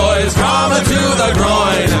groin, boys, trauma to the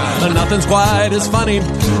groin. Nothing's quite as funny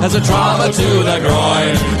as a trauma to the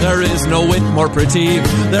groin. There is no wit more pretty.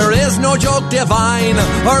 There is no joke divine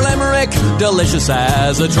or limerick delicious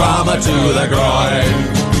as a trauma to the groin.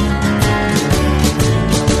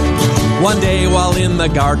 One day while in the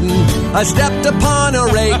garden, I stepped upon a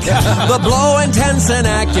rake. The blow intense and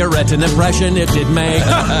accurate, an impression it did make.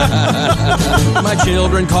 My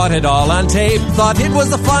children caught it all on tape, thought it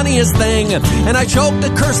was the funniest thing, and I choked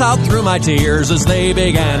a curse out through my tears as they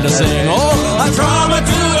began to sing. Oh, a trauma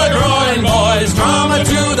to the groin, boys, trauma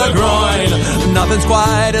to the groin. Nothing's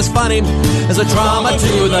quite as funny as a trauma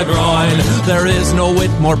to the groin. There is no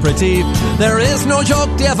wit more pretty. There is no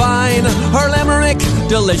joke divine or limerick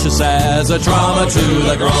delicious as a trauma to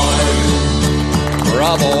the groin.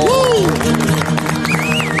 Bravo. Woo.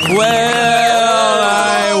 Well,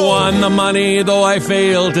 I won the money, though I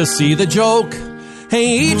failed to see the joke.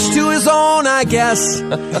 Hey, each to his own, I guess.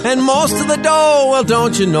 And most of the dough, well,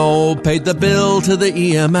 don't you know, paid the bill to the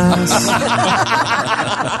EMS.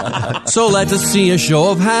 So let us see a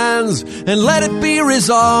show of hands, and let it be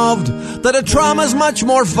resolved that a trauma's much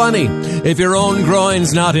more funny if your own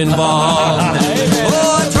groin's not involved.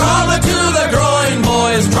 Oh, a trauma to the groin,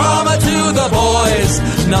 boys, trauma to the boys.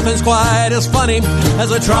 Nothing's quite as funny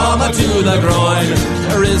as a trauma to the groin.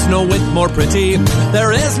 There is no wit more pretty.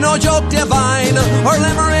 There is no joke divine or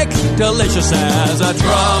limerick delicious as a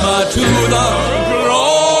trauma to the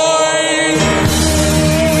groin.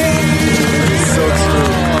 So true.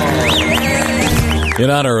 In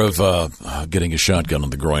honor of getting a shotgun on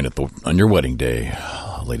the groin on your wedding day,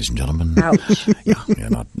 ladies and gentlemen. Ouch. Yeah,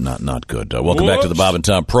 not good. Welcome back to the Bob and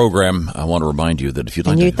Tom program. I want to remind you that if you'd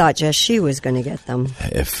like and you to, thought just she was going to get them.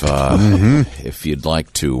 if you'd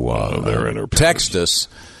like to text us,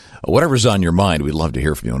 whatever's on your mind, we'd love to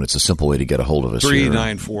hear from you, and it's a simple way to get a hold of us.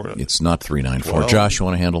 394. It's not 394. Josh, you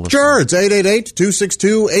want to handle this? Sure, it's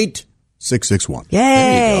 888-262-8661.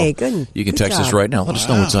 Yay, good. You can text us right now. Let us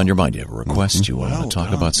know what's on your mind. You have a request, you want to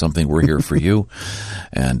talk about something, we're here for you,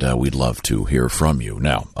 and we'd love to hear from you.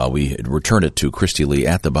 Now, we return it to Christy Lee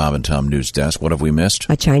at the Bob and Tom News Desk. What have we missed?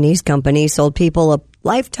 A Chinese company sold people a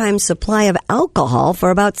lifetime supply of alcohol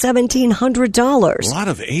for about $1,700. A lot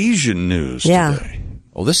of Asian news today.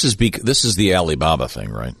 Oh, this is the Alibaba thing,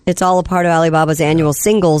 right? It's all a part of Alibaba's annual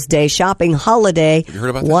Singles Day shopping holiday. Have you heard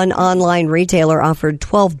about that? One online retailer offered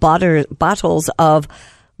 12 bottles of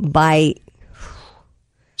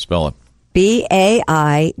Spell it.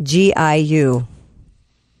 Baijiu.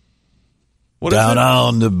 What Down is it?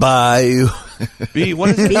 on the bayou. What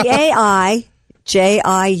is it? Baijiu.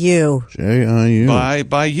 J-I-U.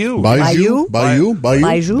 By you. Bayou? Bayou?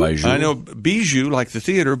 Baiju. I know bijou, like the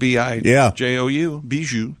theater, B-I-J-O-U,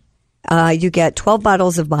 bijou. You get 12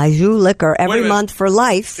 bottles of Baijiu liquor Wait a every minute. month for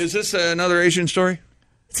life. Is this another Asian story?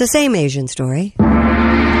 It's the same Asian story.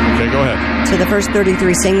 Okay, go ahead. To the first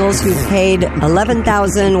 33 singles who paid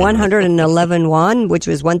 11,111 won, which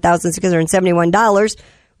was $1,671,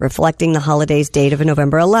 reflecting the holiday's date of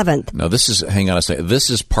November 11th. Now, hang on a second. This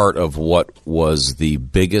is part of what was the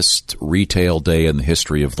biggest retail day in the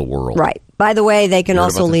history of the world. Right. By the way, they can You heard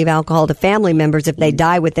also about this? leave alcohol to family members if they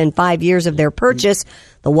die within 5 years of their purchase.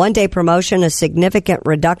 The one-day promotion, a significant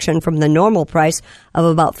reduction from the normal price of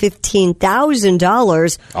about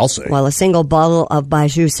 $15,000. I'll say. While a single bottle of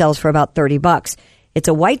Baijiu sells for about $30. It's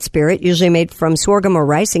a white spirit, usually made from sorghum or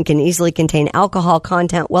rice, and can easily contain alcohol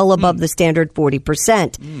content well above the standard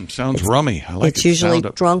 40%. Sounds rummy. I like It's usually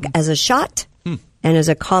drunk as a shot and is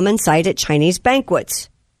a common sight at Chinese banquets.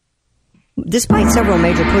 Despite several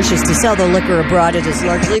major pushes to sell the liquor abroad, it has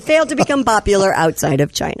largely failed to become popular outside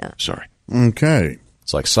of China. Sorry. Okay.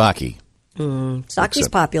 It's like sake. Sake's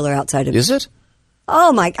popular outside of... Is it?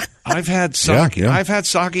 Oh, my God. I've had sake. Yeah. I've had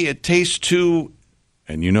sake. It tastes too,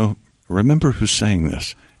 and remember who's saying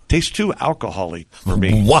this. Tastes too alcoholic for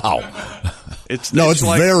me. Wow. It's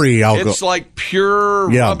like, very alcohol. It's like pure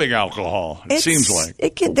rubbing alcohol. It seems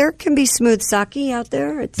like there can be smooth sake out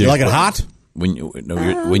there. Do you like it hot? When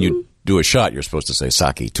you do a shot, you're supposed to say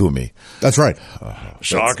sake to me. That's right.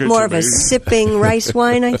 sake. More of a sipping rice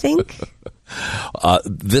wine, I think.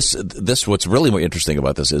 This what's really more interesting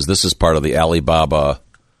about this is part of the Alibaba.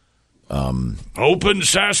 Open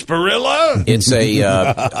sarsaparilla. It's a.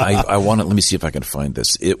 I want to. Let me see if I can find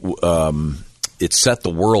this. It set the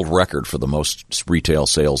world record for the most retail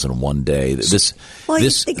sales in one day. You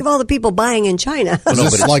think of all the people buying in China. Is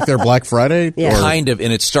this like their Black Friday? Yeah. Kind of,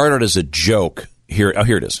 and it started as a joke. Here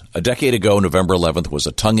it is. A decade ago, November 11th was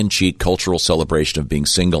a tongue-in-cheek cultural celebration of being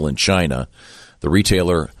single in China. The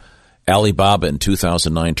retailer Alibaba in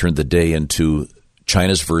 2009 turned the day into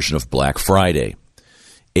China's version of Black Friday.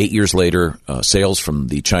 8 years later, sales from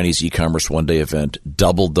the Chinese e-commerce one-day event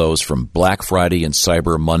doubled those from Black Friday and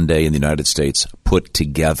Cyber Monday in the United States put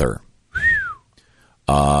together.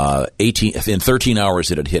 In 13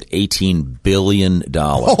 hours, it had hit $18 billion.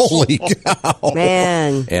 Holy cow.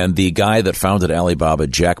 Man. And the guy that founded Alibaba,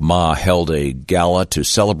 Jack Ma, held a gala to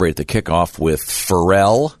celebrate the kickoff with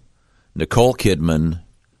Pharrell, Nicole Kidman,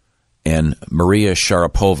 and Maria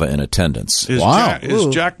Sharapova in attendance. Is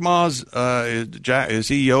Jack Ma's, is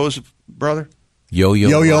he Yo's brother?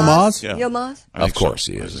 Yo-Yo Ma's? Yeah. Yo Ma's? Of course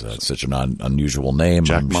he is. That's such an unusual name.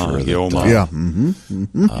 Jack I'm Ma, sure that, Yo Ma. Yeah.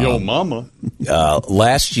 Yo Mama.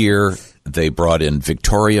 last year, they brought in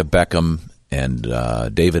Victoria Beckham and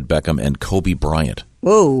David Beckham and Kobe Bryant.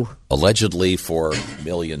 Whoa. Allegedly for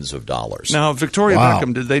millions of dollars. Now, Victoria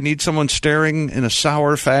Beckham, did they need someone staring in a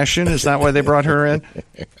sour fashion? Is that why they brought her in?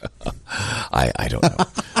 I don't know.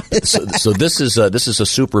 so this is a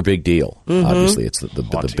super big deal. Obviously, it's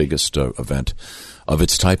the biggest event of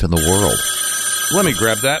its type in the world. Let me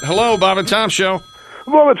grab that. Hello, Bob and Tom Show.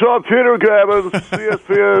 Bob and Tom, Peter Gabbins,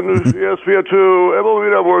 ESPN, ESPN2, MLB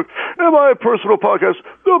Network, and my personal podcast,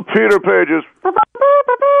 The Peter Pages.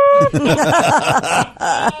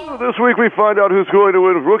 This week we find out who's going to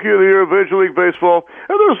win Rookie of the Year in Major League Baseball,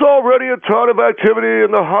 and there's already a ton of activity in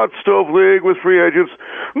the Hot Stove League with free agents.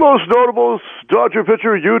 Most notable is Dodger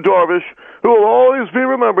pitcher Yu Darvish, who will always be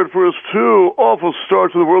remembered for his two awful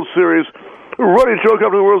starts in the World Series. Running joke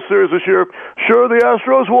after the World Series this year. Sure, the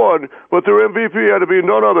Astros won, but their MVP had to be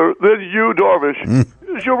none other than Yu Darvish.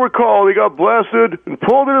 As you'll recall, he got blasted and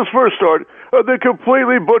pulled in his first start, and then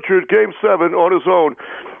completely butchered Game 7 on his own.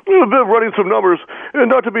 A bit running some numbers, and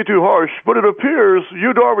not to be too harsh, but it appears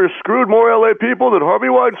Yu Darvish screwed more LA people than Harvey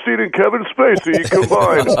Weinstein and Kevin Spacey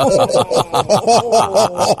combined.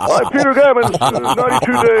 I'm Peter Gammons,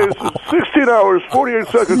 92 days, 16 hours, 48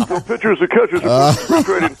 seconds for pitchers and catchers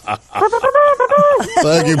trading.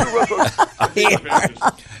 Thank you.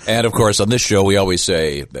 And of course, on this show, we always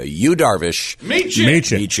say, Yu Darvish. Meat chick.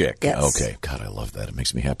 Meat chick. Yes. Okay. God, I love that. It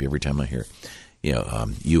makes me happy every time I hear.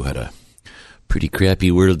 You had a pretty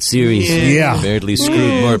crappy World Series. Yeah. Apparently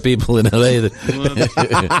screwed more people in L.A. than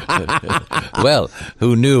well,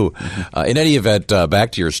 who knew? In any event,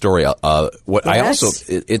 back to your story.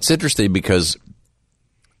 It's interesting because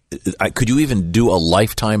could you even do a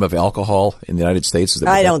lifetime of alcohol in the United States?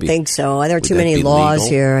 I don't think so. There are too many laws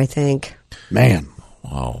here, I think. Man.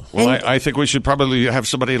 Wow. Well, I think we should probably have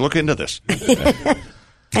somebody look into this.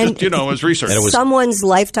 And as research. Someone's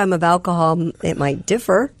lifetime of alcohol, it might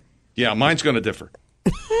differ. Yeah, mine's going to differ.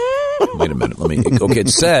 Wait a minute. Okay, it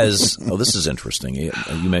says, this is interesting. You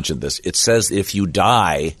mentioned this. It says if you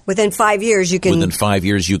die within 5 years, you can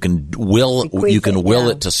will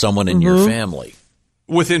it to someone in your family.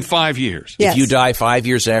 Within 5 years. Yes. If you die 5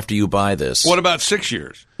 years after you buy this. What about 6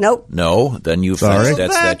 years? Nope. No, then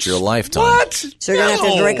that's your lifetime. What? So you're going to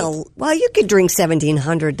have to drink you could drink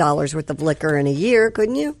 $1,700 worth of liquor in a year,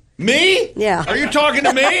 couldn't you? Me? Yeah. Are you talking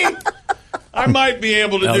to me? I might be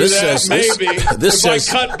able to do that, maybe. If I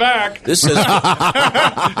cut back. This says. Hear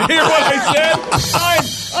what I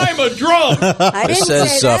said? I'm a drunk. I didn't This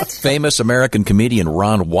says say that. famous American comedian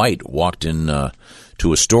Ron White walked in to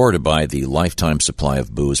to a store to buy the lifetime supply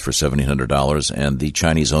of booze for $1,700, and the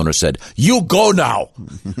Chinese owner said, "You go now."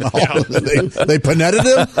 They panetted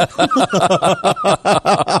him?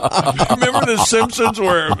 Remember The Simpsons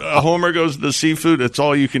where Homer goes to the seafood, it's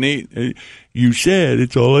all you can eat? You said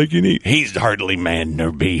it's all I can eat. He's hardly man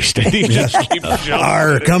nor beast. And he just keeps jumping.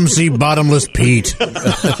 Arr, come see Bottomless Pete.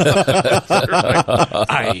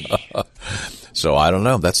 So I don't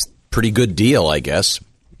know. That's a pretty good deal, I guess.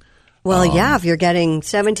 Well, yeah, if you're getting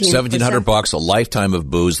 $1,700, a lifetime of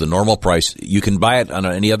booze. The normal price, you can buy it on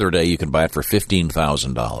any other day. You can buy it for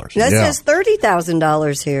 $15,000. That says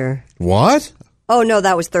 $30,000 here. What? Oh, no,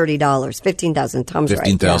 that was $30. $15,000. Tom's right.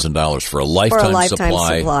 $15,000 for a lifetime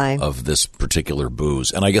supply of this particular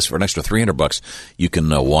booze. And I guess for an extra $300, you can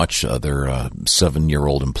watch their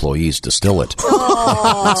 7-year-old employees distill it.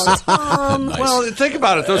 Oh, Tom. Nice. Well, think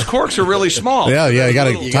about it. Those corks are really small. Yeah, you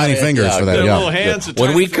got tiny fingers for that. Little Yeah. hands.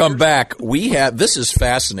 When we come back, this is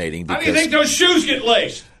fascinating. How do you think those shoes get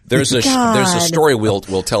laced? There's a story we'll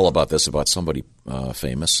tell about this, about somebody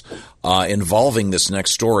famous involving this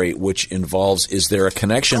next story, which involves, is there a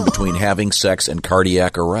connection between having sex and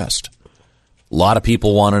cardiac arrest? A lot of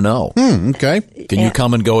people want to know. Okay. Can you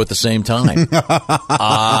come and go at the same time?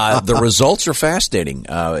 The results are fascinating.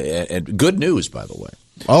 And good news, by the way.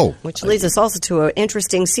 Oh. Which leads us also to an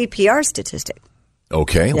interesting CPR statistic.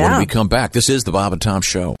 Okay, when we come back, this is the Bob and Tom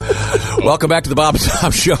Show. Welcome back to the Bob and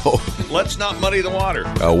Tom Show. Let's not muddy the water.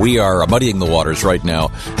 We are muddying the waters right now.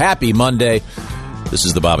 Happy Monday. This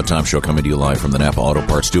is the Bob and Tom Show coming to you live from the Napa Auto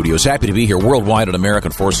Parts Studios. Happy to be here worldwide on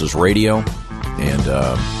American Forces Radio. And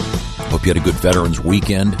hope you had a good Veterans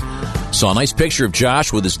Weekend. Saw a nice picture of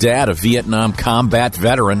Josh with his dad, a Vietnam combat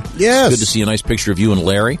veteran. Yes. Good to see a nice picture of you and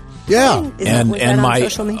Larry. Yeah. And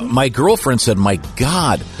my girlfriend said, my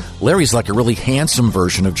God, Larry's like a really handsome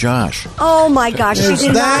version of Josh. Oh, my gosh. She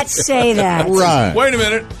did not say that. Right. Wait a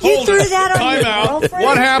minute. You Hold threw it. that on Time your out. girlfriend?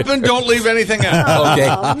 What happened? Don't leave anything out. Okay,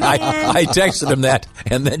 man. I texted him that,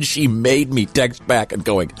 and then she made me text back and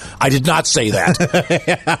going, I did not say that.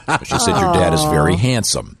 She said, your dad is very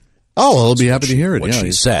handsome. Oh, I'll be happy to hear it. What Yeah,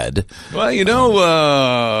 she said. Well, you know,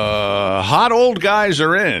 hot old guys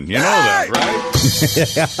are in. You know that,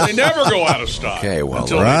 right? They never go out of style Okay, well,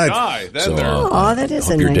 until right. they die. Then So, they're... Oh, that is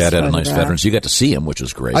hope a your nice dad had a nice photograph. veterans. You got to see him, which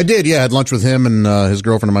was great. I did, yeah. I had lunch with him and his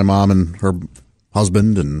girlfriend and my mom and her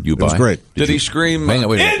husband, and You it was buy? great. Did he scream, Hang on,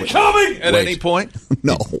 wait. incoming, at Wait. any point?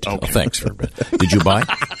 No. Oh, thanks for Did you buy?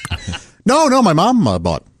 No, my mom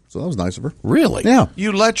bought. So that was nice of her. Really? Yeah.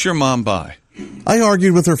 You let your mom buy. I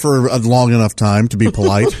argued with her for a long enough time to be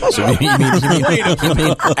polite. So you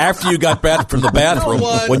mean after you got back from the bathroom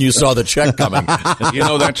when you saw the check coming? You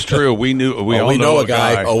know, that's true. We all know a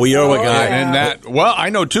guy. Oh, we know a guy. And that, well, I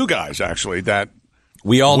know two guys, actually, that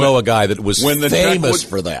We all know a guy that was when the check famous would-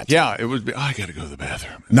 for that. Yeah, it was, I got to go to the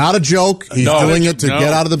bathroom. Not a joke. He's No. doing it to No.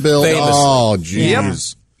 get out of the bill. Famously. Oh,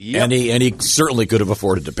 jeez. And he certainly could have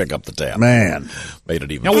afforded to pick up the tab. Man. Made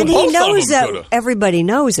it even. Now, And Both he of knows them that coulda. everybody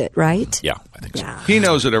knows it, right? Yeah, I think so. He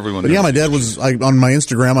knows that everyone But yeah, knows. my dad was on my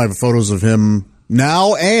Instagram. I have photos of him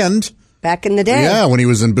now and Back in the day. yeah, when he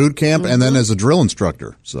was in boot camp and then as a drill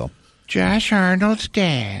instructor. So Josh Arnold's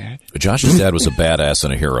dad. Josh's dad was a badass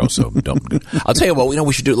and a hero. So don't. I'll tell you what.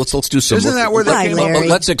 We should do. Let's do some. Isn't that where they Hi, came up Larry. with?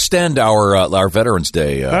 Let's extend our Veterans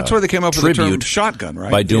Day. That's where they came up with the term tribute shotgun,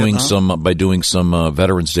 right? by doing Vietnam? some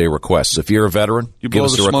Veterans Day requests. If you're a veteran, You give blow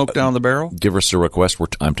us the a smoke down the barrel? Give us a request.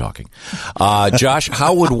 I'm talking. Josh,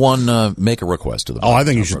 how would one make a request to the? I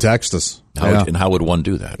think you should text us. How and how would one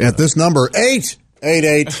do that? At this number,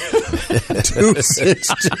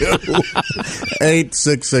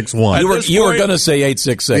 888-262-8661. You were going to say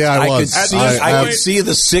 866. Yeah, I was. I could see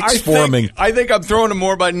the six forming. I think I'm throwing him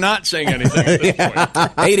more by not saying anything at this point.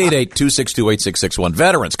 888-262-8661.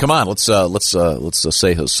 Veterans, come on. Let's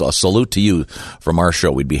say a salute to you from our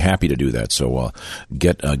show. We'd be happy to do that. So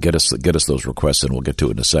get us those requests, and we'll get to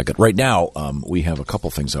it in a second. Right now, we have a couple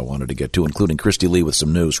things I wanted to get to, including Christy Lee with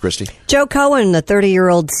some news. Christy? Joe Cohen, the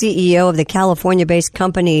 30-year-old CEO of the California-based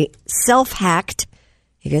company Self-Hacked,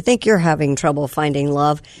 if you think you're having trouble finding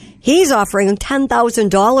love, he's offering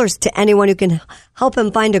 $10,000 to anyone who can help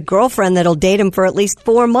him find a girlfriend that'll date him for at least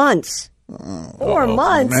 4 months. 4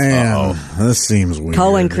 months? Man, this seems weird.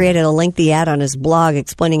 Cohen created a lengthy ad on his blog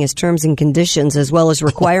explaining his terms and conditions as well as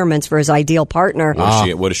requirements for his ideal partner.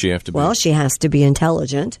 What does she have to be? Well, she has to be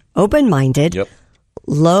intelligent, open-minded, Yep.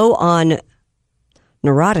 low on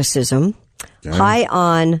neuroticism, high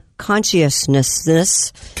on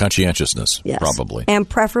conscientiousness, Conscientiousness, probably. and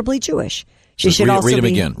preferably Jewish. She So should also read him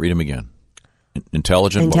be again. Read him again.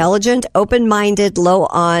 Intelligent, open-minded, low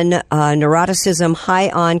on neuroticism, high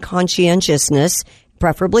on conscientiousness,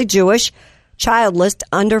 preferably Jewish. childless,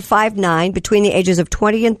 under 5'9", between the ages of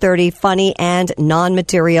 20 and 30, funny and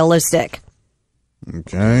non-materialistic.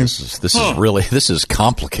 Okay. This is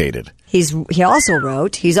complicated. He also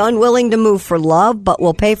wrote, he's unwilling to move for love, but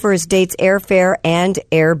will pay for his date's airfare and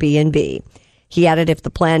Airbnb. He added if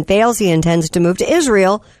the plan fails, he intends to move to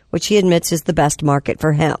Israel, which he admits is the best market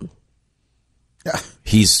for him.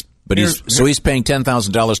 He's paying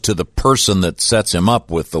 $10,000 to the person that sets him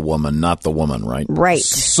up with the woman, not the woman, right? Right.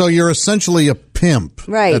 So you're essentially a pimp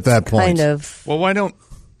at that point. Kind of. Well, why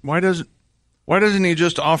doesn't he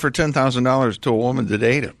just offer $10,000 to a woman to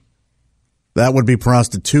date him? That would be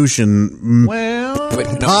prostitution. Well,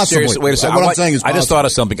 possibly. Wait a second. What I'm saying is I just thought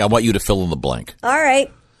of something. I want you to fill in the blank. All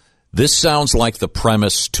right. This sounds like the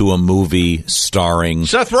premise to a movie starring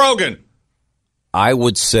Seth Rogen. I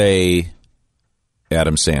would say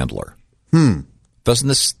Adam Sandler. Doesn't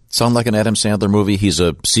this sound like an Adam Sandler movie? He's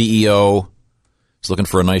a CEO. He's looking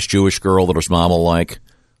for a nice Jewish girl that his mom will like,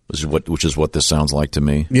 which is what this sounds like to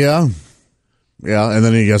me. Yeah. Yeah, and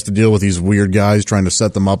then he has to deal with these weird guys trying to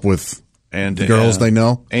set them up with girls they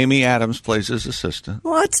know. Amy Adams plays his assistant.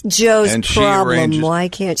 What's Joe's And she problem? arranges- Why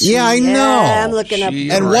can't she? Yeah, I know. I'm looking up. She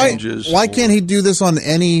And why can't he do this on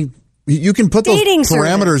any... You can put those Dating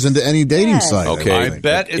parameters service. into any dating site. Okay, I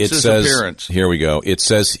bet it's his says, appearance. Here we go. It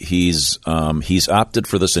says he's opted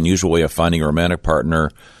for this unusual way of finding a romantic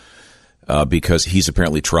partner because he's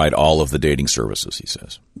apparently tried all of the dating services. He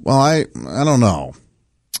says. Well, I don't know.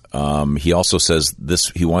 He also says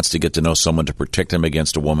he wants to get to know someone to protect him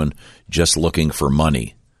against a woman just looking for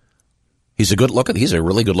money. He's a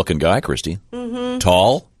really good looking guy, Christy. Mm-hmm.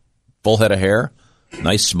 Tall, full head of hair,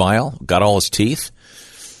 nice smile, got all his teeth.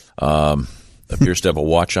 Appears to have a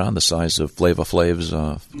watch on the size of Flava Flav's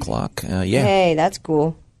clock. Yeah. Hey, that's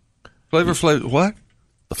cool. Flavor Flav, what?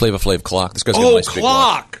 The Flava Flav clock. This guy's got a nice big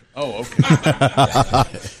watch. Clock. Oh,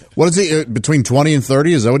 okay. What is he, between 20 and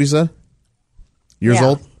 30? Is that what he said? Years Yeah.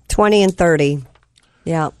 old? 20 and 30.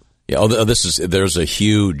 Yeah. Yeah, there's a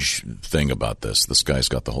huge thing about this. This guy's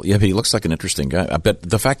got the whole. Yeah, but he looks like an interesting guy. I bet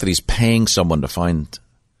the fact that he's paying someone to find,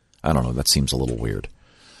 I don't know, that seems a little weird,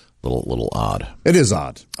 little odd. It is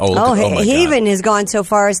odd. He even has gone so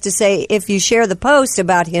far as to say if you share the post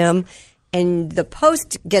about him, and the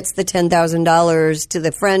post gets the $10,000 to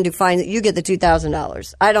the friend who finds it, you get the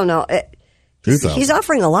 $2,000. I don't know. He's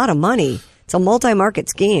offering a lot of money. It's a multi-market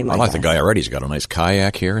scheme. I like the guy already. He's got a nice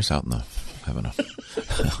kayak here. He's out in the having a.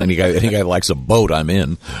 any guy likes a boat, I'm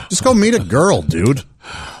in. Just go meet a girl, dude.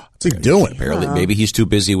 What's he doing? Apparently, maybe he's too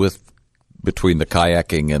busy between the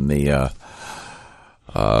kayaking and the.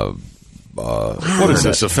 What is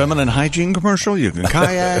this, a feminine hygiene commercial? You can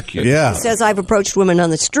kayak. Yeah. He says, I've approached women on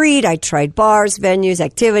the street. I tried bars, venues,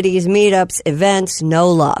 activities, meetups, events. No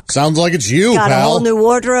luck. Sounds like it's you, Got pal. a whole new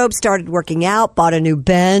wardrobe, started working out, bought a new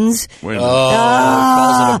Benz. Calls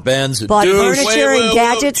it a Benz. Bought Douche. furniture and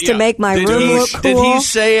gadgets to make my room look cool. Did he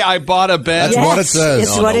say I bought a Benz? That's what it says.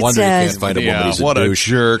 It's No what it wonder you says. can't find a woman. He's a what a douche.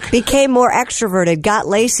 jerk. Became more extroverted, got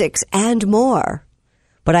LASIK, and more.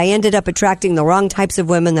 But I ended up attracting the wrong types of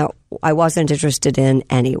women that I wasn't interested in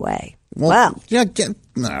anyway. Well, yeah,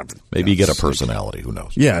 Maybe you get a personality. Who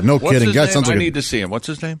knows? yeah, no What's kidding. his Guy name? sounds I like need to see him. What's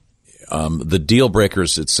his name? The deal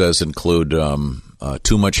breakers, it says, include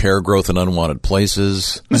too much hair growth in unwanted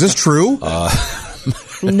places, Is this true?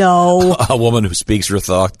 no. a woman who speaks her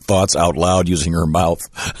thoughts out loud using her mouth.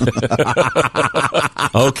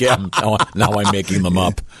 Okay, now I'm making them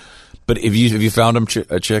up. But have you found him,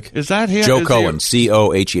 a chick? Is that him? Joe Is Cohen,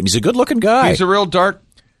 C-O-H-E. He's a good-looking guy. He's a real dark.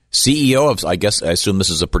 CEO of, I assume this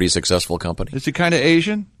is a pretty successful company. Is he kind of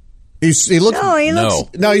Asian? he looks. No, he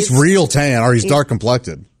looks. No, he's real tan, or he's dark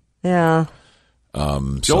complected. Yeah.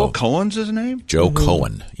 Joel Cohen's his name? Joe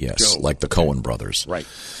Cohen, yes, like the Cohen brothers. Right.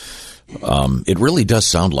 It really does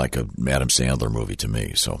sound like a Adam Sandler movie to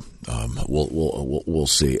me. So we'll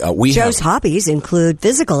see. Joe's hobbies include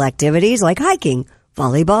physical activities like hiking,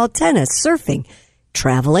 volleyball, tennis, surfing,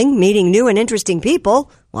 traveling, meeting new and interesting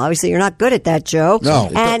people. Well, obviously, you're not good at that, Joe. No.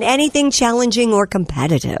 And anything challenging or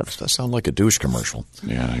competitive. That sound like a douche commercial.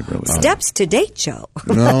 Yeah, I really. Steps to date, Joe.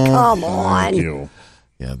 No, Come thank on. you.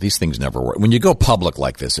 Yeah, these things never work. When you go public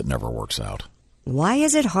like this, it never works out. Why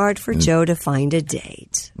is it hard for Joe to find a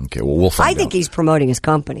date? Okay, well, we'll find out. I think he's promoting his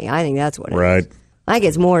company. I think that's what it is. Right. I think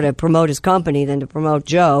it's more to promote his company than to promote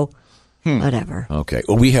Joe. Whatever. Okay,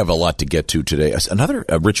 well, we have a lot to get to today. Another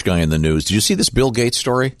rich guy in the news. Did you see this Bill Gates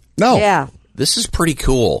story? No. Yeah. This is pretty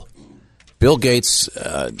cool. Bill Gates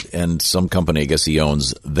and some company, I guess he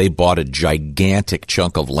owns, they bought a gigantic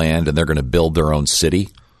chunk of land, and they're going to build their own city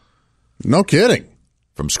No kidding.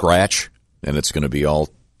 from scratch, and it's going to be all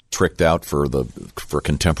tricked out for the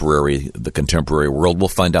contemporary world. We'll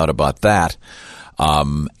find out about that.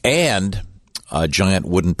 And a giant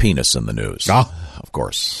wooden penis in the news. Of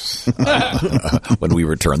course. When we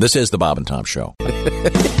return. This is the Bob and Tom Show.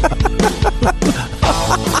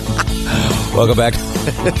 Welcome back.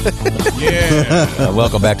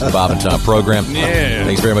 Welcome back to the Bob and Tom program.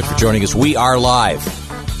 Thanks very much for joining us. We are live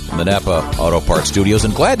from the Napa Auto Parts Studios,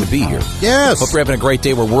 and glad to be here. Yes. Hope you're having a great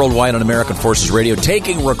day. We're worldwide on American Forces Radio,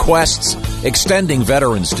 taking requests, extending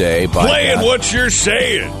Veterans Day. Playing what you're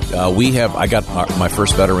saying. I got my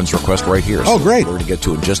first Veterans request right here. Oh, great. We're going to get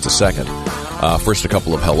to it in just a second. First, a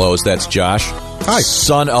couple of hellos. That's Josh. Hi.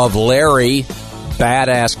 Son of Larry,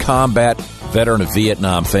 badass combat veteran of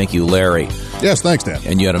Vietnam. Thank you, Larry. Yes, thanks, Dan.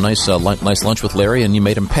 And you had a nice lunch with Larry, and you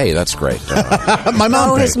made him pay. That's great. My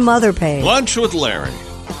mom paid. His mother paid. Lunch with Larry.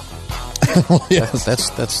 Yes.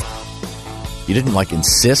 That's. You didn't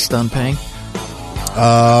insist on paying.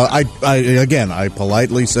 I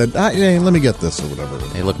politely said, hey, let me get this or whatever.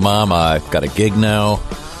 Hey, look, Mom, I've got a gig now.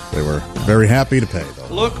 They were very happy to pay,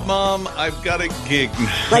 though. Look, Mom, I've got a gig.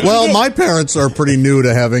 Well, my parents are pretty new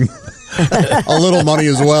to having a little money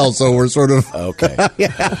as well, so we're sort of okay.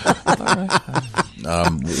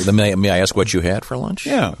 May I ask what you had for lunch?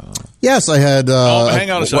 Yeah. Yes, I had.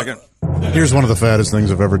 Hang on a second. Here's one of the fattest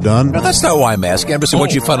things I've ever done. No, that's not why I'm asking. I'm just saying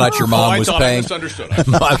what you found out your mom was paying. I misunderstood.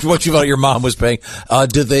 What you found out your mom was paying.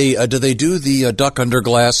 Did they do the duck under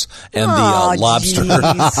glass and the lobster and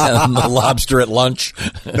the lobster at lunch?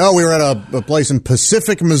 No, we were at a place in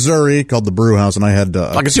Pacific, Missouri called the Brew House, and I had.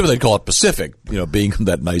 I can see why they'd call it Pacific. Being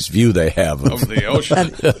that nice view they have of the ocean,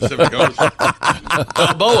 Pacific Ocean.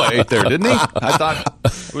 Balboa ate there, didn't he? I thought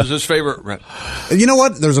it was his favorite. You know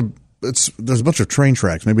what? There's a bunch of train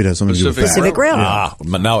tracks. Maybe it has something to do with that. Pacific Rail. Yeah.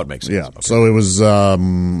 Now it makes sense. Yeah. Okay. So it was,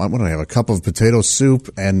 what did I have? A cup of potato soup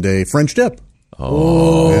and a French dip.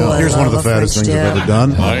 Oh. Yeah. Here's one of the fattest things I've ever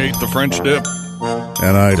done. I ate the French dip.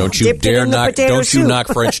 And I don't you dare knock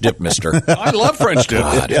French dip, mister. I love French dip.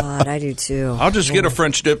 God, I do too. I'll just get a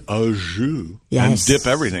French dip au jus and dip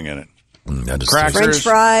everything in it. Crackers, French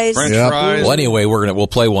fries. fries. Well, anyway, we'll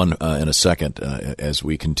play one in a second as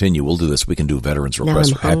we continue. We'll do this. We can do veterans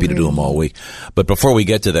requests. We're happy to do them all week. But before we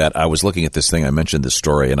get to that, I was looking at this thing. I mentioned this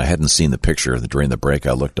story, and I hadn't seen the picture during the break.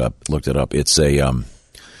 I looked it up. It's a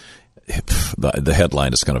the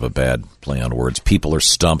headline is kind of a bad play on words. People are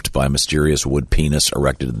stumped by mysterious wood penis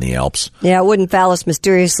erected in the Alps. Yeah, a wooden phallus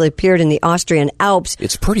mysteriously appeared in the Austrian Alps.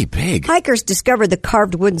 It's pretty big. Hikers discovered the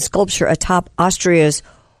carved wooden sculpture atop Austria's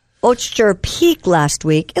Ochter Peak last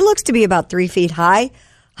week. It looks to be about 3 feet high.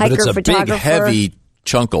 But it's a big, heavy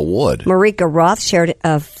chunk of wood. Marika Roth shared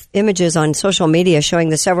images on social media showing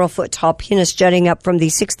the several-foot-tall penis jutting up from the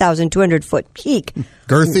 6,200-foot peak.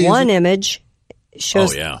 Girthy? One image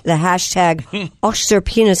shows the hashtag Ochter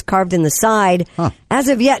Penis carved in the side. As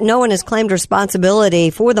of yet, no one has claimed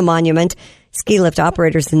responsibility for the monument. Ski lift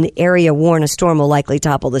operators in the area warn a storm will likely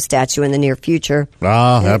topple the statue in the near future.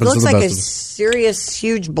 Happens it looks to the like best a serious,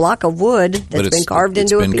 huge block of wood that's been carved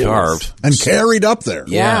into a penis. Carved. And carried up there.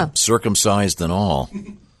 Yeah, circumcised and all.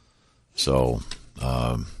 So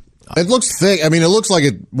it looks thick. I mean, it looks like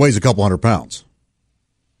it weighs a couple 100 pounds.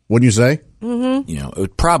 Wouldn't you say? Mm-hmm.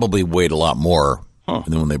 It probably weighed a lot more. And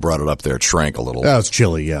then when they brought it up there, it shrank a little. Yeah, it's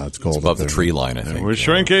chilly. Yeah, it's cold. It's above the tree line, I think. It was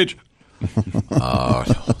shrinkage.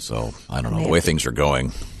 So I don't know the way things are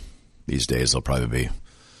going these days. They'll probably be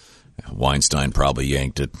Weinstein probably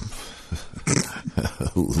yanked it.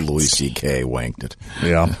 Louis C.K. wanked it.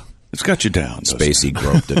 Yeah, it's got you down. Spacey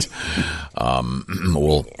groped it.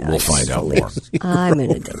 We'll find out more. I'm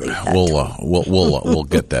going to delete that. We'll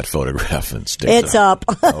get that photograph and stick it's up.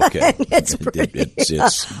 Okay, it's pretty.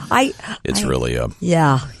 It's really up.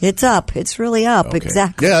 Yeah, it's up. It's really up. Okay.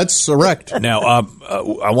 Exactly. Yeah, it's erect. Now,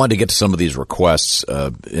 I wanted to get to some of these requests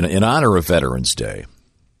in honor of Veterans Day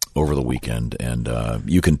over the weekend, and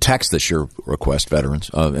you can text us your request, veterans,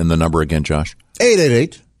 and the number again, Josh?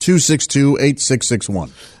 888-262-8661.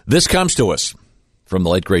 This comes to us from the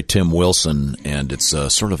late, great Tim Wilson, and it's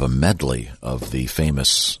sort of a medley of the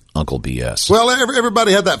famous Uncle B.S. Well,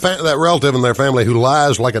 everybody had that relative in their family who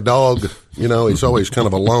lies like a dog. He's always kind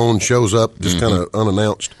of alone, shows up just kind of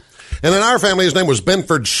unannounced. And in our family, his name was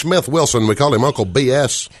Benford Smith Wilson. We called him Uncle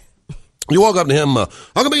B.S. You walk up to him,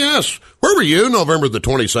 Uncle B.S., where were you November the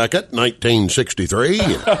 22nd, 1963?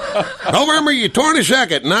 November the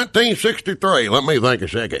 22nd, 1963. Let me think a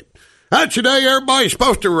second. That's the day everybody's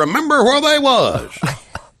supposed to remember where they was.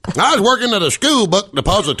 I was working at a school book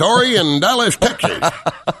depository in Dallas, Texas.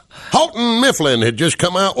 Houghton Mifflin had just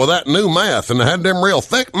come out with that new math and had them real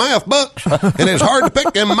thick math books. And it's hard to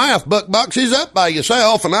pick them math book boxes up by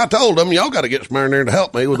yourself. And I told them, y'all got to get somebody in there to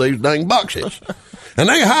help me with these dang boxes. And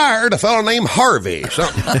they hired a fellow named Harvey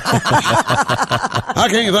something. I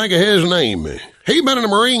can't think of his name. He'd been in the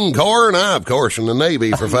Marine Corps, and I, of course, in the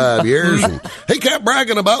Navy for 5 years. And he kept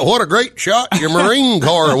bragging about what a great shot your Marine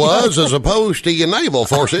Corps was as opposed to your naval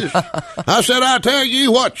forces. I said, I tell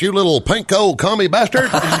you what, you little pinko commie bastard.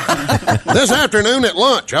 This afternoon at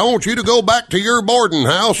lunch, I want you to go back to your boarding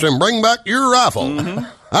house and bring back your rifle. Mm-hmm.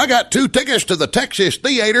 I got 2 tickets to the Texas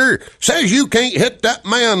Theater. Says you can't hit that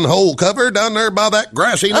manhole cover down there by that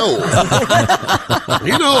grassy knoll.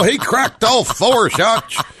 You know, he cracked off 4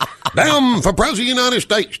 shots. Damn, for President of the United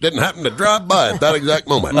States didn't happen to drive by at that exact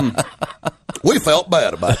moment. We felt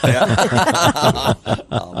bad about that.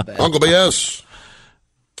 Uncle B.S.,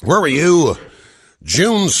 where were you?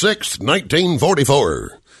 June 6th,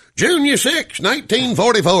 1944. June 6,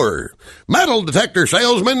 1944. Metal detector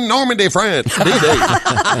salesman, Normandy, France, D-Day.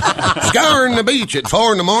 Scouring the beach at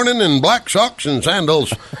 4 in the morning in black socks and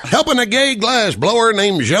sandals. Helping a gay glass blower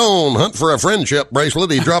named Jean hunt for a friendship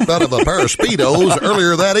bracelet he dropped out of a pair of Speedos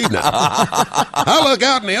earlier that evening. I look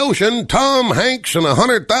out in the ocean. Tom Hanks and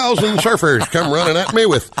 100,000 surfers come running at me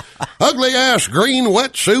with ugly-ass green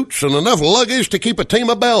wetsuits and enough luggage to keep a team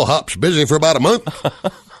of bellhops busy for about a month.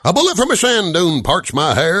 A bullet from a sand dune parts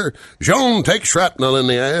my hair. Jean takes shrapnel in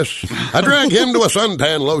the ass. I drag him to a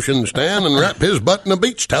suntan lotion stand and wrap his butt in a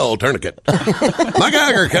beach towel tourniquet. My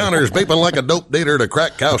Geiger counter's beeping like a dope dealer at a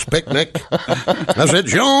crack house picnic. I said,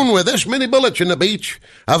 Jean, with this many bullets in the beach,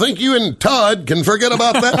 I think you and Todd can forget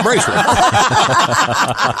about that bracelet.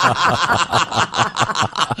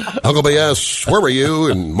 Uncle B.S., where were you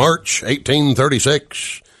in March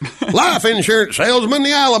 1836? Life insurance salesman,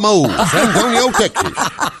 the Alamo, San Antonio, Texas.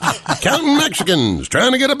 Counting Mexicans,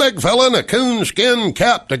 trying to get a big fella in a coonskin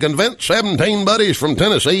cap to convince 17 buddies from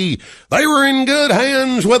Tennessee they were in good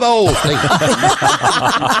hands with Allstate.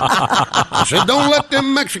 I said, don't let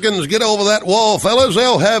them Mexicans get over that wall, fellas.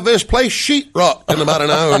 They'll have this place sheetrocked in about an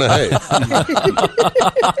hour and a half.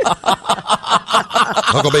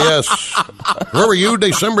 Uncle B.S., where were you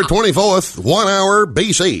December 24th, 1 hour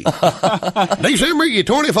B.C.? December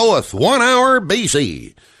 24th, 1 hour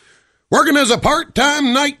B.C. Working as a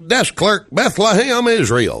part-time night desk clerk, Bethlehem,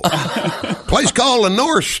 Israel. Place called the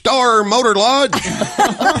North Star Motor Lodge.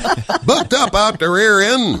 Booked up out the rear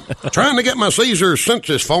end, trying to get my Caesar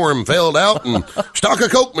census form filled out and stock a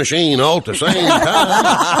Coke machine all at the same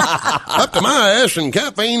time. Up to my ass and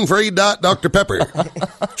caffeine-free Dr. Pepper.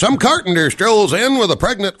 Some carpenter strolls in with a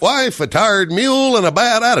pregnant wife, a tired mule, and a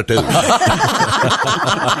bad attitude.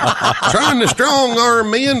 Trying to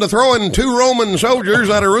strong-arm me into throwing 2 Roman soldiers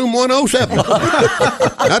out of room 107.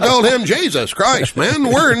 I told him, Jesus Christ, man,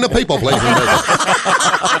 we're in the people pleasing business.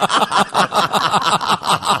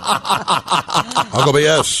 Uncle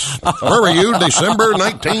B.S., where were you December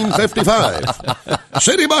 1955?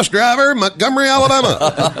 City bus driver, Montgomery,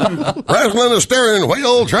 Alabama. Wrestling a steering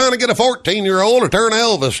wheel, trying to get a 14-year-old to turn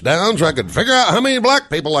Elvis down so I could figure out how many black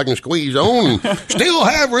people I can squeeze on and still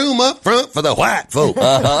have room up front for the white folk.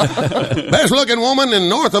 Best-looking woman in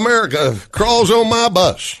North America crawls on my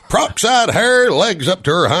bus. Peroxide hair, legs up to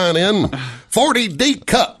her hind end. 40D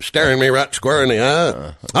cup staring me right square in the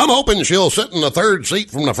eye. I'm hoping she'll sit in the third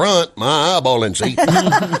seat from the front, my eyeballing seat.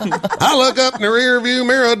 I look up in the rear view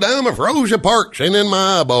mirror, damn if Rosa Parks ain't in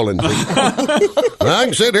my eyeballing seat. I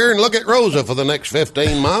can sit here and look at Rosa for the next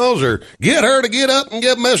 15 miles or get her to get up and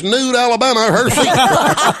give Miss Nude Alabama her seat.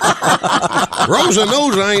 Rosa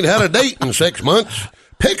knows I ain't had a date in 6 months.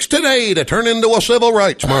 Picks today to turn into a civil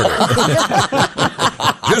rights martyr.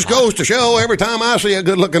 Just goes to show every time I see a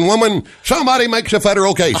good-looking woman, somebody makes a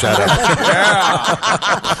federal case out of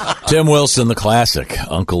it. Tim Wilson, the classic,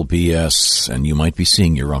 Uncle B.S., and you might be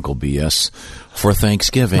seeing your Uncle B.S. for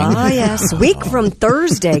Thanksgiving. Ah, yes. Week from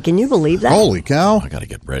Thursday. Can you believe that? Holy cow. I got to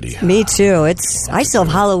get ready. Me too. I still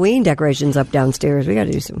have Halloween decorations up downstairs. We got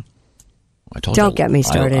to do some. Don't get me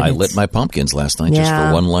started. I lit my pumpkins last night just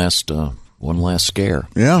for one last scare.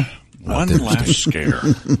 Yeah. One last scare.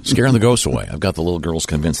 Scaring the ghosts away. I've got the little girls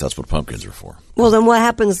convinced that's what pumpkins are for. Well, then what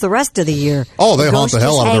happens the rest of the year? Oh, they haunt the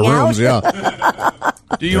hell out of their rooms, yeah.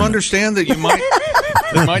 Do you understand that they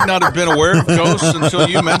might not have been aware of ghosts until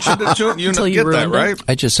you mentioned it to them? You get that, right?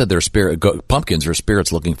 I just said they're pumpkins are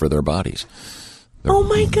spirits looking for their bodies. Oh,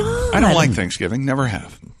 my God. I don't like Thanksgiving. Never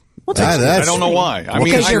have. I don't know why. I mean,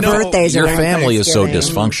 because your birthdays your are family is so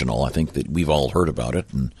dysfunctional. I think that we've all heard about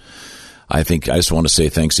it, and I just want to say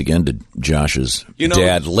thanks again to Josh's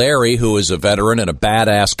dad, Larry, who is a veteran and a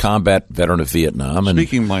badass combat veteran of Vietnam.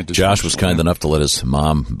 And Josh was kind enough to let his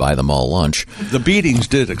mom buy them all lunch. The beatings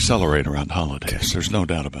did accelerate around holidays. There's no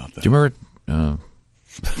doubt about that. Do you remember?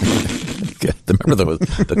 Remember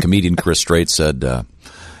the comedian Chris Strait said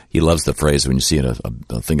he loves the phrase when you see a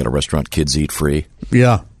thing at a restaurant, kids eat free.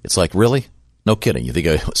 Yeah. It's like, really? No kidding. You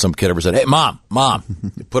think some kid ever said, "Hey, mom,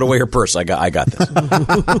 put away your purse. I got this."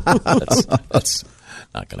 That's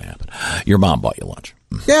not going to happen. Your mom bought you lunch.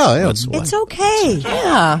 Yeah. It's okay.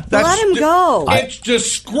 Yeah. Let him go. It's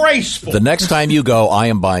disgraceful. The next time you go, I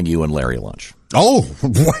am buying you and Larry lunch. Oh,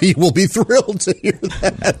 we will be thrilled to hear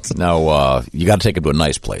that. Now, you got to take him to a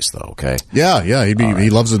nice place, though, okay? Yeah. He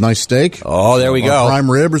loves a nice steak. Oh, there we go. Prime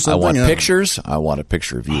rib or something. I want pictures. I want a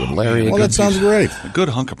picture of you and Larry. Well, that sounds great. A good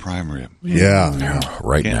hunk of prime rib. Yeah.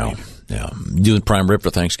 Right now. Yeah. Doing prime rib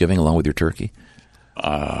for Thanksgiving along with your turkey?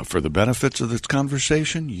 For the benefits of this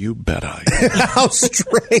conversation, you bet I am. How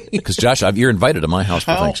strange. Because, Josh, you're invited to my house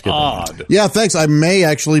for Thanksgiving. Odd. Yeah, thanks. I may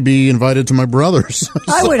actually be invited to my brother's.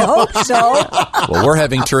 I would hope so. Well, we're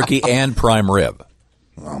having turkey and prime rib.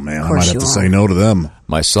 Oh, man, I might have to say no to them.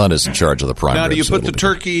 My son is in charge of the prime rib. Now, do you put the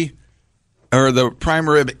turkey or the prime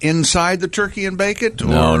rib inside the turkey and bake it?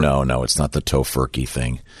 No. It's not the tofurkey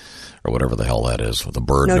thing or whatever the hell that is with the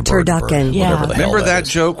bird. No, and a bird, turducken. Yeah. Whatever the hell Remember that is.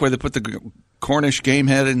 joke where they put the Cornish game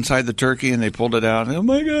head inside the turkey and they pulled it out? Oh,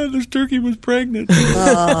 my God, this turkey was pregnant.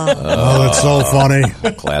 Oh, that's so funny.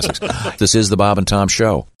 Classics. This is the Bob and Tom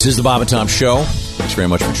Show. Thanks very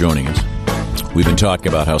much for joining us. We've been talking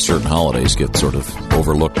about how certain holidays get sort of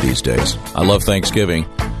overlooked these days. I love Thanksgiving.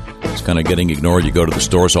 It's kind of getting ignored. You go to the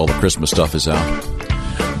stores, all the Christmas stuff is out.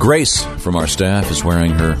 Grace from our staff is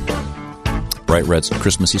wearing her bright red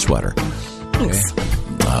Christmassy sweater. Thanks.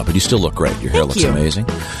 But you still look great. Your hair looks amazing.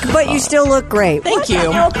 But you still look great. Thank you.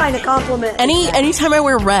 What kind of compliment? Anytime I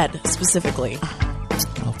wear red, specifically.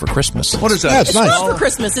 Well, for Christmas. What is that? Yeah, it's nice. Not for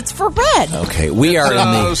Christmas. It's for red. Okay, we are in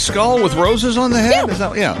the... skull with roses on the head?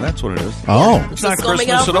 Yeah. That's what it is. Oh. It's not Skull made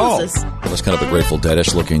Christmas out at of all. roses. That's kind of a Grateful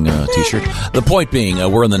Dead-ish looking T-shirt. The point being,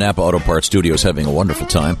 we're in the Napa Auto Parts studios having a wonderful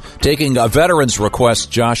time. Taking a veteran's request.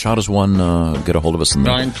 Josh, how does one get a hold of us in the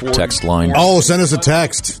 940. text line? Oh, send us a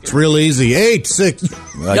text. It's real easy. 86.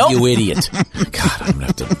 You idiot. God, I'm going to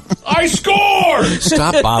have to... I scored!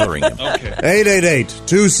 Stop bothering him. Okay.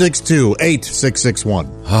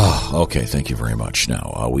 888-262-8661. Oh, okay, thank you very much.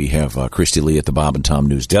 Now, we have Christy Lee at the Bob and Tom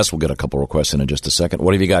News Desk. We'll get a couple requests in just a second.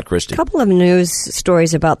 What have you got, Christy? A couple of news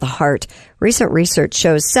stories about the heart. Recent research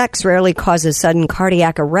shows sex rarely causes sudden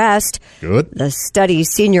cardiac arrest. Good. The study's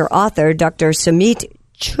senior author, Dr. Samit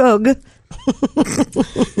Chugh.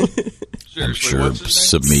 I'm sure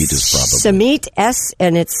Submeet is probably... Samit, S,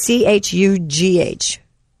 and it's C-H-U-G-H.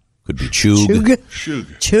 Could be Chug.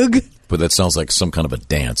 Chugh. But that sounds like some kind of a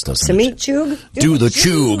dance, doesn't Samit it? Chugh. Do the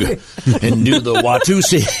Chug and do the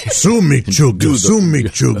Watusi. Sumi Chug. Sumi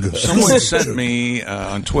Chug. Someone sent me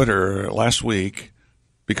on Twitter last week,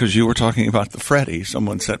 because you were talking about the Freddy,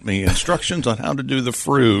 someone sent me instructions on how to do the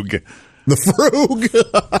frug. The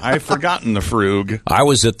frug. I've forgotten the frug. I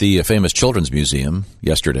was at the famous Children's Museum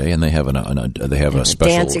yesterday, and they have a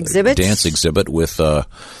special dance exhibit with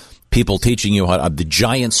people teaching you how the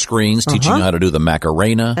giant screens teaching you how to do the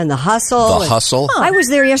Macarena And the hustle. The hustle. I was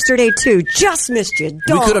there yesterday, too. Just missed you.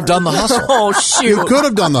 We could have done the hustle. Oh, shoot. You could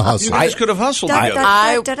have done the hustle. You guys could have hustled together.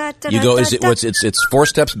 You go. It's 4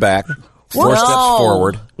 steps back, 4 steps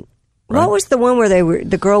forward. What was the one where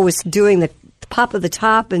the girl was doing the pop of the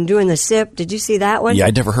top and doing the sip? Did you see that one? Yeah,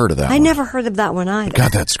 I'd never heard of that I one. never heard of that one either.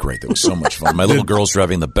 God, that's great. That was so much fun. My little girl's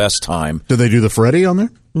having the best time. Did they do the Freddy on there?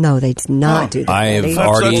 No, they did not do that. I have They-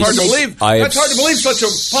 already. That's hard to believe. That's hard to believe such a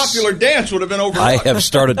popular dance would have been over. I have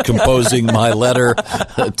started composing my letter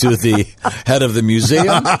to the head of the museum.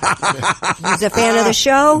 He's a fan of the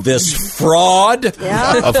show. This fraud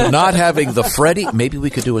Yeah. of not having the Freddy. Maybe we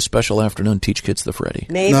could do a special afternoon, teach kids the Freddy.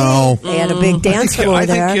 Maybe. No. They had a big dance floor I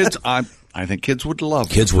there. think kids. I think kids would love.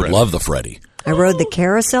 Kids the would Freddy. love the Freddy. I rode the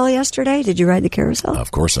carousel yesterday. Did you ride the carousel?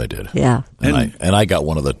 Of course I did. Yeah. And I got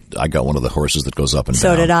one of the horses that goes up and So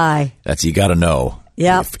down. did I. That's you got to know.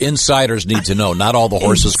 Yep. If insiders need to know. Not all the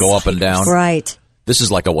horses go up and down. Right. This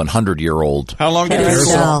is like a 100-year-old. How long did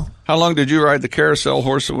Carousel. How long did you ride the carousel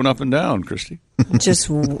horse that went up and down, Christy? Just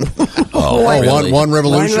Oh, really? One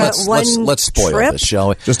revolution. Let's spoil trip? this, shall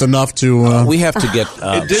we? Just enough to. We have to get.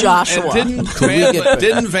 Didn't Joshua. Van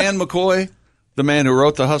McCoy, The man who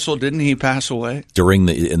wrote The Hustle, didn't he pass away? During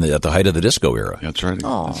at the height of the disco era. That's right.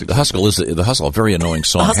 Oh. The Hustle a very annoying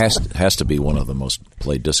song. Has to be one of the most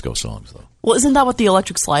played disco songs, though. Well, isn't that what the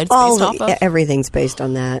Electric Slide's based off of? Everything's based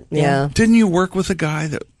on that. Yeah. Didn't you work with a guy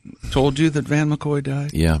that told you that Van McCoy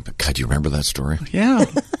died? Yeah. But God, do you remember that story? Yeah.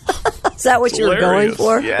 Is that what you were going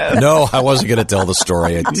for? Yeah. No, I wasn't going to tell the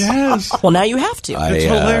story. Yes. Well, now you have to. It's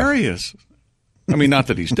hilarious. I mean, not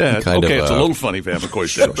that he's dead. Okay, it's a little funny Van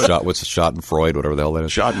McCoy's dead. What's Schadenfreude, whatever the hell that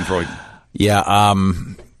is? Schadenfreude. Yeah,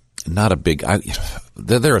 not a big...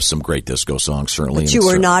 there are some great disco songs, certainly. But you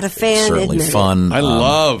were not a fan, certainly admit fun. I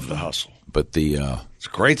love The Hustle. But it's a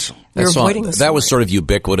great song. That was sort of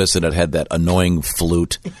ubiquitous, and it had that annoying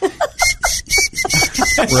flute.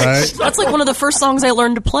 Right. That's like one of the first songs I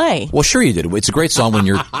learned to play. Well, sure you did. It's a great song when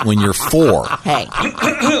you're 4. Hey.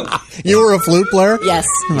 You were a flute player? Yes.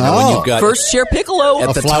 When you've got First chair piccolo.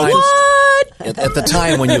 at the time. At the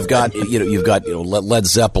time when you've got Led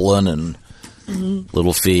Zeppelin and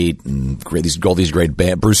Little Feat and all these great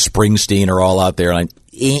bands, Bruce Springsteen are all out there, and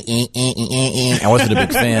I wasn't a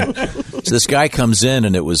big fan. So this guy comes in,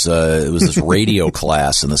 and it was this radio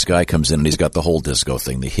class, and this guy comes in, and he's got the whole disco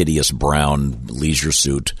thing, the hideous brown leisure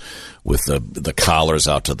suit with the collars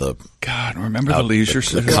out to the remember the leisure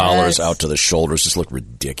suit? The collars out to the shoulders just look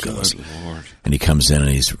ridiculous. Good Lord. And he comes in, and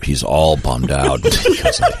he's all bummed out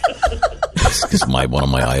because one of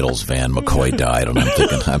my idols, Van McCoy, died, and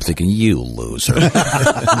I'm thinking, you loser. I'm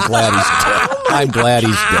glad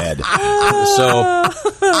he's dead. So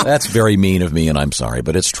that's very mean of me, and I'm sorry,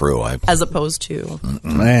 but it's true. As opposed to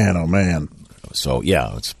man, oh man. So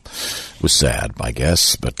yeah, it was sad, I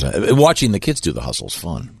guess. But watching the kids do The Hustle's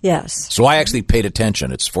fun. Yes. So I actually paid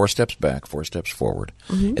attention. It's 4 steps back, 4 steps forward,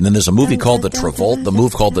 and then there's a movie called The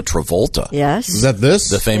Travolta. Yes. Is that this?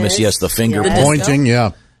 The famous, the finger The pointing,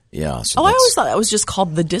 yeah. Yeah. So I always thought that was just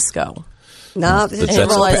called The Disco. No,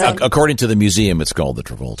 according to the museum, it's called the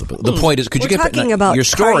Travolta. But the point is, We're talking about your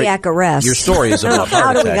story? Cardiac arrest. Your story is about How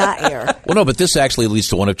heart do we attack. got here? Well, no, but this actually leads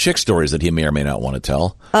to one of Chick's stories that he may or may not want to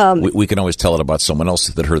tell. We can always tell it about someone else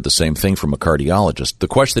that heard the same thing from a cardiologist. The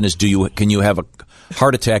question is, can you have a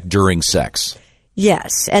heart attack during sex?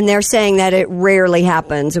 Yes, and they're saying that it rarely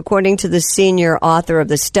happens. According to the senior author of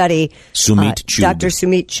the study, Sumit Chugh. Dr.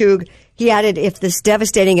 Sumit Chugh, he added, if this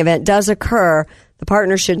devastating event does occur, the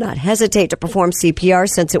partner should not hesitate to perform CPR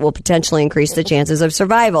since it will potentially increase the chances of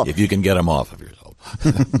survival. If you can get him off of yourself.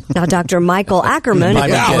 Now, Dr. Michael Ackerman.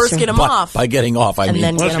 First get him off. By getting off, I mean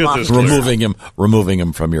then get him off. removing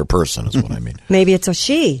him from your person is what I mean. Maybe it's a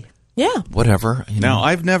she. Yeah. Whatever. Now,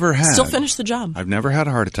 I've never had... Still finish the job. I've never had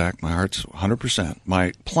a heart attack. My heart's 100%.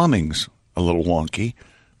 My plumbing's a little wonky,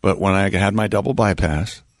 but when I had my double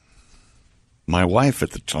bypass, my wife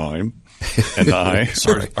at the time and I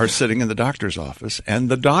are sitting in the doctor's office, and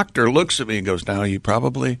the doctor looks at me and goes, now you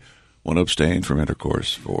probably want to abstain from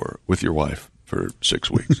intercourse with your wife for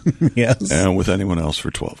 6 weeks. Yes. And with anyone else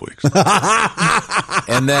for 12 weeks.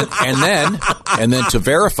 and then to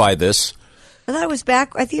verify this... I thought it was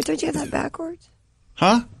back. Don't you have that backwards?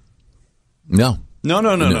 Huh? No.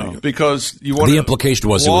 No. Because you want the implication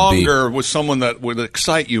was longer with someone that would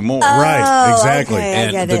excite you more. Right, exactly.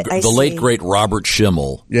 Okay, and the late, great Robert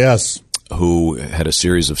Schimmel, yes, who had a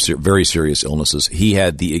series of very serious illnesses, he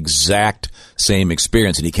had the exact same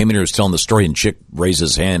experience. And he came in here and was telling the story, and Chick raised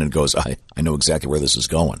his hand and goes, I know exactly where this is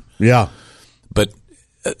going. Yeah. But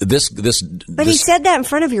But he said that in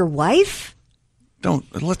front of your wife?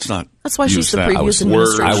 Let's not. That's why she's the that previous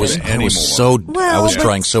word administration. I was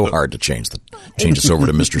trying so hard to change this over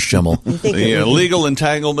to Mr. Schimmel. The legal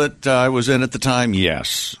entanglement I was in at the time,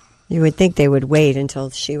 yes. You would think they would wait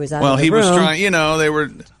until she was out of the room. Well, he was trying, they were...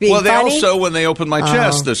 Being they funny? also, when they opened my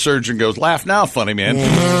chest, the surgeon goes, laugh now, funny man.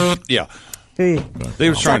 Yeah. They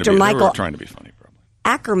were trying to be funny.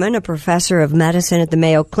 Ackerman, a professor of medicine at the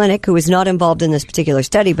Mayo Clinic, who was not involved in this particular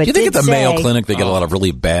study, but do you think did at the say, Mayo Clinic they get a lot of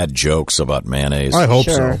really bad jokes about mayonnaise? I hope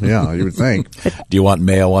so. Yeah, you would think. Do you want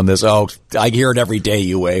mayo on this? Oh, I hear it every day,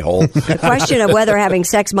 you a-hole. The question of whether having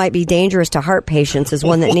sex might be dangerous to heart patients is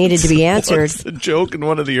one that needed to be answered. What's the joke in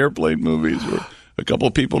one of the airplane movies where a couple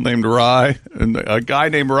of people named Rye, and a guy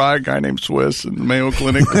named Rye, a guy named Swiss, and the Mayo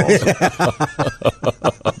Clinic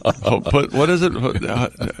what is it?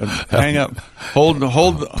 Hang up. Hold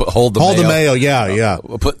the mayo. Yeah.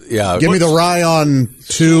 Give me the Rye on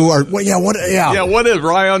 2 or what? Yeah. What? Yeah. Yeah. What is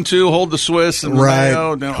Rye on 2? Hold the Swiss and the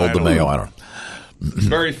mayo. No, hold the mayo. I don't know. It's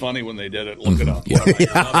very funny when they did it. Look it up.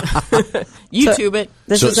 YouTube it.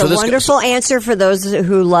 This is a wonderful answer for those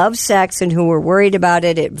who love sex and who were worried about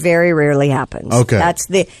it. It very rarely happens. Okay. That's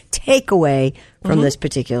the takeaway from this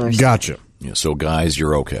particular study. Gotcha. Yeah, so, guys,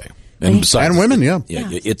 you're okay. And women, yeah.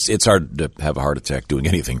 It's hard to have a heart attack doing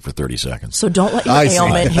anything for 30 seconds. So don't let your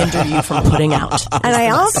ailment hinder you from putting out. And I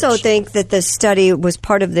also think that the study was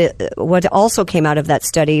part of what also came out of that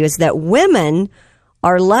study is that women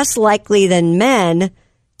are less likely than men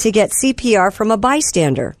to get CPR from a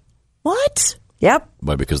bystander. What? Yep.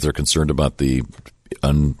 Why? Because they're concerned about the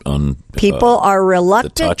people are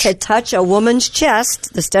reluctant to touch a woman's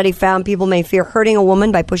chest. The study found people may fear hurting a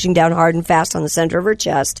woman by pushing down hard and fast on the center of her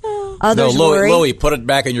chest. Others worry Louie, put it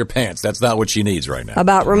back in your pants. That's not what she needs right now.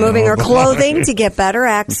 About removing her clothing to get better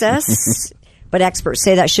access. But experts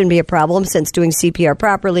say that shouldn't be a problem since doing CPR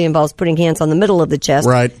properly involves putting hands on the middle of the chest.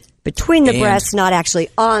 Right. Between the breasts, not actually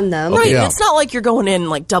on them. Right. Yeah. It's not like you're going in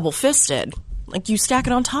like double fisted. Like you stack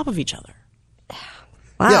it on top of each other.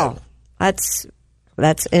 Wow. Yeah.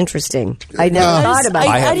 That's interesting. I never thought about that.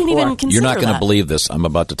 I didn't even consider You're not going to that. believe this. I'm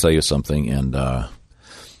about to tell you something, and I'm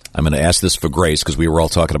going to ask this for Grace because we were all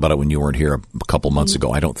talking about it when you weren't here a couple months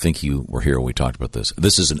ago. I don't think you were here when we talked about this.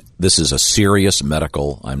 This is a serious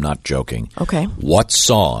medical. I'm not joking. Okay. What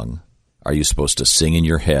song are you supposed to sing in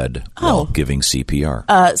your head while giving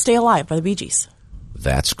CPR? Stay Alive by the Bee Gees.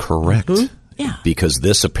 That's correct. Mm-hmm. Yeah. Because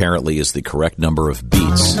this apparently is the correct number of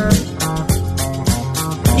beats.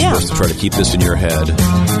 Yeah. You're supposed to try to keep this in your head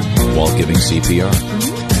while giving CPR.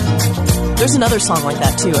 Mm-hmm. There's another song like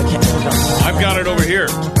that, too. I can't think of it. I've got it over here.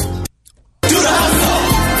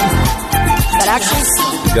 That actually...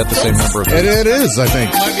 You got the same number of beats? It is, I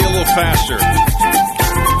think. It might be a little faster. 1,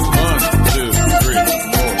 2, 3,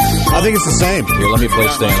 4. I think it's the same. Here, let me play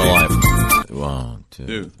Staying Alive. 1,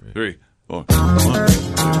 2, 3, 4.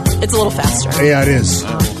 It's a little faster. Yeah, it is.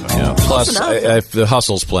 Yeah. Plus, if the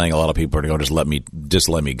hustle's playing, a lot of people are going to go, just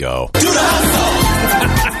let me go. Or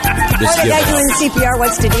the guy doing CPR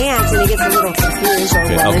wants to dance and he gets a little confused.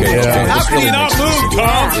 Okay. How can you not move,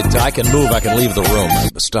 Tom? I can move. I can leave the room.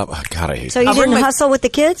 Stop. Oh, God, I hate So you didn't hustle with the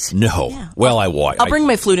kids? No. Yeah. Well, I'll bring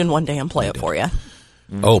my flute in one day and play it for you.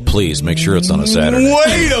 Oh, please, make sure it's on a Saturday.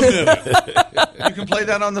 Wait a minute. You can play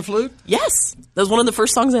that on the flute? Yes. That was one of the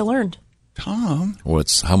first songs I learned. Tom.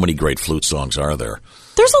 How many great flute songs are there?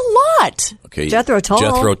 There's a lot. Okay. Jethro Tull.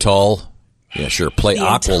 Jethro Tull. Yeah, sure. Play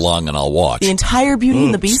Aqualung and I'll watch. The entire Beauty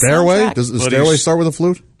and the Beast Stairway? soundtrack. Does the Stairway start with a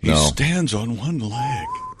flute? He stands on one leg.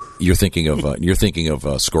 You're thinking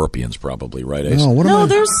of Scorpions, probably, right? Ace? No,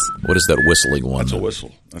 there's... What is that whistling one? That's a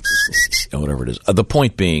whistle. Whatever it is. The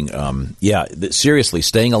point being, seriously,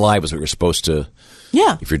 staying alive is what you're supposed to.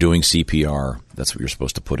 Yeah. If you're doing CPR, that's what you're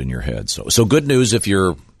supposed to put in your head. So good news if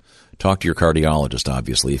you're. Talk to your cardiologist,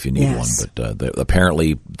 obviously, if you need one. But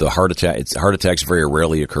apparently, heart attacks very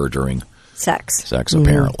rarely occur during sex,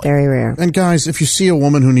 apparently. Very rare. And guys, if you see a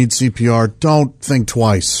woman who needs CPR, don't think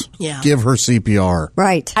twice. Yeah. Give her CPR.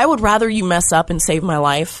 Right. I would rather you mess up and save my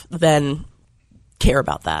life than care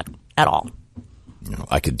about that at all.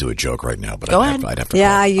 I could do a joke right now, but Go I'd ahead. have to.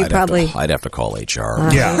 Yeah, I'd have to call HR.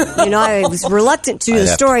 I was reluctant to do the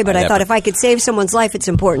story, but I thought if I could save someone's life, it's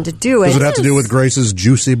important to do it. Does it have to do with Grace's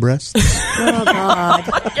juicy breasts? Oh, God.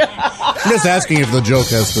 I'm just asking if the joke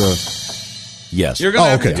has to... Yes. You're going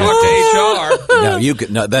to have to talk to HR. No, you could.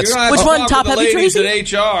 No, that's Which one? Top Heavy Tracy?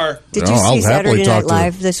 At HR. Did you see Saturday Night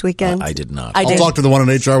Live this weekend? I did not. I'll talk to the one in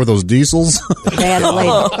HR with those diesels. They had a lady.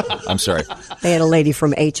 I'm sorry. They had a lady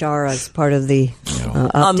from HR as part of the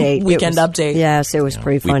update. Weekend update. Yes, it was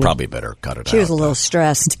pretty funny. We probably better cut it out. She was a little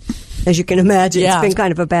stressed, as you can imagine. Yeah. It's been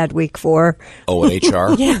kind of a bad week for her. Oh, at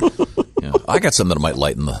HR? Yeah. I got something that might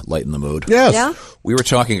lighten the mood. Yes. Yeah? We were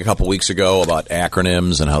talking a couple weeks ago about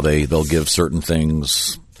acronyms and how they'll give certain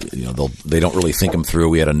things. They don't really think them through.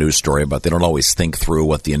 We had a news story about they don't always think through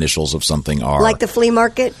what the initials of something are. Like the flea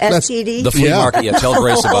market, STD? The flea market. Yeah, tell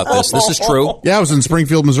Grace about this. This is true. Yeah, I was in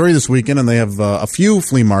Springfield, Missouri this weekend, and they have a few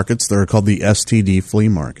flea markets. They're called the STD Flea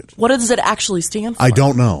Market. What does it actually stand for? I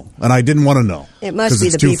don't know, and I didn't want to know. It must be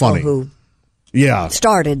it's the too people funny. who Yeah.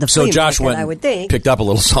 started the So flea Josh market, went I would think. picked up a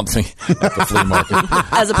little something at the flea market.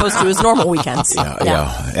 As opposed to his normal weekends.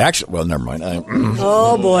 Yeah. Actually, well, never mind.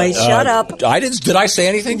 Oh, boy. Shut up. I didn't. Did I say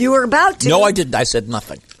anything? You were about to. No, I didn't. I said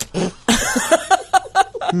nothing. I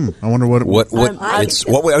wonder what No,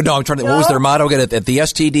 I'm trying to. What was their motto? Again, at the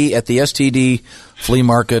STD flea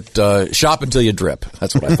market, shop until you drip.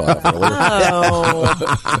 That's what I thought of earlier.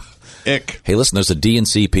 Oh. Ick. Hey, listen, there's a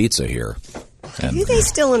D&C pizza here. Are they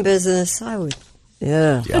still in business? I would.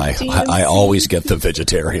 Yeah. I always get the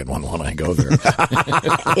vegetarian one when I go there.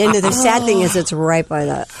 And the sad thing is it's right by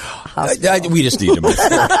the hospital. We just need him.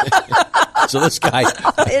 So this guy,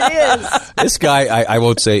 It is. this guy, I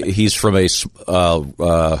won't say he's from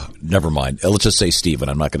never mind. Let's just say Stephen.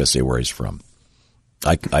 I'm not going to say where he's from.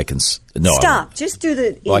 I can no. Stop. Just do the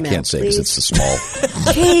email, Well, I can't say because it's so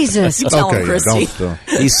small. Jesus. Tell him, Christy.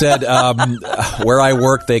 He said, where I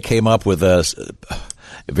work, they came up with a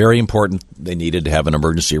very important. They needed to have an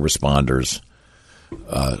emergency responders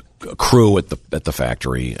crew at the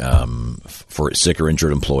factory for sick or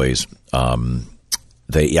injured employees.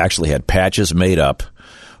 They actually had patches made up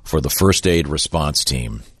for the first aid response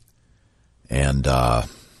team, and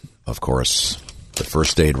of course, the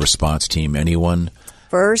first aid response team. Anyone?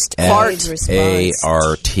 First aid response.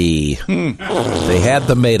 A-R-T. They had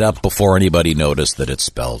them made up before anybody noticed that it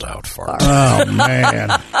spelled out fart. Oh, man.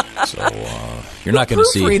 So you're not going to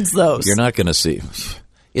see. Proofreads those. You're not going to see.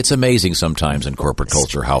 It's amazing sometimes in corporate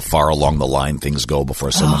culture how far along the line things go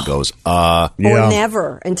before someone goes, Or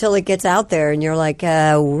never until it gets out there and you're like,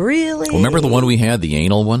 really? Remember the one we had, the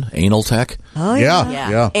anal one? Anal tech? Oh,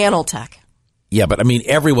 Yeah. Anal tech. Yeah, but I mean,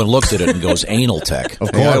 everyone looks at it and goes, anal tech.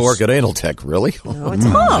 Of Hey, I course. work at anal tech. Really? No, it's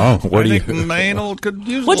not. What do you? Anal could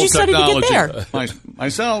use What'd you a little study to get technology. there?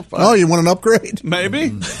 Myself. Oh, you want an upgrade?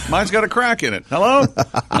 Maybe. Mine's got a crack in it. Hello? Never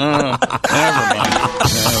mind.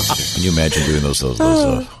 Can you imagine doing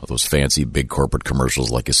those fancy big corporate commercials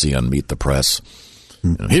like you see on Meet the Press?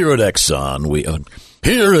 Here at Exxon,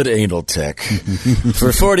 here at Anal Tech,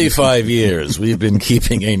 for 45 years, we've been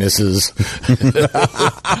keeping anuses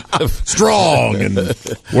Strong and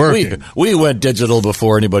working. We went digital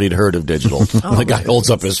before anybody had heard of digital. The guy holds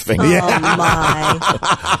up his finger. Oh,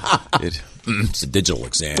 my. It's a digital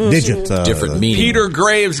exam. Different meaning. Peter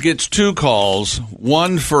Graves gets 2 calls,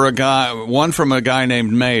 one from a guy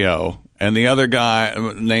named Mayo, and the other guy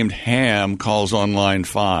named Ham calls on line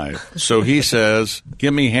 5. So he says,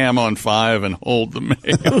 give me Ham on 5 and hold the Mayo.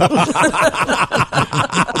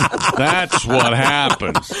 That's what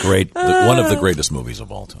happens. Great. One of the greatest movies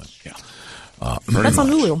of all time. Yeah. That's on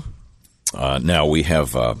Hulu. Now we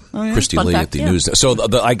have Christy Fun Lee fact, at the yeah. news. So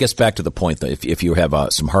I guess back to the point that if you have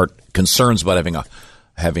some heart concerns about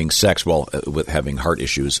having sex while with having heart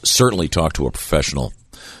issues, certainly talk to a professional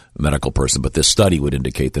medical person. But this study would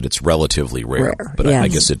indicate that it's relatively rare. But yes. I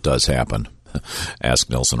guess it does happen. Ask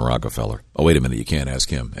Nelson Rockefeller. Oh, wait a minute. You can't ask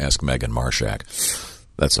him. Ask Megan Marshak.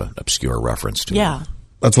 That's an obscure reference to. Yeah.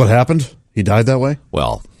 That's what happened? He died that way?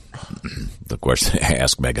 Well, the question,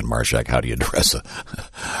 ask Megan Marshak, how do you address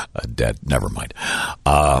a dead? Never mind.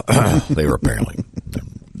 They were apparently,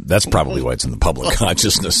 that's probably why it's in the public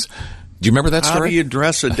consciousness. Do you remember that story? How do you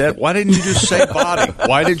address a dead? Why didn't you just say body?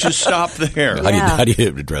 Why did you stop there? How do you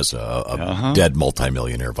address a dead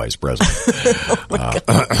multimillionaire vice president?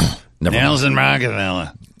 Nelson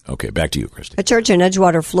Rockefeller. Okay, back to you, Christy. A church in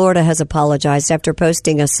Edgewater, Florida has apologized after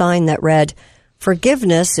posting a sign that read,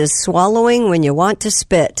 "Forgiveness is swallowing when you want to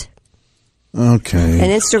spit." Okay. An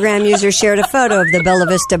Instagram user shared a photo of the Bella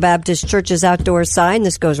Vista Baptist Church's outdoor sign.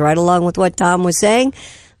 This goes right along with what Tom was saying.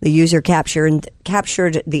 The user captured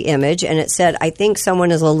the image, and it said, "I think someone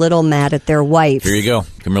is a little mad at their wife." Here you go.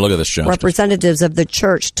 Come here, look at this, John. Representatives of the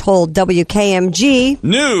church told WKMG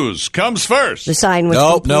news comes first. The sign was they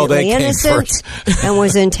completely came innocent first. and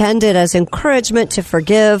was intended as encouragement to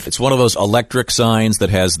forgive. It's one of those electric signs that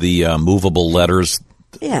has the movable letters.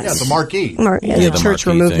 Yes. Yeah, the marquee. The church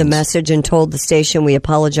marquee removed the things. message and told the station, "We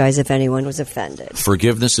apologize if anyone was offended."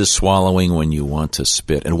 Forgiveness is swallowing when you want to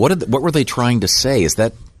spit. And what were they trying to say? Is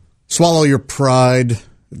that Swallow your pride.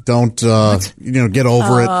 Don't, get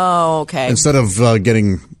over it. Oh, okay. Instead of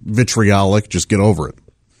getting vitriolic, just get over it.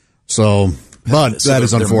 So, but that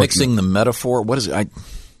is they're unfortunate. mixing the metaphor. What is it?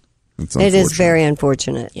 It is very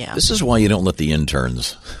unfortunate. Yeah. This is why you don't let the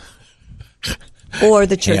interns Or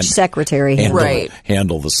the church secretary.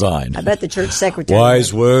 handle the sign. I bet the church secretary.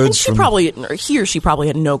 Wise words from He or she probably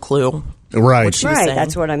had no clue. Right. What she was saying.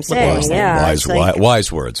 That's what I'm saying. Yeah. wise, it's like-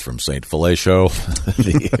 wise words from St. Fellatio.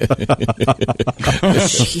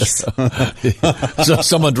 So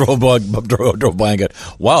someone drove by and got,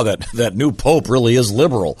 wow, that new pope really is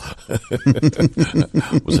liberal.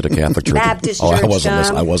 Was it a Catholic church? Baptist I church,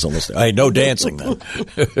 wasn't listening. Hey, no dancing then.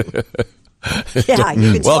 Yeah,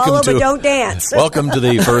 you can swallow, but don't dance. Welcome to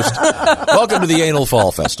the Anal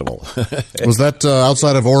Fall Festival. Was that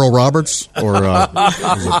outside of Oral Roberts? Or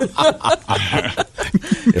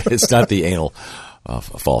It's not the Anal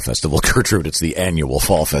Fall Festival, Gertrude. It's the annual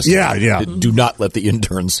Fall Festival. Yeah. Do not let the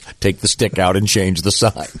interns take the stick out and change the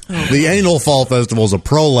sign. The Anal Fall Festival is a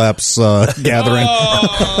prolapse gathering.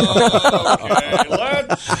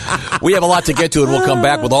 We have a lot to get to, and we'll come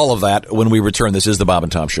back with all of that when we return. This is the Bob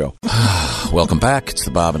and Tom Show. Welcome back. It's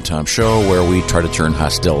the Bob and Tom Show, where we try to turn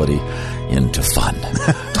hostility into fun. That's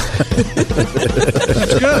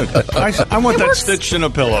good. I want that stitched in a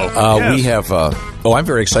pillow. We have. I'm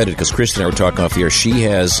very excited because Christy and I were talking off here. She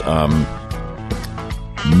has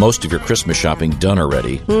most of your Christmas shopping done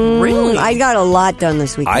already. Really? I got a lot done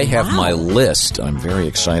this weekend. I have my list. I'm very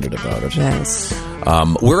excited about it. Yes.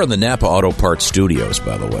 We're in the Napa Auto Parts Studios,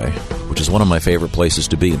 by the way, which is one of my favorite places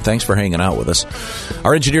to be. And thanks for hanging out with us.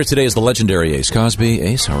 Our engineer today is the legendary Ace Cosby.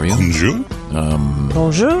 Ace, how are you?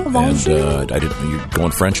 Bonjour. Bonjour. And I didn't. You're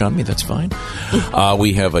going French on me. That's fine.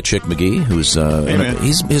 We have Chick McGee, who's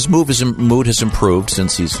his mood has improved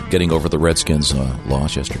since he's getting over the Redskins'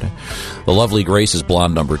 loss yesterday. The lovely Grace is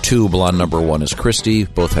blonde number 2. Blonde number 1 is Christy.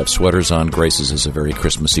 Both have sweaters on. Grace's is a very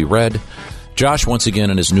Christmassy red. Josh, once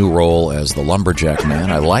again, in his new role as the lumberjack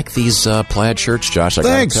man. I like these plaid shirts, Josh. I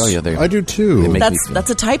gotta tell you, I do too. That's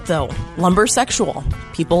a type, though. Lumbersexual.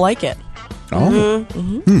 People like it. Oh,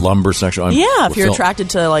 lumbersexual. Yeah, if you're attracted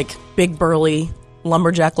to like big, burly,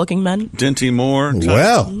 lumberjack-looking men. Dinty Moore.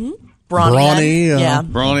 Well, Brawny. Yeah.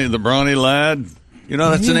 The brawny lad. You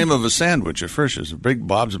know, that's the name of a sandwich at Frisch's.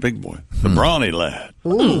 Bob's a big boy. The brawny lad.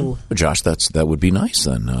 Ooh. Josh, that would be nice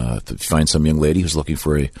then. If you find some young lady who's looking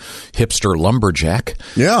for a hipster lumberjack.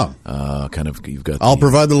 Yeah. You've got. I'll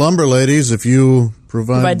provide the lumber, ladies, if you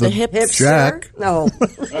provide the hipster. jack. No.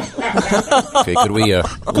 Okay,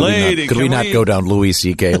 could we not go down Louis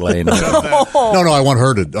C.K. lane? No, I want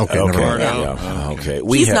her to. Okay, never mind. Okay.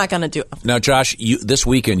 He's not going to do it. Now, Josh, this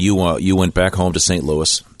weekend you went back home to St.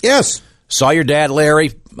 Louis. Yes. Saw your dad,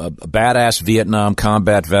 Larry, a badass Vietnam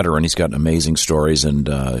combat veteran. He's got amazing stories, and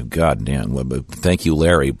God damn, thank you,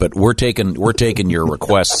 Larry. But we're taking your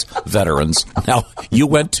requests, veterans. Now, you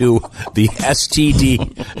went to the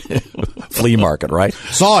STD flea market, right?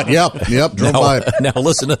 Saw it. Yep. Drove by it. Now,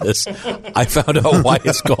 listen to this. I found out why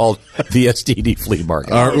it's called the STD flea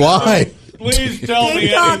market. Why? Please tell me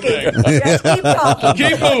talking. Yes, keep talking.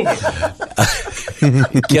 Keep moving.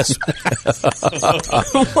 Guess.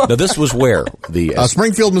 Now, this was where? The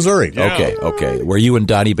Springfield, Missouri. Yeah. Okay. Where you and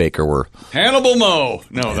Donnie Baker were. Hannibal Moe.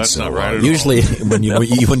 No, that's not right at usually, when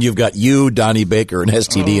you've got you, Donnie Baker, and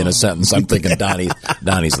STD in a sentence, I'm thinking Donnie's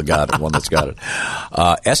the one that's got it.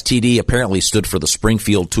 STD apparently stood for the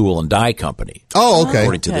Springfield Tool and Die Company. Oh, okay.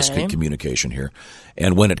 According to this communication here.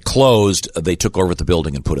 And when it closed, they took over the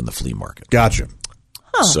building and put in the flea market. Gotcha.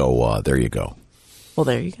 Huh. So there you go. Well,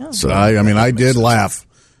 there you go. So I did laugh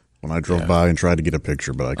when I drove by and tried to get a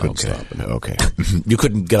picture, but I couldn't stop. Okay. You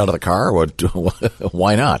couldn't get out of the car?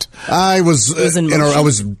 Why not? I was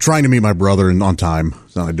trying to meet my brother on time,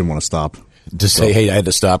 so I didn't want to stop. To say, hey, I had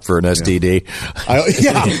to stop for an STD.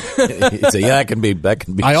 He'd say, that can be.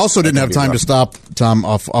 I also didn't have time to stop, Tom,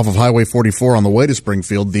 off of Highway 44 on the way to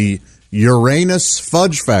Springfield, the Uranus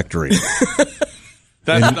Fudge Factory.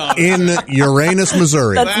 in Uranus,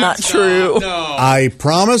 Missouri. That's not true. No. I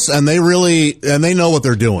promise, and they know what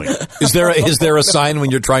they're doing. Is there a sign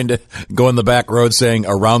when you're trying to go in the back road saying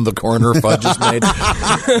around the corner fudge is made?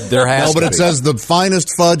 There has to be. It says the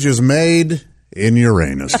finest fudge is made in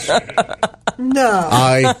Uranus. No.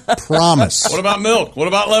 I promise. What about milk? What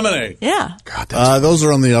about lemonade? Yeah. God, those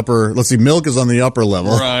are on the upper. Let's see, milk is on the upper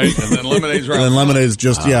level. Right, and then lemonade's right. And then lemonade's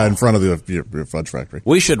just, in front of the fudge factory.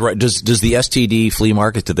 We should, does the STD flea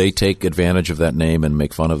market, do they take advantage of that name and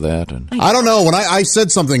make fun of that? I don't know. When I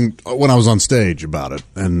said something when I was on stage about it,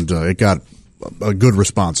 and it got a good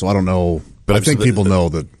response, so I don't know. But I think people know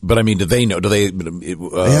that. But I mean, do they know? Do they?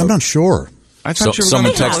 I'm not sure. I thought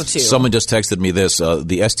someone just texted me this: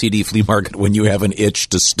 the STD flea market when you have an itch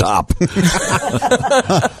to stop. Oh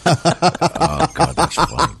God, that's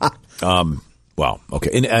funny. Well,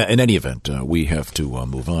 okay. In any event, we have to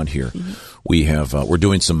move on here. Mm-hmm. We're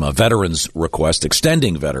doing some veterans request,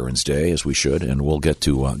 extending Veterans Day as we should, and we'll get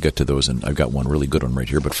to those. And I've got one really good one right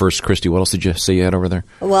here. But first, Christy, what else did you say you had over there?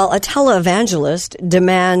 Well, a televangelist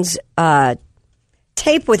demands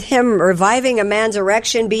tape with him reviving a man's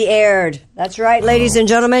erection be aired. That's right, ladies and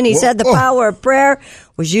gentlemen. He said the power of prayer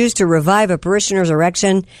was used to revive a parishioner's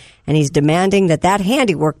erection, and he's demanding that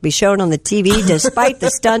handiwork be shown on the TV despite the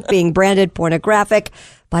stunt being branded pornographic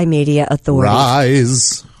by media authorities.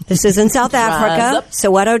 Rise. This is in South Africa.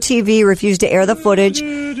 Soweto TV refused to air the footage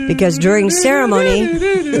because during ceremony...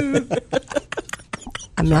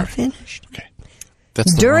 I'm not finished. Okay.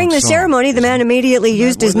 During the ceremony, the man immediately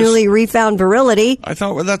used his newly refound virility. I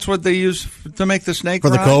thought that's what they use to make the snake for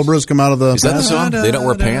the cobras come out of the. Is that the song? They don't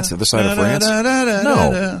wear pants at the side of France.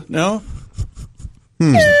 No.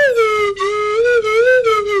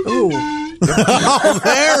 Ooh. Oh,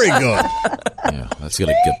 very good. Yeah, that's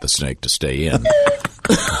gonna get the snake to stay in.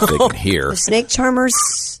 They can hear. The Snake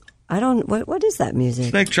Charmers. I don't. What is that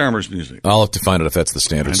music? Snake Charmers music. I'll have to find out if that's the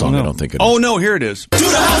standard song. I don't think it is. Oh no, here it is. To the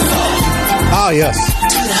house. Ah, yes.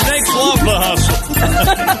 Snakes love the hustle.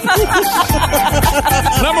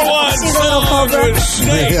 Number one See the little song cobra? with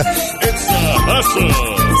snakes. It's the hustle.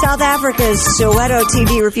 South Africa's Soweto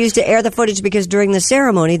TV refused to air the footage because during the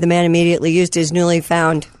ceremony, the man immediately used his newly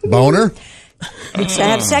found Boner? to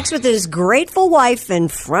have sex with his grateful wife in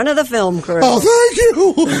front of the film crew. Oh, thank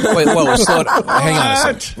you. Wait, whoa, slow it. Hang on a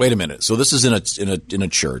second. Wait a minute. So this is in a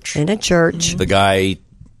church. In a church. The guy,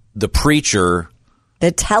 the preacher.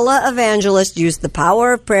 The televangelist used the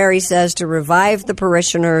power of prayer, he says, to revive the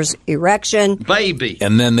parishioners' erection. Baby.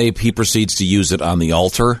 And then he proceeds to use it on the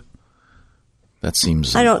altar. That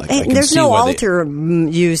seems. I don't. I can there's see no why altar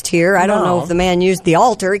used here. I don't know if the man used the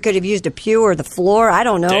altar. He could have used a pew or the floor. I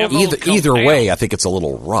don't know. Either way, I think it's a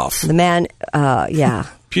little rough. The man, yeah.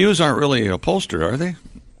 Pews aren't really upholstered, are they?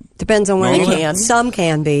 Depends on where They you can. Some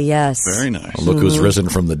can be, yes. Very nice. Look who's risen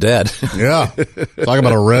from the dead. Yeah. Talk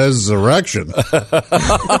about a resurrection.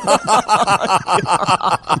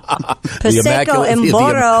 Prosecco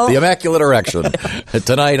Emboro. The Immaculate Erection.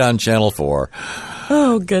 Tonight on Channel 4.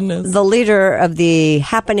 Oh, goodness. The leader of the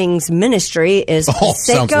Happenings Ministry is sounds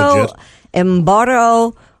Prosecco legit.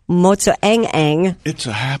 Emboro Motoeng. It's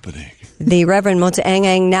a happening. The Reverend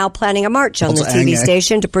Motoeng now planning a march on the TV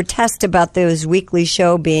station to protest about his weekly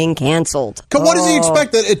show being canceled. What does he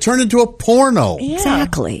expect? That it turned into a porno?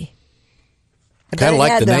 Exactly. Kind of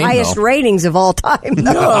like the name, highest though. ratings of all time.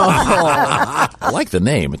 I like the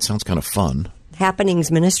name. It sounds kind of fun.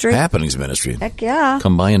 Happenings Ministry. Happenings Ministry. Heck yeah.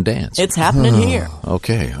 Come by and dance. It's happening here.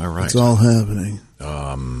 Okay, all right. It's all happening.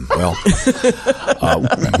 Well,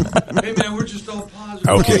 Hey, man, we're just all positive.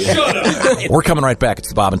 okay. Shut up. We're coming right back. It's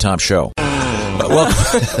the Bob and Tom Show. Well,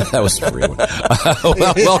 that was a free one.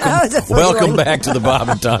 Welcome back to the Bob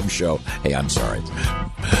and Tom Show. Hey, I'm sorry.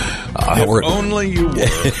 If only you would.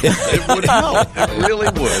 It would help. It really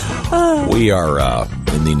would. We are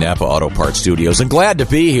in the Napa Auto Parts Studios and glad to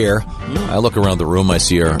be here. I look around the room. I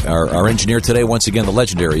see our engineer today, once again, the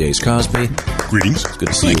legendary Ace Cosby. Greetings. It's good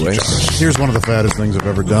to see you, Ace. Here's one of the fattest things I've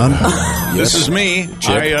ever done. This is me.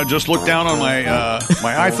 Chick. I just looked down on my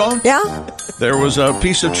iPhone. Yeah. There was a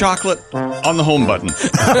piece of chocolate on the home button.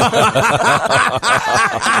 Thank you.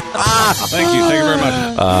 Thank you very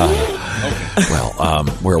much. Well,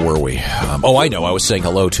 where were we? I know. I was saying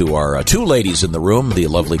hello to our two ladies in the room, the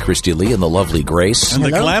lovely Christy Lee and the lovely Grace. And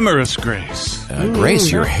the glamorous Grace.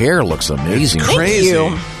 Grace, your hair looks amazing. Crazy. you.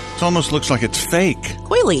 It almost looks like it's fake.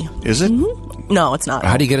 Coily. Is it? No, it's not.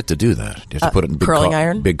 How do you get it to do that? Do you have to put it in big curling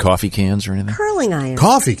iron? big coffee cans or anything? Curling iron.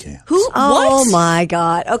 Coffee can. Oh, What? my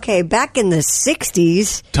God. Okay, back in the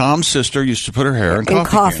 60s. Tom's sister used to put her hair in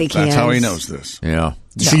coffee cans. That's how he knows this. Yeah.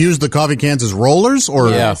 Did she use the coffee cans as rollers? Or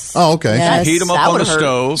Yes. Oh, okay. Yes. Heat them up That on the would hurt.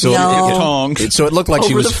 stove. So No. Tongs. So it looked like she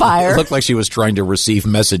Over was the fire. It looked like she was trying to receive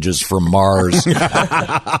messages from Mars.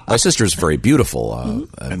 My sister's very beautiful.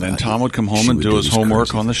 And then Tom would come home she and would do his these homework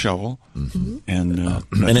crazy on the shovel. And In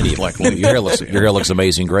any event, your hair looks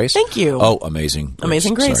amazing, Grace. Thank you. Oh, amazing.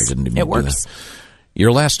 Amazing Grace. Sorry, didn't even It do works. that.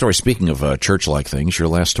 Your last story, speaking of church-like things, your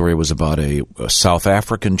last story was about a South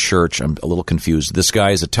African church. I'm a little confused. This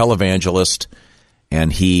guy is a televangelist,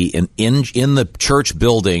 and he in the church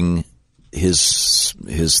building, his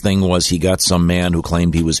thing was he got some man who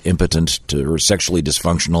claimed he was impotent or sexually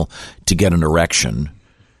dysfunctional to get an erection.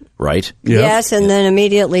 Right? Yes, and then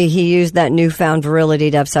immediately he used that newfound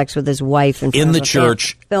virility to have sex with his wife in front In of the a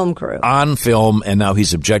church, film crew. on film, and now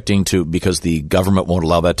he's objecting to because the government won't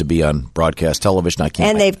allow that to be on broadcast television. I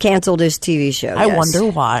can't. And they've canceled his TV show. I yes. wonder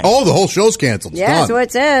why. Oh, the whole show's canceled. It's Yeah, that's done. what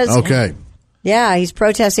it says. Okay. Yeah, he's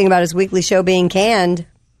protesting about his weekly show being canned.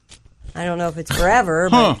 I don't know if it's forever,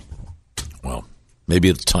 but Well, maybe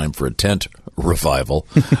it's time for a tent revival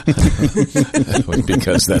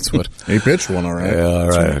because that's what. He pitched one, all right. Yeah, all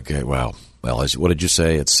right. Okay. Wow. Well, what did you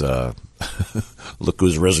say? It's look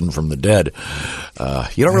who's risen from the dead.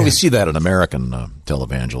 You don't really see that in American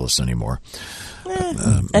televangelists anymore.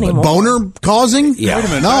 Anymore. Boner causing? Yeah. Wait a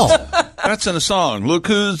minute. No. That's in a song. Look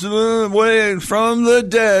who's away from the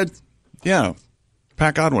dead. Yeah.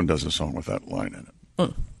 Pat Godwin does a song with that line in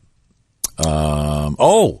it.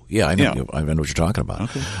 Oh, yeah, I know. Yeah. I know what you're talking about.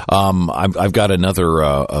 Okay. I've got another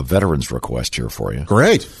a veterans request here for you.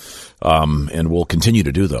 Great. And we'll continue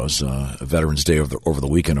to do those. Veterans Day over the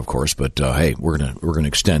weekend, of course. But hey, we're gonna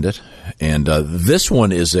extend it. And this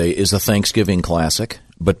one is a Thanksgiving classic.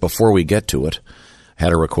 But before we get to it, I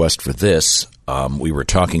had a request for this. We were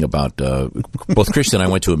talking about both Christian and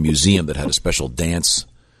I went to a museum that had a special dance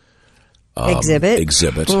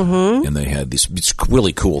exhibit, and they had it's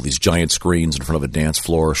really cool. These giant screens in front of a dance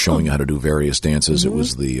floor showing you how to do various dances. It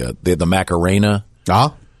was the Macarena.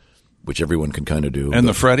 which everyone can kind of do. And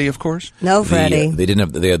the Freddie, of course? No, Freddie. They didn't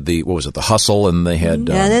have. They had the the hustle, and they had.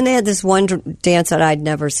 Yeah, and then they had this one dance that I'd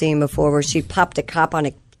never seen before, where she popped a cup on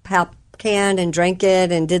a pop can and drank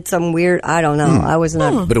it and did some weird. I don't know. I was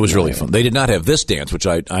not. But it was really fun. They did not have this dance, which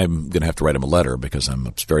I'm going to have to write them a letter because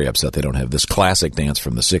I'm very upset they don't have this classic dance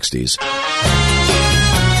from the '60s.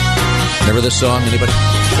 Remember this song? Anybody?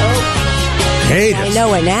 Hate I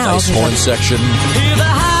know it now. Nice horn section.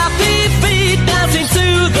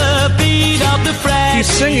 He's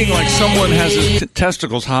singing like someone has his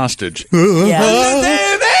testicles hostage. This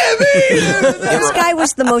guy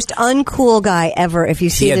was the most uncool guy ever. If you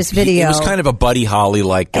see this video, He was kind of a Buddy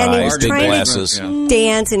Holly-like and he guy, was big trying glasses. to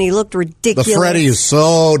dance, and he looked ridiculous. The Freddie is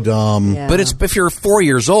so dumb. Yeah. But if you're 4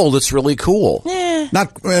 years old, it's really cool.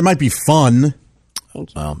 It might be fun.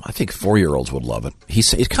 I think 4-year-olds would love it.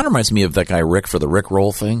 It kind of reminds me of that guy Rick for the Rick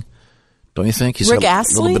Roll thing. Don't you think? He's Rick got a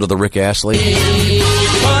Astley? little bit of the Rick Astley.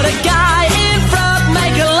 But a guy in front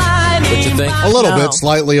make a line. What you think? A little bit,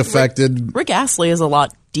 slightly affected. Rick Astley is a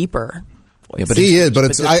lot deeper. Yeah, but he is, but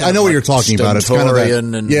it's. I know what you're talking about. It's kind of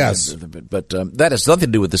that, yes. But that has nothing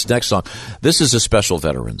to do with this next song. This is a special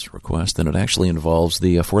veterans request, and it actually involves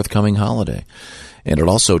the forthcoming holiday. And it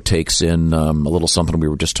also takes in a little something we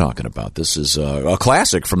were just talking about. This is a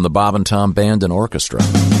classic from the Bob and Tom Band and Orchestra.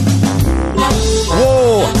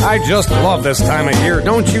 Whoa, I just love this time of year,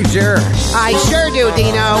 don't you, Jer? I sure do,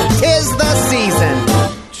 Dino. 'Tis the season.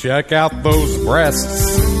 Check out those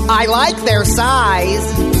breasts. I like their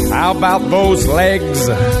size. How about those legs?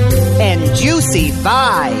 And juicy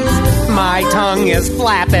thighs. My tongue is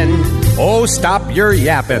flapping. Oh, stop your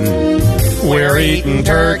yapping. We're eating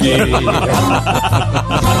turkey.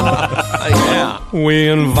 Yeah. We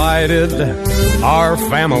invited our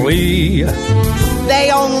family.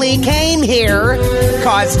 They only came here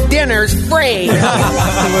 'cause dinner's free.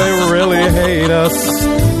 They really hate us.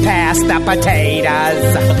 Pass the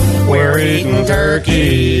potatoes. We're eating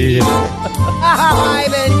turkey.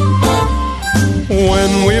 Ivan.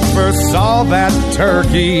 When we first saw that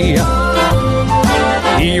turkey,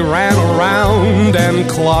 he ran around and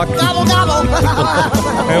clucked. Gobble, gobble.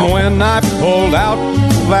 And when I pulled out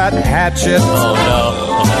that hatchet,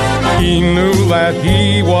 he knew that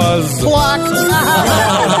he was Plucked on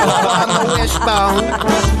the wishbone.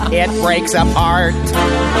 It breaks apart.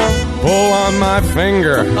 Pull on my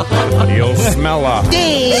finger, you'll smell a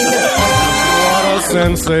Dean. What a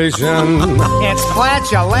sensation It's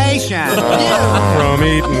flatulation. from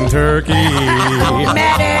eating turkey.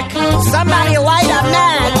 Medic. Somebody light a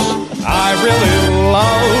match. I really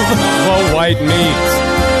love the white meat.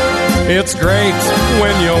 It's great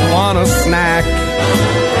when you want a snack.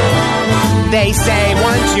 They say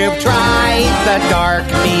once you've tried the dark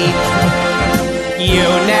meat, you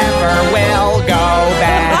never will go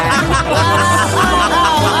back.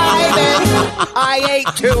 Ivan, I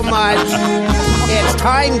ate too much. It's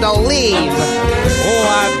time to leave. Oh,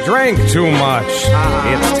 I drank too much.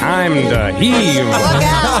 It's time to heave. Look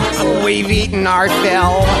out. We've eaten our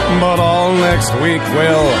fill. But all next week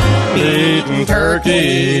we'll be eating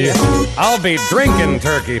turkey. I'll be drinking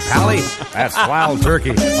turkey, Pally. That's wild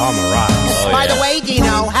turkey on the rocks. By the way,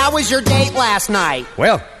 Dino, how was your date last night?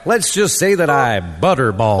 Well, let's just say that I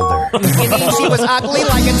butterballed her. You mean she was ugly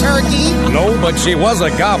like a turkey? No, but she was a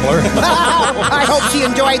gobbler. I hope she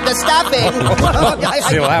enjoyed the stuffing.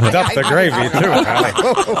 She lapped up the gravy, too, Pally.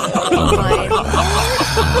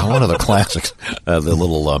 One of the classics, the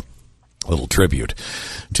little tribute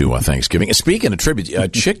to Thanksgiving. Speaking of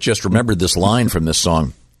tribute, Chick just remembered this line from this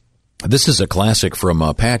song. This is a classic from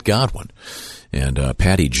Pat Godwin. And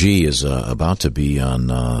Patty G is about to be on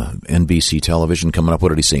NBC television coming up, what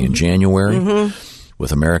did he say, in January?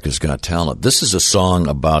 With America's Got Talent. This is a song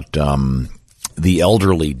about the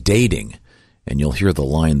elderly dating. And you'll hear the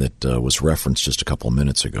line that was referenced just a couple of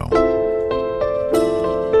minutes ago.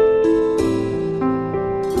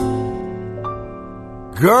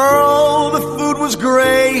 Girl, the food was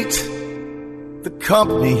great. The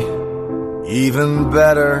company, even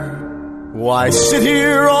better. Why sit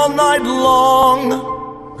here all night long,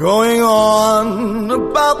 going on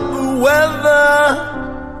about the weather?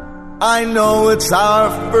 I know it's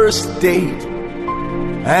our first date,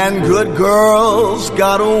 and good girls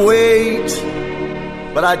gotta wait.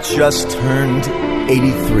 But I just turned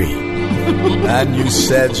 83, and you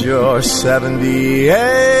said you're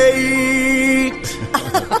 78.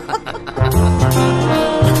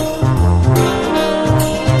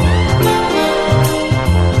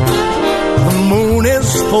 The moon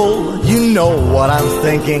is full, you know what I'm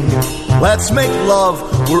thinking. Let's make love,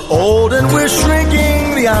 we're old and we're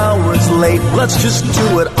shrinking. The hour's late, let's just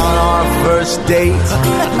do it on our first date.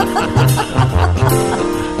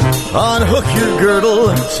 Unhook your girdle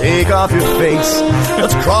and take off your face.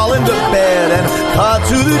 Let's crawl into bed and cut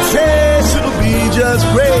to the chase. It'll be just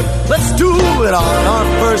great. Let's do it on our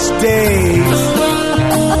first date.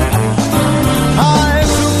 I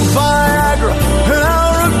took Viagra an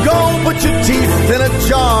hour ago. Put your teeth in a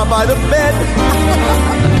jar by the bed.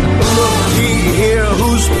 Looky here,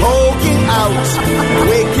 who's poking out,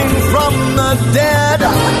 waking from the dead.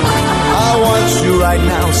 I want you right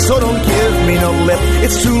now, so don't give me no lip.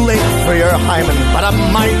 It's too late for your hymen, but I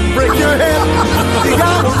might break your hip. The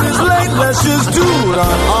hour is late, let's just do it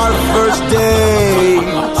on our first date.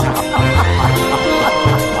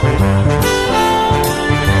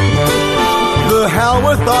 The hell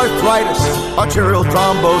with arthritis, arterial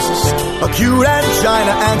thrombosis, acute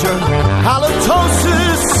angina, and your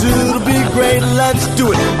halitosis. It'll be great, let's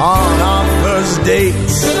do it on our first date.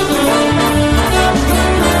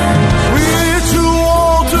 We're too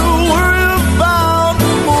old to worry about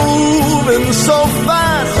moving so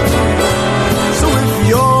fast. So if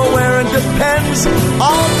you're wearing Depends,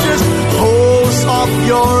 I'll just hose off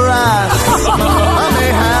your ass. I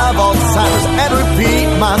may have Alzheimer's and repeat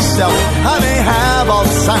myself. I may have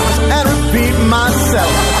Alzheimer's and repeat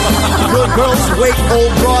myself. Good girls wait,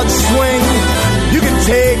 old broad swing. You can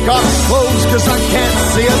take off clothes cause I can't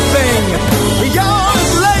see a thing.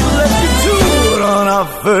 Yours late, let's get to it on our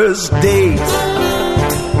first date.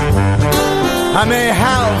 I may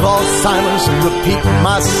have Alzheimer's and repeat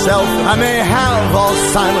myself. I may have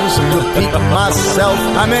Alzheimer's and repeat myself.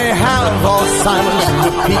 I may have Alzheimer's and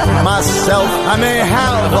repeat myself. I may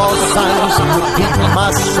have Alzheimer's and repeat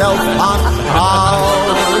myself on our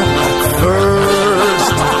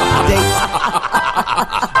first date.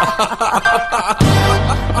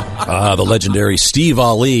 The legendary Steve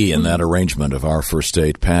Ali in that arrangement of Our First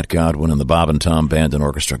Date. Pat Godwin and the Bob and Tom Band and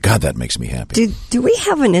Orchestra. God, that makes me happy. Do we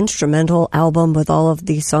have an instrumental album with all of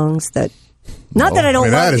these songs that... Not that I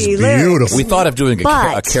don't love the lyrics. We thought of doing a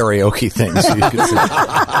karaoke thing. So you could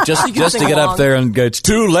just to get up there and go, it's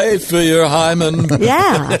too late for your hymen.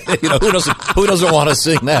 Yeah. Who doesn't want to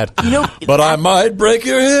sing that? But I might break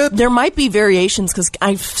your hip. There might be variations because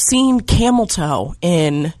I've seen Camel Toe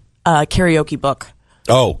in a karaoke book.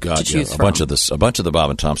 Oh God, yeah. A bunch of the Bob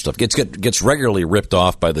and Tom stuff gets regularly ripped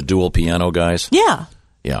off by the dual piano guys. Yeah.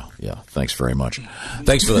 Yeah. Thanks very much.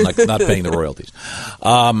 Thanks for not paying the royalties.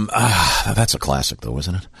 That's a classic, though,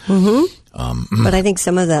 isn't it? Mm-hmm. But I think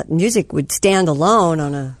some of that music would stand alone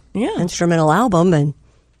on a instrumental album. And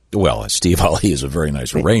well, Steve Ali is a very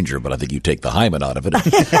nice arranger, but I think you take the hymen out of it. I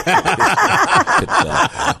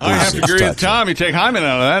have to agree with Tom. You take hymen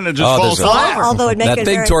out of that, and it just falls flat. Although it makes that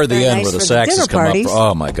thing toward the end where the saxes come parties. up.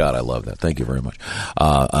 Oh my God, I love that. Thank you very much.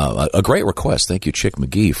 A great request. Thank you, Chick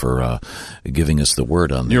McGee, for giving us the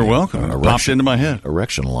word on. You're welcome. It popped into my head.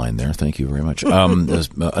 Erection line there. Thank you very much. Now,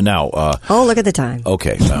 look at the time.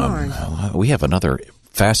 Okay, we have another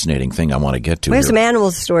fascinating thing I want to get to. We have here. some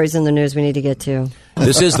animal stories in the news we need to get to.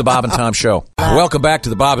 This is the Bob and Tom Show. Welcome back to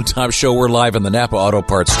the Bob and Tom Show. We're live in the Napa Auto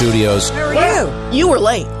Parts Studios. How are you? You were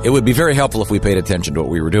late. It would be very helpful if we paid attention to what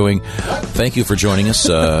we were doing. Thank you for joining us.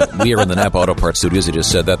 We are in the Napa Auto Parts Studios. I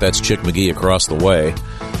just said that. That's Chick McGee across the way.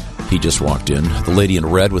 He just walked in. The lady in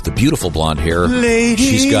red with the beautiful blonde hair.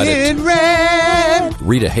 She's got it in red.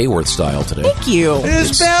 Rita Hayworth style today. Thank you.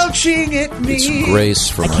 Is belching at me. It's Grace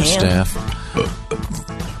from our staff.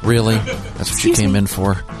 Really? That's what you came in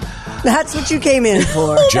for? That's what you came in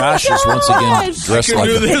for. Josh is once again dressed like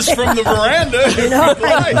do this from the veranda.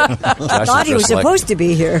 I thought he was supposed to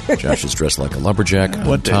be here. Josh is dressed like a lumberjack.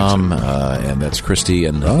 Tom, and that's Christy,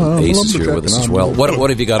 and Ace is here with us as well. What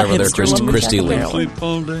have you got over there, Christy Lee?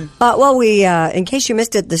 Well, we, in case you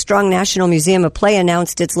missed it, the Strong National Museum of Play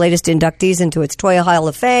announced its latest inductees into its Toy Hall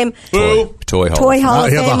of Fame. Toy Hall of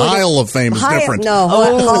Fame. The Hall of Fame is different. No,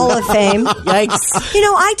 Hall of Fame. Yikes.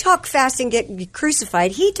 I talk fast and get crucified.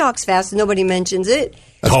 He talks fast and nobody mentions it.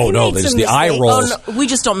 There's the eye rolls. Oh, no, we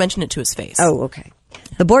just don't mention it to his face. Oh, okay.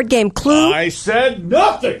 The board game Clue. I said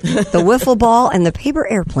nothing. The wiffle ball and the paper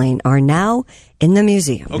airplane are now in the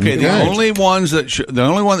museum. Okay, the only one that should be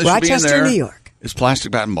in Rochester, there New York. is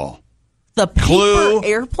Plastic Bat and Ball. The paper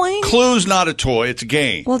airplane? Clue's not a toy; it's a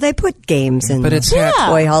game. Well, they put games in, but it's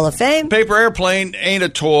Toy Hall of Fame. Paper airplane ain't a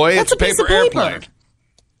toy; That's it's a paper airplane.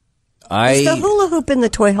 Is the hula hoop in the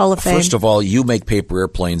Toy Hall of Fame? First of all, you make paper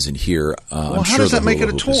airplanes in here. I'm how sure does that the make it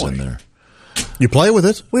hula a hoop is toy? in there. You play with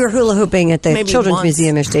it? We were hula hooping at the Maybe Children's once.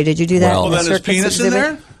 Museum yesterday. Did you do that? Well, in the then is circus penis in exhibit?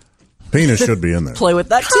 there? Penis should be in there. Play with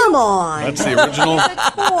that, too. Come on. That's the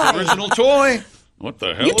original toy. What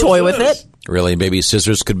the hell? You toy with it. Really? Maybe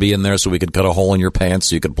scissors could be in there so we could cut a hole in your pants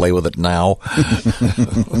so you could play with it now.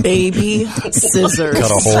 Baby scissors.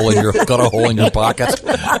 Cut a hole in your pocket.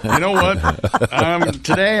 You know what?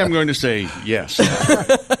 Today I'm going to say yes.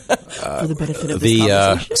 For the benefit of this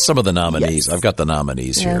conversation. Some of the nominees. I've got the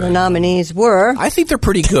nominees here. The nominees were. I think they're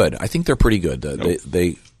pretty good.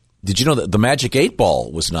 They did you know that the Magic 8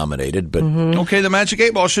 Ball was nominated? But Okay, the Magic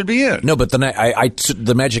 8 Ball should be in. no, but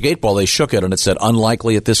the Magic 8 Ball, they shook it and it said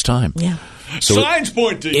unlikely at this time. Yeah. So Signs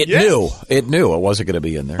pointing. It yes. knew it wasn't going to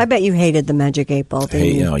be in there. I bet you hated the Magic 8 Ball, didn't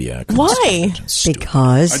Hey, you? oh yeah. Why?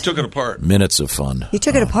 Because I took it apart. Minutes of fun. You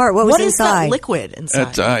took it apart. What was What is inside? that liquid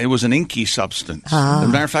inside? It was an inky substance. As a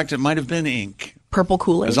matter of fact, it might have been ink. Purple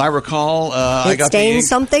Kool-Aid? As I recall, I got the stained ink.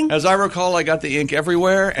 something? As I recall, I got the ink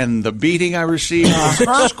everywhere, and the beating I received was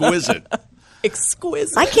exquisite.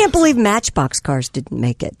 Exquisite. I can't believe Matchbox cars didn't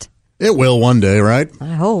make it. It will one day, right? I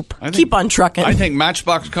hope. Keep on trucking. I think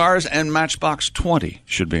Matchbox Cars and Matchbox 20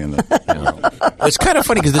 should be in the. It's kind of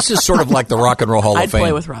funny because this is sort of like the Rock and Roll Hall I'd of Fame.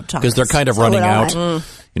 play with Rob Thomas. Because they're kind of So running would I. out.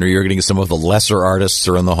 You know, you're getting some of the lesser artists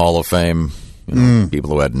are in the Hall of Fame. You know, people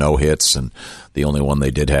who had no hits, and the only one they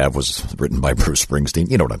did have was written by Bruce Springsteen.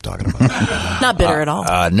 You know what I'm talking about. Not bitter at all.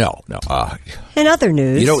 No. In other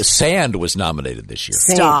news, You know, Sand was nominated this year.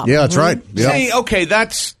 Stop. Yeah, that's right. Yeah. See, okay,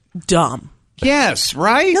 that's Dumb. yes,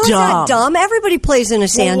 right? no, it's not dumb. Everybody plays in a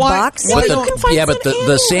sandbox. why But don't- can find but sand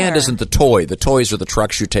the sand anywhere. isn't the toy. The toys are the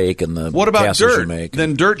trucks you take and the What about castles you dirt? make.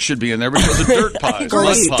 Then dirt should be in there because of dirt pies. Well,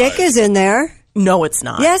 mud the stick pies. is in there. No, it's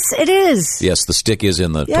not. Yes, it is. Yes, the stick is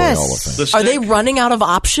in the Yes. Toy Hall of Fame. The Are stick- they running out of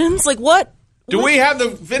options? Like what? Do we have the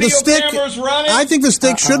video The stick, cameras running? I think the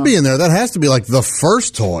stick should be in there. That has to be like the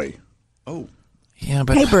first toy. Yeah,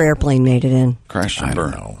 but Paper Airplane made it in. Crash I and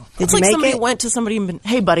don't burn. know. Did It's you like make somebody it? went to somebody and been,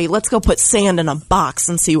 hey, buddy, let's go put sand in a box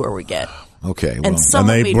and see where we get. Okay, well, And And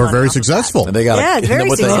someone they were very successful. and they got Yeah, a, it's very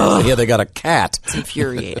what they- successful. yeah, they got a cat. It's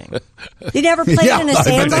infuriating. You never played Yeah, in a I bet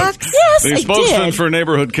sandbox? Yes, The I spokesman did. for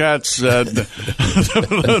Neighborhood Cats said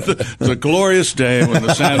the glorious day when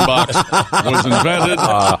the sandbox was invented.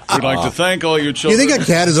 We'd like to thank all you Do you children. think a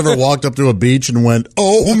cat has ever walked up to a beach and went,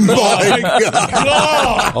 "Oh my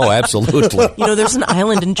god"? Oh, absolutely. You know, there's an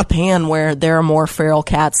island in Japan where there are more feral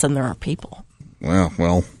cats than there are people.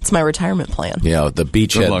 Well, It's my retirement plan. Yeah, the Good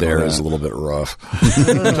beachhead luck there with is that. a little bit rough.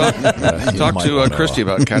 Talk might to wanna- Christy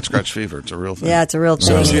about cat scratch fever. It's a real thing. Yeah, it's a real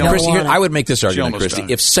thing. So, You don't Christy, want it. I would make this argument, almost Christy.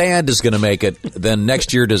 died. If sand is going to make it, then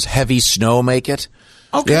next year does heavy snow make it?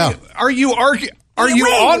 Okay. Yeah. Are you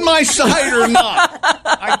on my side or not?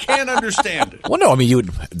 I can't understand it. Well, no, I mean,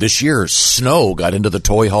 this year snow got into the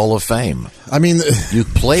Toy Hall of Fame. I mean, You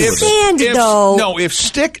play with it. Sand, though. No, if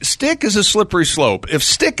stick is a slippery slope. If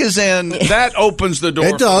stick is in, that opens the door.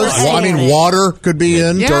 it does. for Well, I mean, water could be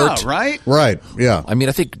in. Yeah, Dirt. right? Right. Yeah. I mean,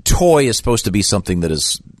 I think toy is supposed to be something that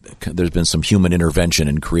is. There's been some human intervention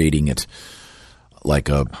in creating it,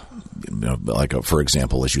 for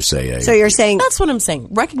example, as you say, So you're saying That's what I'm saying.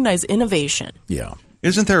 Recognize innovation. yeah.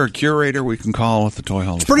 Isn't there a curator we can call at the Toy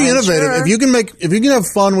Hall? It's pretty innovative. Sure. If you can have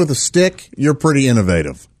fun with a stick, you're pretty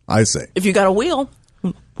innovative, I say. If you got a wheel,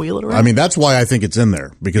 wheel it around. I mean, that's why I think it's in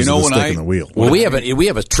there because You know, of the when stick I- and the wheel. Well, we have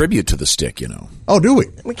a tribute to the stick. You know, Oh, do we?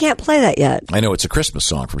 we can't play that yet. I know it's a Christmas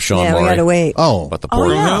song from Sean Yeah, we Laurie. gotta wait. Oh, But the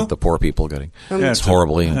poor people getting it's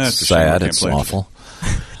horribly. a It's shame I sad. can't It's play it. awful.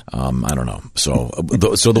 I don't know. So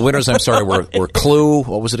the winners, I'm sorry, were Clue.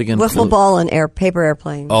 What was it again? Wiffle Clue? ball and paper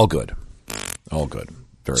airplane. All good. All good.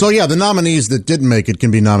 Very so yeah, the nominees that didn't make it can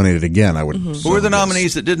be nominated again. I would. Who are the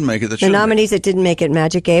nominees that didn't make it? That The should nominees that didn't make it: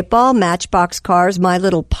 Magic 8 Ball, Matchbox Cars, My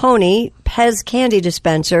Little Pony, Pez Candy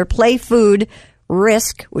Dispenser, Play Food,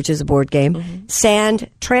 Risk, which is a board game, Sand,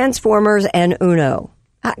 Transformers, and Uno.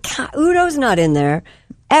 Uno's not in there.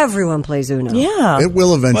 Everyone plays Uno. yeah. It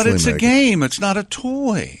will eventually. But it's a make game. It's not a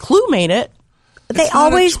toy. Clue made it. They It's not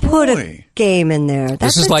a always put a toy. game in there.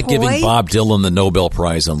 That's This is a like toy. giving Bob Dylan the Nobel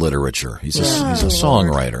Prize in Literature. He's a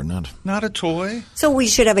songwriter, not. Not a toy. So we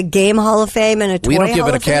should have a game Hall of Fame and a toy We don't give Hall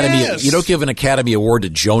an of Fame? Academy. Yes. You don't give an Academy Award to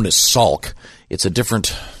Jonas Salk. It's a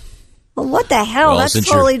different. Well, what the hell? Well, That's since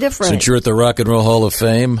totally you're- different. Since you're at the Rock and Roll Hall of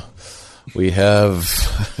Fame, we have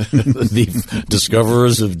the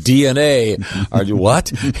discoverers of DNA. Are you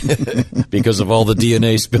what? Because of all the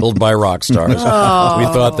DNA spilled by rock stars. Oh. We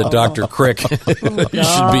thought that Dr. Crick should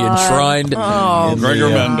be enshrined. in Gregor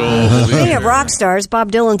the, Mendel. Speaking of rock stars,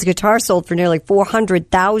 Bob Dylan's guitar sold for nearly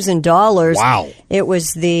 $400,000. Wow. It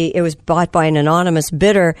was bought by an anonymous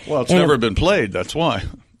bidder. Well, it's and never been played. That's why.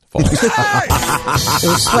 It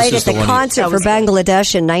was played at just the the one concert for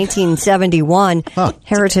Bangladesh in 1971.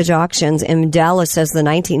 Heritage Auctions in Dallas says the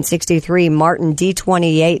 1963 Martin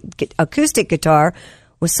D28 acoustic guitar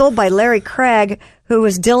was sold by Larry Craig, who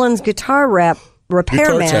was Dylan's guitar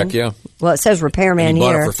repairman. Guitar tech, yeah. Well, it says repairman And he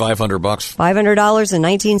bought here. it for $500. $500 in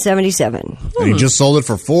 1977. And he just sold it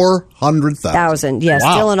for $400,000. Yes.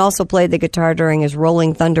 Wow. Dylan also played the guitar during his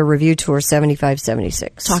Rolling Thunder Review Tour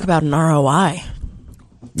 75-76. Talk about an ROI.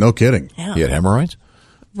 No kidding. Yeah. He had hemorrhoids?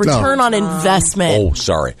 Return on investment. Oh,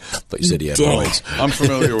 sorry. I thought you said he had Dick. roids. I'm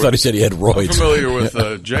familiar with. I thought he said he had roids. I'm familiar with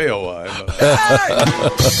JOI.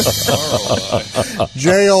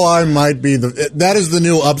 JOI might be that is the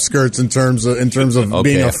new upskirts in terms of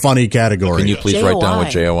being a funny category. Can you please write down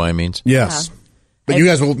what JOI means? Yes. But you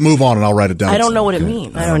guys will move on and I'll write it down. I don't know what it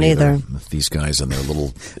means. I don't either. These guys and their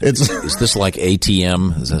little. Is this like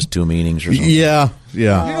ATM? Is this two meanings or something? Yeah.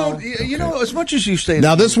 You know, as much as you say.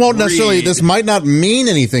 Now, this won't necessarily. This might not mean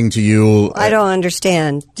anything to you. I don't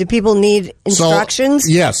understand. Do people need instructions?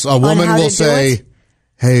 So, yes, a on woman how will to do say, it?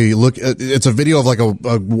 "Hey, look!" It's a video of like a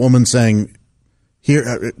woman saying,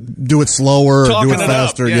 "Here, do it slower, or do Talking it it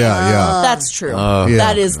faster." up, yeah. That's true.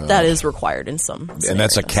 Yeah. That is required in some. And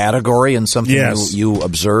that's a category and something Yes. you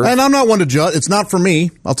observe? And I'm not one to judge. It's not for me.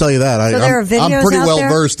 I'll tell you that. So there are videos I'm pretty out well there?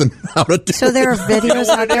 versed in how to do So there are videos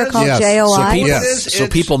out there called Yes. JOI? So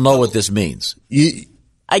people know what this means.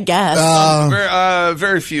 I guess.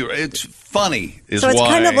 Very few. It's funny. Is So it's why.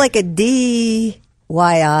 kind of like a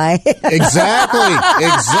DIY. Exactly.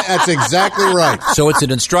 That's exactly right. So it's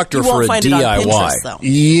an instructor You for won't a find it on DIY. Pinterest, though.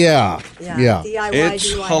 Yeah. DIY,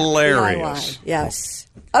 It's DIY, hilarious. DIY. Yes.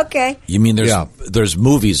 Okay. You mean there's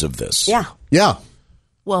movies of this? Yeah. Yeah.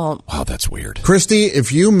 Well, Wow, that's weird. Christy,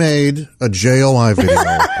 if you made a JOI video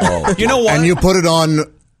You know what? and you put it on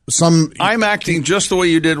some. I'm acting just the way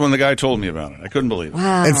you did when the guy told me about it. I couldn't believe it.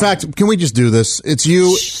 Wow. In fact, can we just do this? It's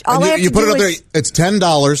you. All and I have you to put it do up there. is- It's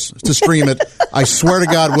 $10 to stream it. I swear to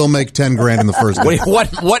God, we'll make $10,000 in the first day.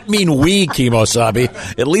 What mean we, Kimosabi?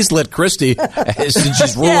 At least let Christy, since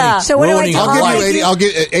she's ruining, Yeah. So what do I ruining tell her I'll give life. you 80. I'll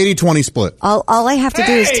get 80-20 split. All I have to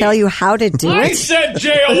do is tell you how to do I it. said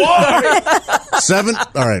JOI. 7.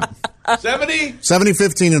 All right. 70? 70,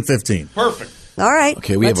 15, and 15. Perfect. All right.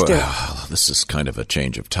 Okay, we let's have do it. this is kind of a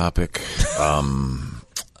change of topic.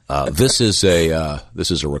 This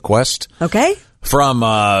is a request Okay. from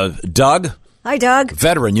Doug, Hi, Doug.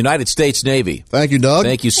 veteran, United States Navy. Thank you, Doug.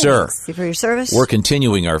 Thank you, sir. Thank you for your service. We're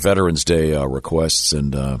continuing our Veterans Day requests,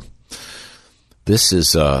 and this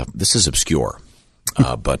is obscure,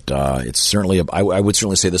 but it's certainly I would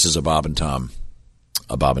certainly say this is a Bob and Tom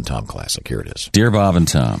classic. Here it is. Dear Bob and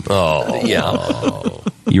Tom. Oh, yeah.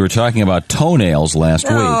 You were talking about toenails last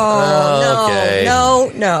week.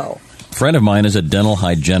 Oh, no. A friend of mine is a dental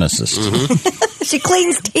hygienist. She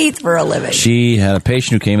cleans teeth for a living. She had a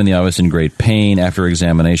patient who came in the office in great pain. After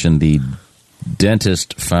examination, the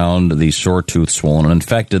dentist found the sore tooth swollen and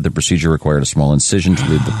infected. The procedure required a small incision to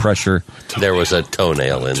relieve the pressure. There was a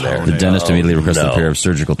toenail in there. The dentist immediately requested no. a pair of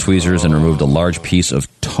surgical tweezers and removed a large piece of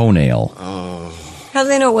toenail. How do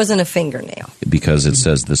they know it wasn't a fingernail? Because it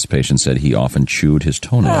says this patient said he often chewed his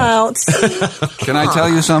toenails. Oh, Can I tell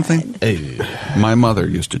you something? My mother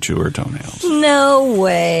used to chew her toenails no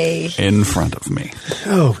way. in front of me.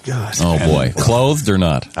 Oh, God. Oh, boy. Clothed or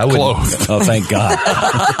not? Clothed. Oh, thank God.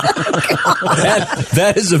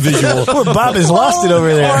 that is a visual. Poor Bob has lost it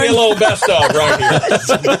over there. A little best of right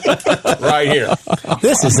here. Right here.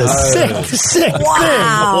 This is a sick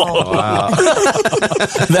Wow.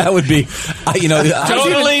 That would be,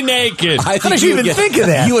 Totally naked. I How did you even think of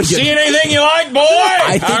that? You would get, See anything you like, boy?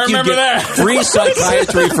 I think I remember you'd get that. free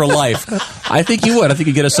psychiatry for life. I think you would. I think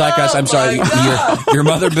you'd get a psychiatrist. I'm sorry. Your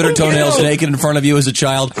mother bit her toenails naked in front of you as a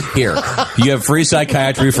child. Here. You have free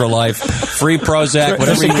psychiatry for life, free Prozac, whatever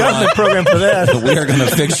There's a you government want. program for that. We are going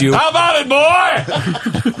to fix you. How about it,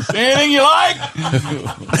 boy? See anything you like?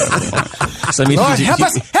 So, I mean, Lord, help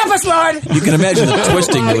us, Lord. you can imagine the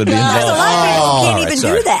twisting that would be A involved. lot of people all can't right, even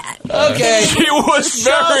sorry. do that. Okay. She was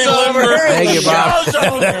very limber. Thank you,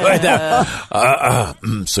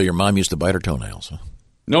 Bob. So your mom used to bite her toenails, huh?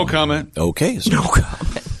 No comment. Okay. No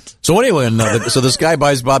comment. So anyway, so this guy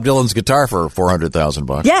buys Bob Dylan's guitar for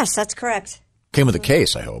 $400,000. Yes, that's correct. Came with a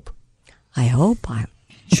case, I hope. I'm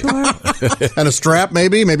sure. And a strap,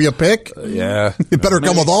 maybe a pick. Yeah. It better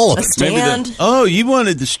come with all of A it. stand. Oh, you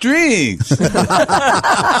wanted the strings.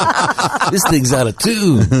 This thing's out of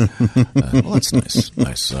tune. Well, that's nice.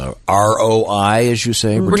 Nice. ROI, as you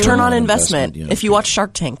say. Return on investment. Yeah. If you watch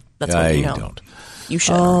Shark Tank, that's what you know. Don't. You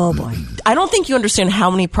should. Oh, boy. I don't think you understand how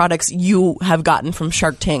many products you have gotten from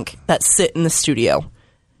Shark Tank that sit in the studio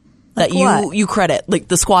that Like what? you credit. Like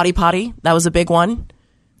the Squatty Potty, that was a big one.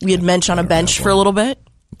 We had Mensch on a bench for a little bit.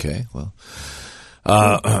 Okay, well.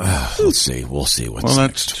 Let's see. We'll see what's Well,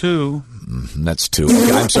 next. that's two. That's two.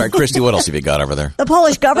 Okay, I'm sorry, Christy. What else have you got over there? The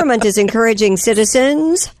Polish government is encouraging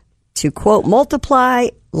citizens to, quote, multiply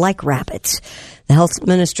like rabbits. The Health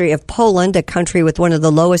Ministry of Poland, a country with one of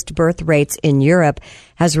the lowest birth rates in Europe,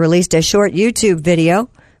 has released a short YouTube video.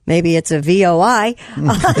 Maybe it's a VOI.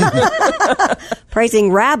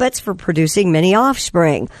 Praising rabbits for producing many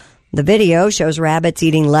offspring. The video shows rabbits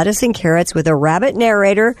eating lettuce and carrots with a rabbit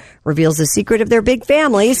narrator, reveals the secret of their big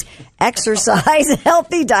families, exercise,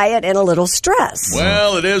 healthy diet, and a little stress.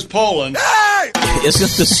 Well, it is Poland.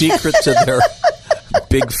 Isn't the secret to their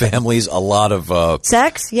big families a lot of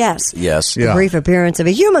Sex? Yes. Yes. The brief appearance of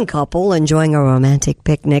a human couple enjoying a romantic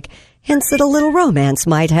picnic hints that a little romance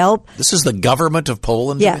might help. This is the government of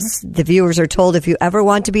Poland? Yes. The viewers are told if you ever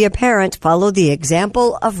want to be a parent, follow the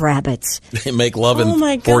example of rabbits. They make love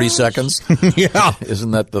in 40 seconds? Yeah. Isn't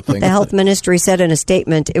that the thing? The health ministry said in a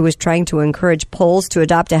statement it was trying to encourage Poles to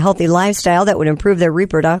adopt a healthy lifestyle that would improve their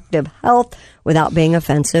reproductive health without being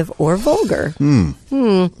offensive or vulgar.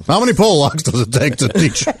 How many Polacks does it take to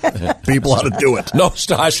teach people how to do it? No,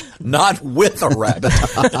 Stosh, not with a rabbit.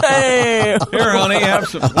 Hey, here, honey, have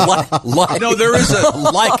some. No, there is a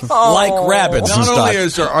like rabbits. Not only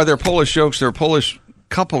Stosh. are there Polish jokes, there are Polish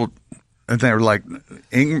couple. They're like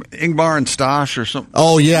Ingmar and Stosh or something.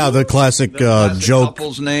 Oh, yeah, the classic joke.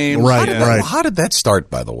 Couple's name. Right, right. How did that start,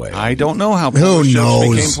 by the way? I don't know how Who Polish jokes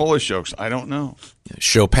knows? became Polish jokes. I don't know.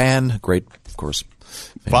 Chopin, great, of course.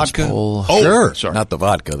 Vodka? Pole. Oh, sure. Sorry. Not the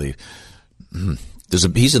vodka.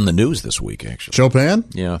 He's in the news this week, actually. Chopin?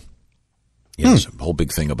 Yeah. Yes, a whole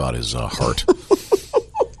big thing about his heart.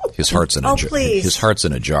 His heart's in a jar. please. His heart's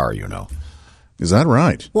in a jar, you know. Is that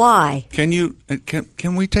right? Why? Can you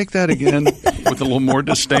can we take that again with a little more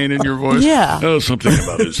disdain in your voice? Yeah. Oh, something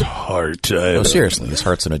about his heart. No, seriously, his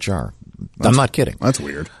heart's in a jar. I'm not kidding. That's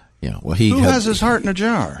weird. Yeah, well, Who has his heart in a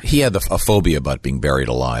jar? He had a phobia about being buried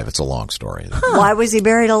alive. It's a long story. Why was he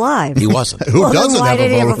buried alive? He wasn't. Who Well, then doesn't why have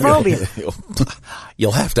did he have a phobia? phobia?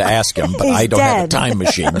 You'll have to ask him, but He's I don't have a dead. time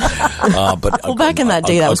machine. But Well, back in that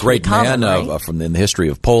day, that was a great pretty common, man right? in the history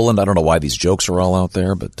of Poland. I don't know why these jokes are all out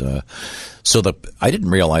there, but I didn't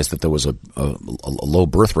realize that there was a low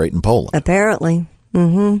birth rate in Poland. Apparently.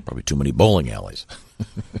 Mm-hmm. Probably too many bowling alleys.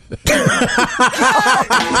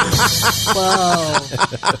 Whoa.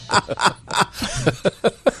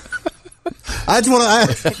 That's what I.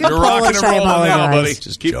 You're rocking and Polish, I rolling now, buddy. apologize.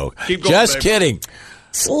 Just keep joke. Keep going, Just babe. kidding.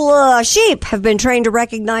 Sheep have been trained to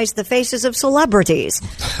recognize the faces of celebrities.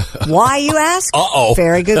 Why, you ask? Uh-oh.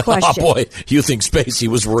 Very good question. Oh, boy. You think Spacey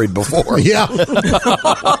was worried before. Yeah. Exactly.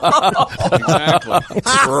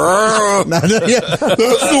 Yeah, that's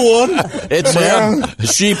the one. It's him.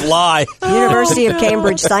 Sheep lie. University of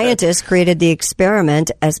Cambridge scientists created the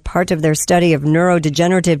experiment as part of their study of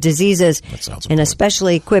neurodegenerative diseases. sounds In a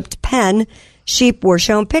specially equipped pen, sheep were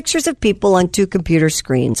shown pictures of people on two computer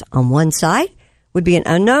screens. On one side would be an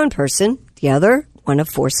unknown person, the other, one of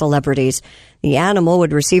four celebrities. The animal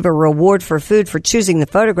would receive a reward for food for choosing the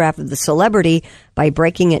photograph of the celebrity by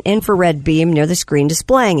breaking an infrared beam near the screen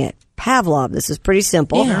displaying it. Pavlov, this is pretty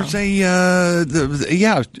simple. There's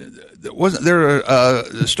wasn't there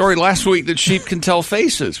a story last week that sheep can tell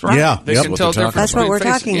faces, right? Yeah. They Yep. can What tell they're talking That's difference what we're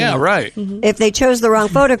between faces. talking Yeah, about. right. If they chose the wrong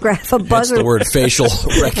photograph, a That's buzzer the word facial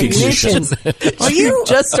recognition. Are you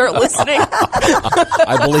Just start listening.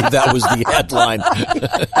 I believe that was the headline.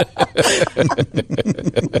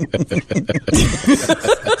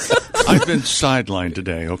 I've been sidelined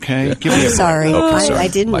today, okay? Give me a Sorry, Okay, sorry. I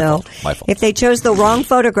didn't My know. fault. My fault. If they chose the wrong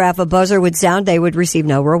photograph, a buzzer would sound. They would receive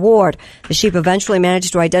no reward. The sheep eventually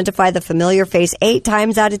managed to identify the familiar face 8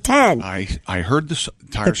 times out of 10. I heard this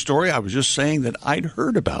entire story. I was just saying that I'd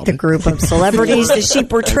heard about The it. group of celebrities the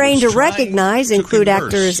sheep were trained to was trying recognize to include converse.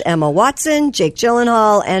 actors Emma Watson, Jake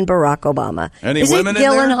Gyllenhaal, and Barack Obama. Any Is women it in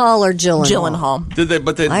there? Gyllenhaal or Gyllenhaal? Gyllenhaal. Did they?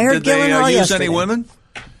 But they I heard did they Gyllenhaal use yesterday. any women?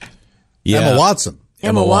 Emma Watson.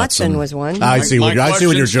 Emma Watson was one. I see what My I see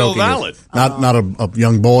what you're question's still joking. valid. Not a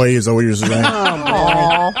young boy. Is that what you're saying?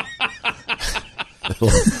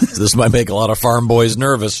 This might make a lot of farm boys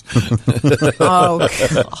nervous. Oh,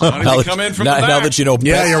 Why don't you come in from the now back? that you know,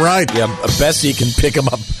 Yeah, you're right. Yeah, Bessie can pick him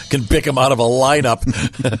up, can pick him out of a lineup.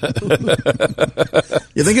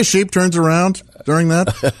 You think a sheep turns around during that?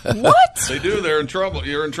 what? They do. They're in trouble.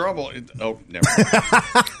 You're in trouble. Oh, never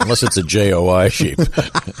mind. Unless it's a JOI sheep.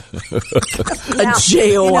 A JOI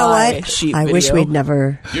You know what? sheep I wish video. we'd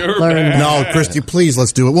never You're learned bad. that. No, Christy, please,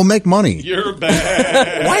 let's do it. We'll make money. You're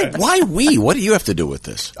bad. Why we? What do you have to do with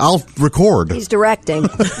this? I'll record. He's directing.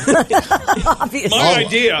 Obviously. My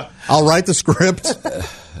idea. I'll write the script.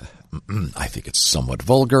 I think it's somewhat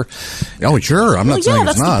vulgar. Oh, sure. I'm Well, not saying yeah,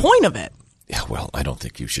 it's that's not. the point of it. Yeah, well, I don't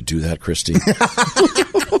think you should do that, Christy. From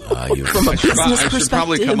a business I should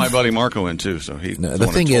probably cut perspective. my buddy Marco in too. So he. The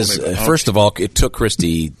thing is, first of all, it took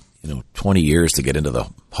Christy 20 years to get into the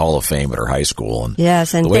Hall of Fame at her high school, and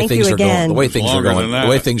Yes, and the way thank things you are going, again. the way things are Longer going, than that. the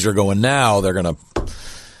way things are going now,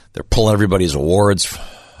 they're pulling everybody's awards.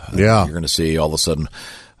 Yeah, you're going to see all of a sudden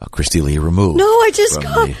Christy Lee removed. No, I just from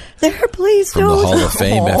got the- there. Please from don't. the Hall of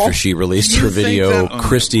Fame after she released her video,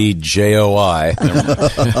 Christy JOI.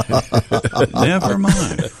 Never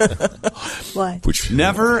mind. What? Which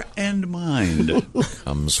Never and mind.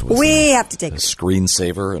 comes with We have to take a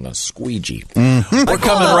screensaver and a squeegee. We're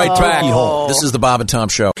coming right back. This is the Bob and Tom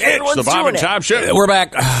Show. It's the Bob and Tom Show. We're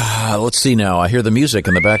back. Let's see now. I hear the music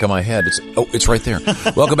in the back of my head. It's right there.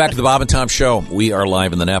 Welcome back to the Bob and Tom Show. We are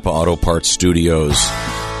live in the Napa Auto Parts Studios.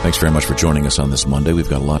 Thanks very much for joining us on this Monday. We've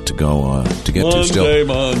got a lot to go to get to still.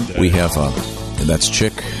 Monday. We have that's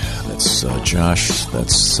Chick, that's Josh,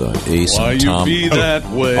 that's Ace Why and you Tom. be that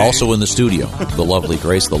way? Also in the studio, the lovely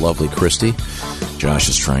Grace, the lovely Christy. Josh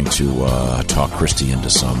is trying to talk Christy into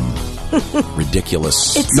some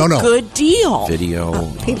ridiculous It's a good deal.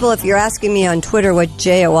 video. People, if you're asking me on Twitter what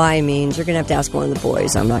JOI means, you're going to have to ask one of the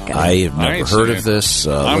boys. I'm not going to. I have I never ain't heard seen of it. this.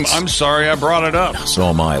 I'm sorry I brought it up. So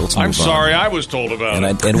am I. Let's move I'm on. sorry I was told about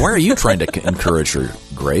it. And why are you trying to encourage her,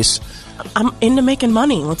 Grace? I'm into making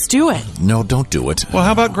money. Let's do it. No, don't do it. Well,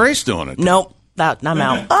 how about Grace doing it? Nope. I'm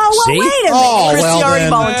out. Oh, well, See? wait a minute. Oh, Christy well already then.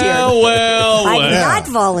 volunteered. Well, I did not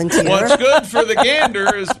volunteer. What's good for the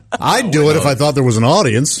gander is I'd do it if I thought there was an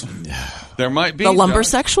audience. there might be The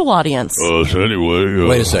lumbersexual audience. So anyway,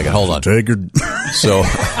 Wait a second. Hold on. Take her. So,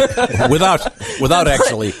 without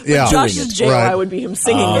actually Yeah. doing Josh's it. JOI right. would be him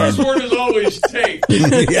singing This it. word is always take.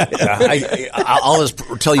 I'll just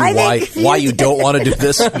tell you I why think- why you don't want to do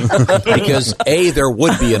this. Because there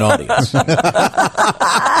would be an audience.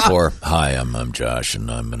 Or, hi, I'm Josh, and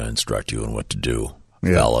I'm going to instruct you on what to do,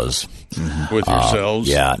 fellas. With yourselves.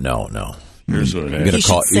 Yeah, no. Here's what it You're is. gonna You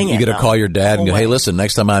call. should sing You're it, gonna though. call your dad and go, Oh, "Hey, wait. listen.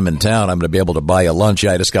 Next time I'm in town, I'm gonna be able to buy you lunch.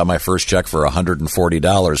 Yeah, I just got my first check for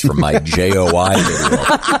 $140 from my JOI video."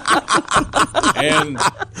 And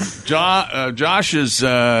Josh's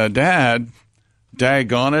dad,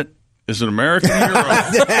 daggone it, is an American hero.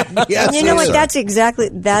 Yes, And you know what? sir.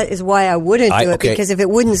 That is why I wouldn't do it, Okay. because if it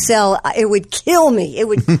wouldn't sell, it would kill me. It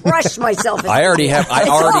would crush myself. I already have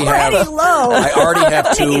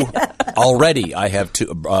two. Already, I have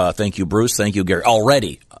two. Thank you, Bruce. Thank you, Gary.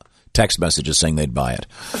 Already, text messages saying they'd buy it.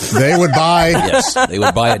 They would buy Yes, they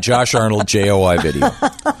would buy a Josh Arnold JOI video.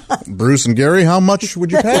 Bruce and Gary. How much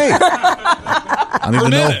would you pay? I need to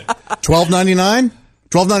know. $12.99.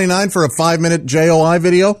 $12.99 for a 5-minute JOI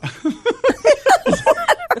video.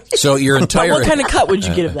 So your entire. What kind of cut would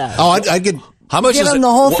you get of that? Oh, I get. How much Give is him it?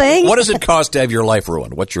 the whole thing? What does it cost to have your life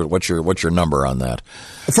ruined? What's your number on that?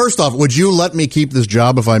 First off, would you let me keep this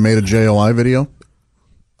job if I made a JOI video?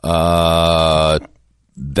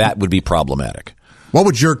 That would be problematic. What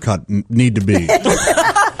would your cut need to be?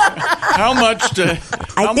 How much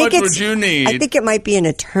would you need? I think it might be an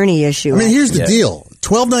attorney issue. I mean, here's the Yeah. deal: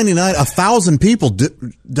 $12.99. 1,000 people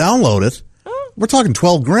download it. We're talking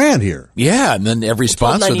 $12,000 here. Yeah, and then every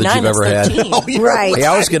sponsor that you've ever had. Right. Hey,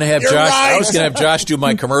 I was going to have You're Josh. right. I was going to have Josh do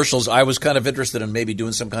my commercials. I was kind of interested in maybe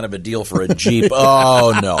doing some kind of a deal for a Jeep.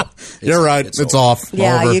 Oh no, You're right. It's off.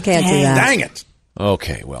 Yeah, Over. you can't do that. Dang it.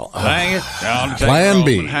 Okay, well, Hang it. Down, take Plan it off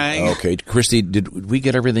B. and hang it. okay, Christy, did we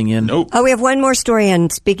get everything in? Nope. Oh, we have one more story.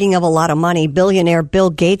 And speaking of a lot of money, billionaire Bill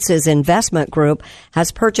Gates' investment group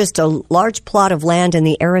has purchased a large plot of land in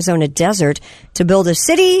the Arizona desert to build a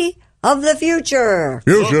city of the future.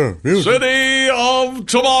 City of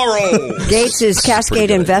tomorrow. Gates'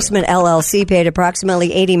 Cascade Investment LLC paid approximately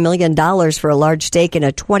 $80 million for a large stake in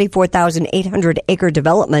a 24,800-acre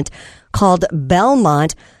development called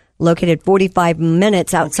Belmont, located 45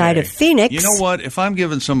 minutes outside of Phoenix. You know what? If I'm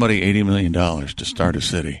giving somebody $80 million to start a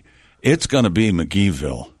city, it's going to be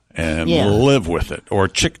McGeeville. And Yeah. live with it, or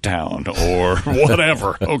Chicktown, or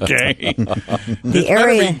whatever. Okay, The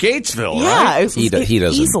area, better be Gatesville, Yeah, right? He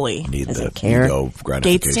doesn't easily. need Doesn't the care. ego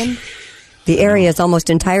gratification. Gateston. the area is almost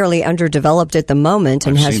entirely underdeveloped at the moment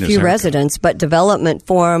and I've has seen his few haircut. residents. But development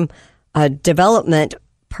firm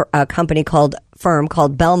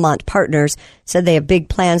called Belmont Partners said they have big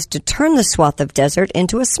plans to turn the swath of desert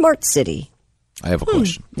into a smart city. I have a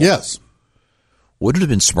question. Yes. Wouldn't it have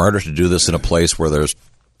been smarter to do this in a place where there's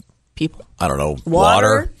People. I don't know,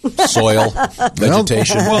 Water? soil,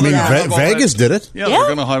 vegetation? I mean, they're gonna have all Vegas that- did it. Yeah, they're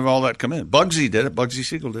going to have all that come in. Bugsy did it. Bugsy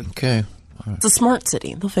Siegel did it. Okay. It's a smart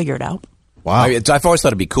city. They'll figure it out. Wow. I've always thought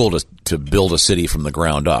it'd be cool to build a city from the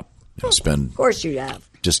ground up. Spend Of course you have.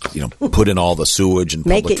 just put in all the sewage and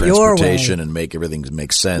Make public it your transportation way. and make everything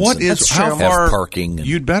make sense. What and is how have far parking? And,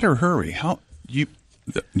 you'd better hurry.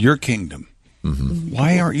 Your kingdom.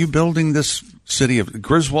 Why aren't you building this city of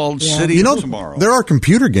Griswold City tomorrow? There are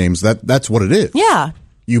computer games that's what it is. Yeah.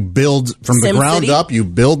 You build from the ground SimCity? up. You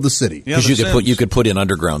build the city. Because you could put in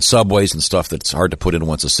underground subways and stuff that's hard to put in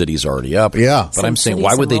once a city's already up. Yeah. But I'm saying, SimCity,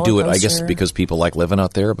 why would they some do it? roller I guess coaster. because people like living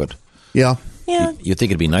out there. But Yeah. you'd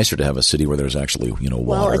think it'd be nicer to have a city where there's actually water.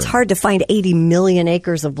 Well, it's hard to find 80 million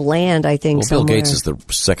acres of land, I think, Well, Bill somewhere. Gates is the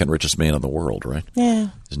second richest man in the world, right? Yeah.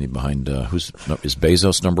 Isn't he behind? Is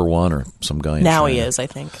Bezos number one or some guy? In Now China? he is, I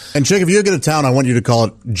think. And Chick, if you get a town, I want you to call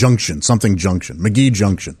it Junction, something Junction, McGee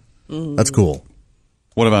Junction. That's cool.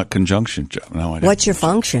 What about conjunction? No, What's your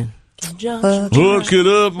function? Hook it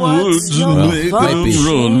up, woods, and Well, make might them be,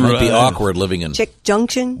 run might be right. awkward living in Chick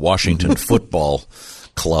Junction? Washington Football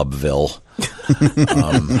Clubville.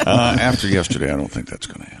 After yesterday, I don't think that's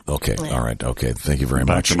going to happen. Okay, all right, okay. Thank you very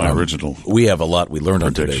Back much. to my original We have a lot we learned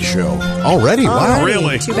on today's show. Already? Wow.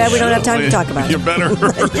 Really? Too bad we don't have time to talk about You it. better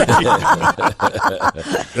hurry.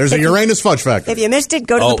 There's a Uranus Fudge Factory. If you missed it,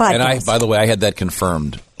 go to the podcast. and by the way, I had that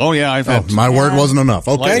confirmed. Oh, yeah, I've had My word wasn't enough.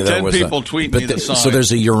 Okay. Like There 10 was people tweet me the sign. So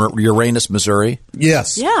there's a Uranus, Missouri.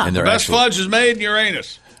 Yes. Yeah. And The they're best actually, fudge is made in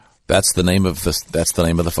Uranus. That's the name of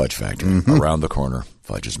the Fudge Factory. Around the corner,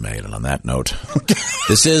 fudge is made. And on that note,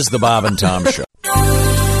 this is the Bob and Tom Show.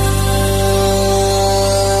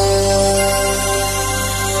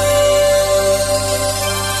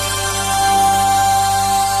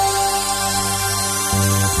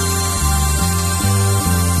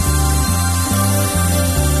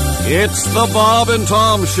 It's the Bob and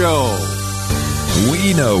Tom Show.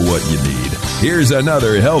 We know what you need. Here's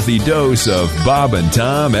another healthy dose of Bob and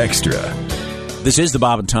Tom Extra. This is the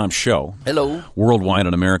Bob and Tom Show. Hello. Worldwide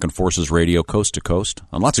on American Forces Radio, coast to coast,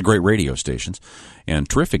 on lots of great radio stations, and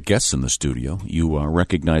terrific guests in the studio. You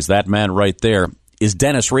recognize that man right there is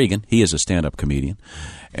Dennis Regan. He is a stand-up comedian,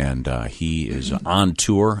 and he is on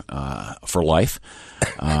tour for life,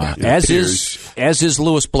 as is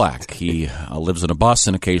Louis Black. He lives in a bus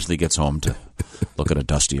and occasionally gets home to look at a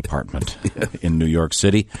dusty apartment in New York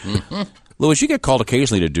City. Louis, you get called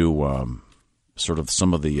occasionally to do sort of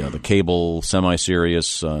some of the cable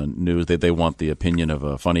semi-serious news. They want the opinion of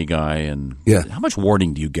a funny guy, and how much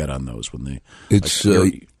warning do you get on those when they? It's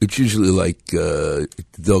usually like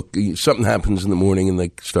something happens in the morning and they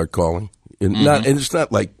start calling, and it's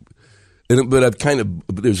not like. But I've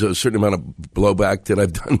there's a certain amount of blowback that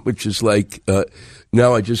I've done, which is like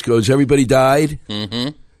now I just go, has everybody died?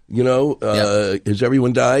 Has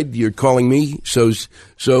everyone died? You're calling me,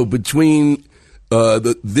 so between.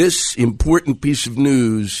 This important piece of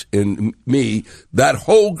news and me, that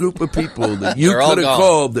whole group of people that you could have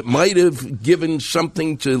called that might have given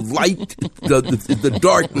something to light the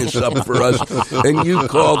darkness up for us, and you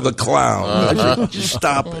called the clown. I said, just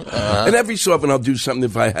stop it. And every so often I'll do something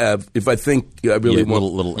if I think I really want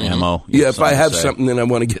little ammo. Yeah, if I have something, then I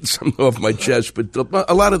want to get something off my chest. But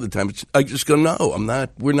a lot of the time, I just go, no, I'm not.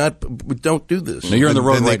 We don't do this. No, you're on the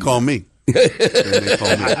road. Then they call me.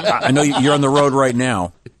 I know you're on the road right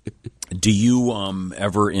now. Do you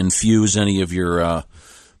ever infuse any of your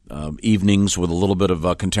evenings with a little bit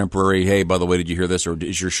of contemporary? Hey, by the way, did you hear this? Or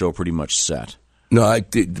is your show pretty much set? No, I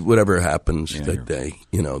did whatever happens that day.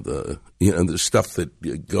 The stuff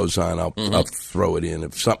that goes on, I'll throw it in.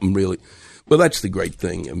 If something really, well, that's the great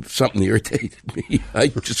thing. If something irritated me, I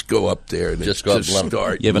just go up there and just start.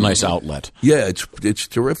 You have a nice outlet. Yeah, it's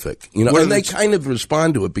terrific. And they kind of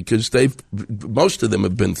respond to it because most of them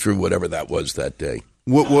have been through whatever that was that day.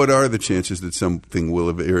 What are the chances that something will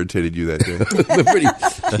have irritated you that day?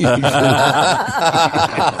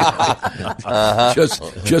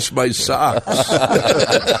 Just my socks.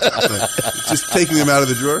 Just taking them out of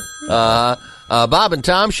the drawer? Bob and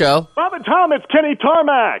Tom Show. Bob and Tom, it's Kenny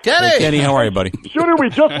Tarmac. Hey, Kenny, how are you, buddy? Shooter, we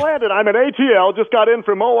just landed. I'm at ATL, just got in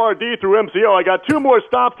from ORD through MCO. I got 2 more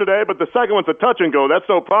stops today, but the second one's a touch and go. That's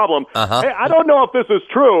no problem. Hey, I don't know if this is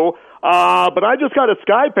true, but I just got a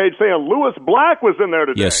Sky page saying Louis Black was in there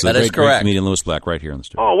today. Yes, that is correct. Great comedian Louis Black right here in the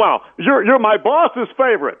studio. Oh, wow. You're my boss's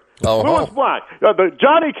favorite. Louis Black, the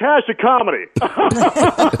Johnny Cash of comedy.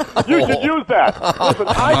 You should use that. Listen,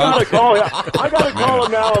 I gotta call him. I gotta call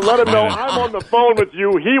him now and let him know I'm on the phone with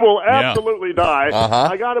you. He will absolutely die.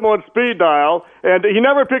 I got him on speed dial, and he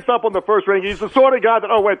never picks up on the first ring. He's the sort of guy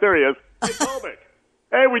that. Oh wait, there he is. Hey, Tobic.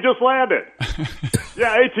 Hey, we just landed.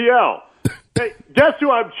 Yeah, ATL. Hey, guess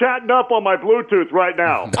who I'm chatting up on my Bluetooth right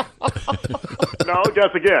now? No,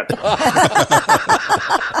 guess again.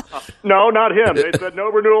 No, not him. They said no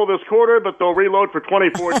renewal this quarter, but they'll reload for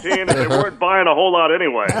 2014, and they weren't buying a whole lot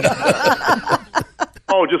anyway.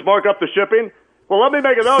 Oh, just mark up the shipping? Well, let me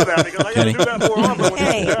make a note of that because I got to do that more often.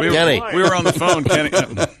 We were on the phone, Kenny.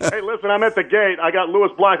 Hey, listen, I'm at the gate. I got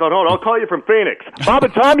Lewis Black on hold. I'll call you from Phoenix. Bob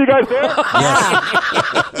and Tom, you guys there?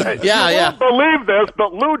 Hey, you won't believe this,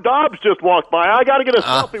 but Lou Dobbs just walked by. I got to get a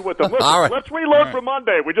selfie with him. Listen, all right. let's reload for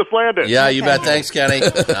Monday. We just landed. Yeah, you bet. Thanks, Kenny.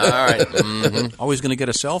 All right. Always going to get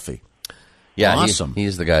a selfie. Yeah, awesome.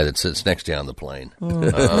 He's the guy that sits next to you on the plane.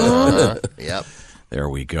 Yep. There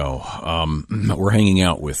we go. We're hanging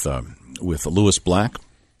out with Lewis Black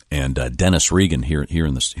and Dennis Regan here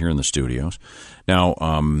in the studios. Now,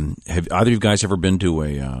 have either of you guys ever been to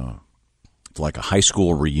a high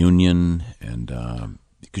school reunion? And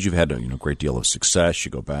because you've had a great deal of success,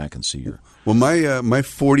 you go back and see your. Well, my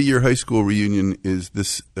 40-year high school reunion is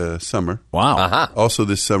this summer. Wow! Uh-huh. Also,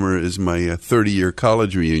 this summer is my 30-year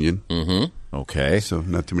college reunion. Mm-hmm. Okay. So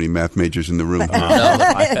not too many math majors in the room.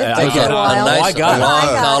 I get a long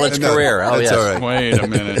college career. Oh, that's yes. all right. Wait a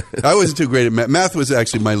minute. I wasn't too great at math. Math was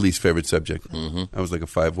actually my least favorite subject. I was like a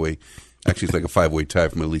five-way. Actually, it's like a five-way tie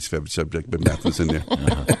for my least favorite subject, but math was in there.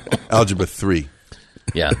 Algebra 3.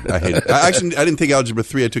 Yeah. I hate it. I didn't take Algebra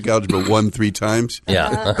 3. I took Algebra 1 3 times.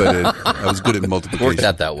 Yeah. But I was good at multiplication. Worked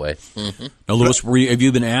out that way. Mm-hmm. Now, Lewis, have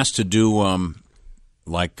you been asked to do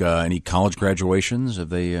any college graduations? Have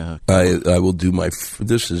they? I will do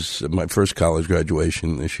this is my first college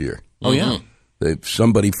graduation this year. Oh yeah.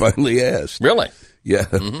 Somebody finally asked. Really? Yeah.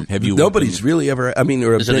 Mm-hmm. Have you? Nobody's really ever. I mean,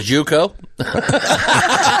 is it a JUCO?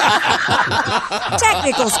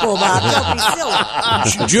 Technical school, Bob. Don't be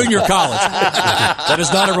silly. Junior college. That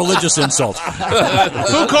is not a religious insult.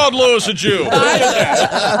 Who called Lewis a Jew? Cut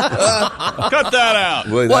that out.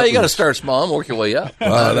 Well, you got to start small and work your way up.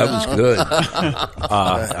 Wow, that was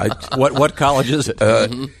good. What college is it?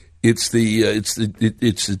 It's a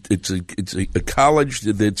college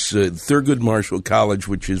that's Thurgood Marshall College,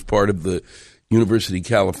 which is part of the University of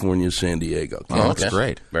California, San Diego. Oh, that's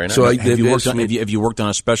great. Very nice. So have you worked on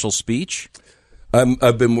a special speech?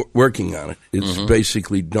 I've been working on it. It's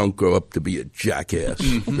basically don't grow up to be a jackass.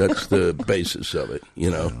 That's the basis of it.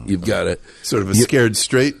 You've got to sort of a scared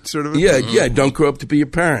straight sort of. Yeah. Don't grow up to be your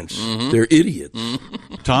parents. They're idiots.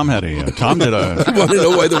 Tom did a. You want to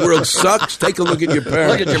know why the world sucks? Take a look at your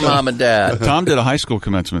parents. Look at your mom and dad. Tom did a high school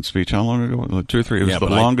commencement speech. How long ago? 2 or 3. It was the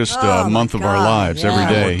longest month of our lives. Yeah. Every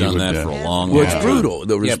day I've done that for a long. Well, it's brutal.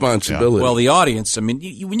 The responsibility. Well, the audience. I mean,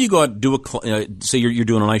 when you go out and do say you're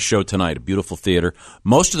doing a nice show tonight, a beautiful theater.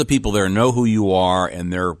 Most of the people there know who you are,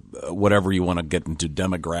 and they're whatever you want to get into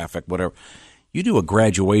demographic, whatever. You do a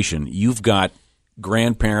graduation, you've got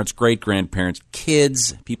grandparents, great-grandparents,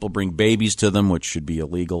 kids. People bring babies to them, which should be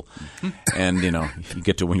illegal. And, you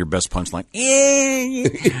get to when your best punchline.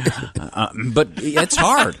 But it's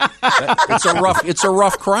hard. It's a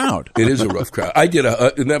rough crowd. It is a rough crowd. I did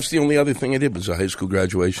and that's the only other thing I did was a high school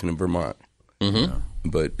graduation in Vermont. Mm-hmm.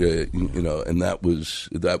 But and that was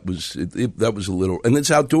a little, and it's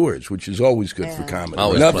outdoors, which is always good for comedy.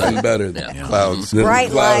 Always Nothing better than clouds, bright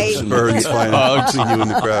lights, and birds flying out, seeing you in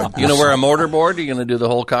the crowd. You wear a mortarboard? You're going to do the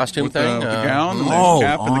whole costume with thing? The gown, and the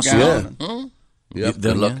cap, awesome. and the gown. Yep.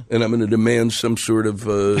 And I'm going to demand some sort of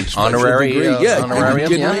honorary degree.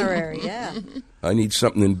 Honorary, yeah. I need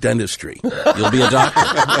something in dentistry. You'll be a doctor.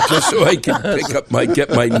 Just so I can get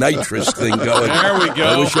my nitrous thing going. There we go.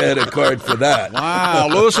 I wish I had a card for that. Wow,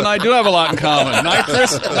 Lewis and I do have a lot in common.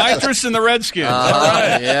 Nitrous and the Redskins. All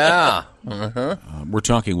right. Yeah. We're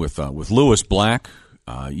talking with Lewis Black.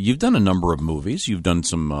 You've done a number of movies. You've done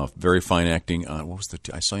some very fine acting. What was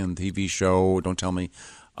I saw you on the TV show? Don't tell me.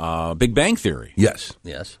 Big Bang Theory. Yes.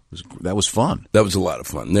 That was fun. That was a lot of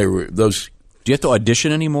fun. There were those. Do you have to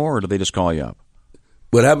audition anymore, or do they just call you up?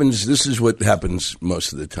 What happens, this is what happens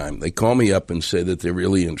most of the time. They call me up and say that they're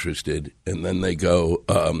really interested, and then they go,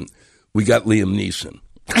 we got Liam Neeson.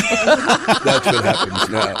 That's what happens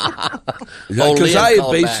now. Because I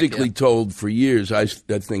have basically told for years, I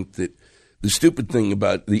think that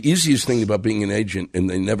the easiest thing about being an agent, and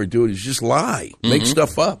they never do it, is just lie. Make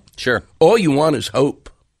stuff up. Sure. All you want is hope.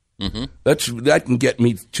 That can get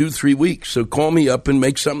me 2-3 weeks. So call me up and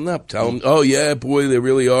make something up. Tell them, oh yeah, boy, they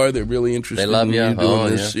really are. They're really interested they love in you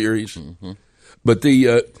doing this series. But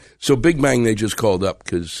so Big Bang, they just called up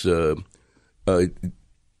because Chuck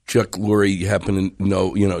Lorre happened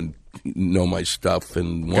to know my stuff,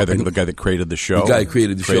 and the guy that created the show. The guy who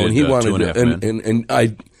created the show, and he wanted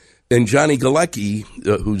to, and Johnny Galecki,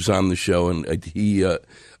 who's on the show, and he had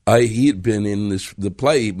been in the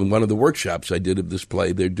play, in one of the workshops I did of this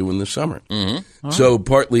play they're doing this summer. So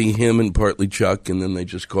partly him and partly Chuck, and then they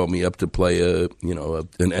just called me up to play an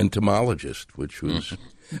entomologist, which was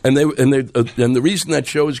and the reason that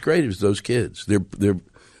show is great is those kids.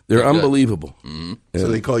 They're unbelievable. So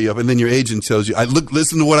they call you up, and then your agent tells you,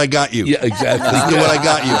 listen to what I got you. Yeah, exactly. Listen to what I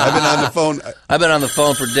got you. I've been on the phone. I've been on the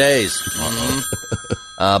phone for days.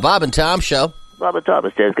 Bob and Tom show. Bob and Tom,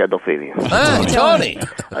 it's James Gandolfini. Hey, Tony.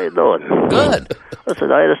 How you doing? Good.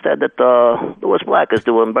 Listen, I understand that Louis Black is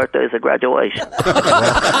doing birthdays and graduation.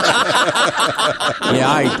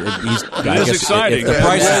 Yeah, he's exciting. The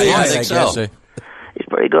price I think so. He's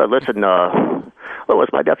pretty good. Listen, Louis,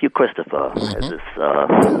 my nephew Christopher has this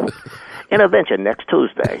intervention next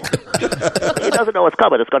Tuesday. He doesn't know what's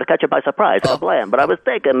coming. It's going to catch him by surprise. Blam. But I was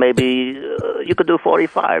thinking maybe you could do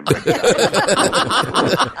 45. Did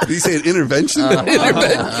you say an intervention?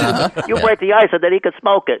 You break the ice and then he can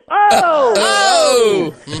smoke it.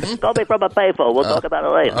 Oh! Call me from a payphone. We'll talk about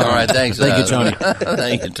it later. All right, thanks. Thank you, Tony.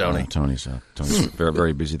 Thank you, Tony. Tony's very,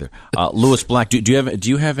 very busy there. Louis Black, do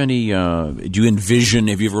you have any? Do you envision?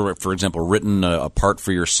 Have you ever, for example, written a part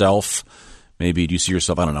for yourself? Maybe do you see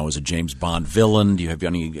yourself, I don't know, as a James Bond villain? Do you have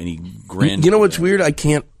any grand... You know what's weird? I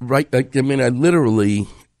can't write... I literally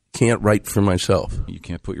can't write for myself. You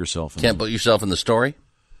can't put yourself in... Can't put yourself in the story?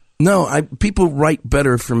 No, people write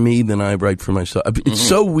better for me than I write for myself. It's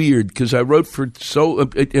so weird because I wrote for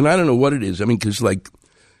and I don't know what it is. I mean, because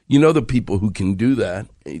the people who can do that.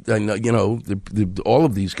 I know, all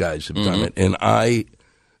of these guys have done it, and I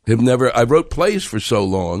have never. I wrote plays for so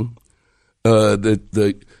long that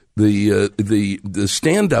the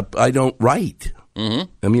stand up I don't write. I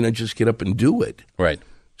mean, I just get up and do it. Right.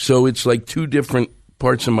 So it's like two different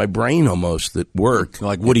parts of my brain almost that work.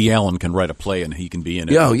 Like Woody Allen can write a play and he can be in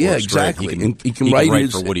it. Yeah, exactly. He can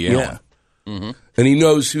write for Woody Allen. And he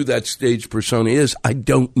knows who that stage persona is. I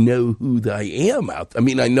don't know who I am out. I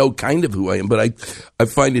mean, I know kind of who I am, but I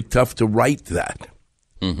find it tough to write that.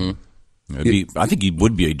 I think he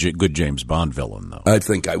would be a good James Bond villain, though. I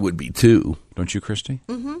think I would be too. Don't you, Christy?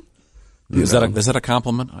 Is that a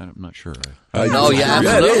compliment? I'm not sure.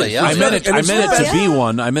 Absolutely. Yeah. I meant it to be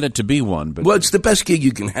one. I meant it to be one. But it's the best gig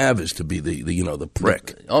you can have is to be the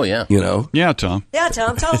prick. Oh yeah. Yeah, Tom. Yeah,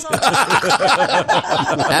 Tom. Tell us all.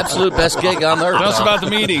 Absolute best gig on earth. Tell us about the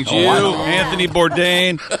meetings. You, Anthony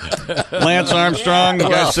Bourdain, Lance Armstrong. You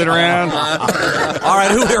guys sit around. All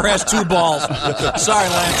right, who here has two balls? Sorry,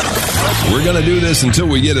 Lance. We're going to do this until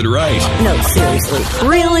we get it right. No, seriously.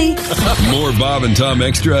 Really? More Bob and Tom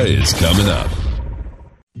Extra is coming up.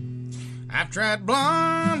 I've tried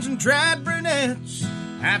blondes and tried brunettes.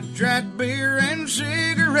 I've tried beer and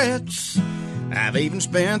cigarettes. I've even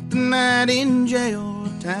spent the night in jail a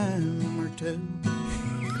time or two.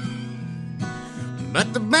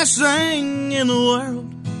 But the best thing in the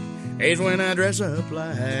world is when I dress up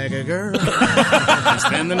like a girl and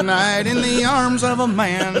spend the night in the arms of a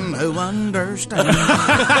man who understands.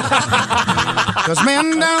 'Cause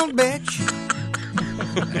men don't bitch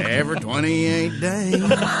every 28 days.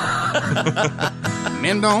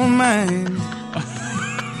 Men don't mind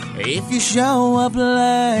if you show up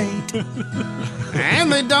late,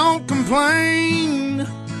 and they don't complain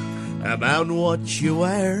about what you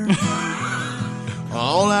wear.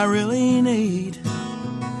 All I really need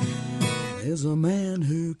is a man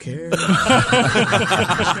who cares. Here. Is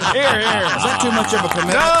that too much of a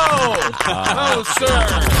commitment? No, sir.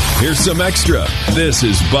 Here's some extra. This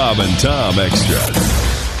is Bob and Tom Extra.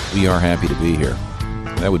 We are happy to be here.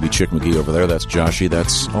 That would be Chick McGee over there. That's Joshy.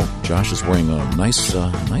 Josh is wearing a nice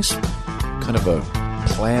kind of a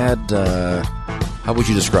plaid. How would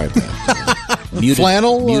you describe that?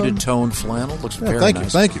 Flannel? Muted tone flannel. Looks very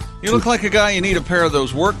nice. Thank you. You look like a guy, you need a pair of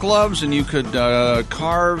those work gloves, and you could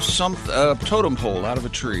carve some totem pole out of a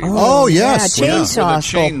tree. Oh yes. Yeah, chainsaw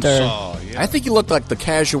sculptor. Chainsaw, yeah. I think you look like the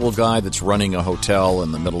casual guy that's running a hotel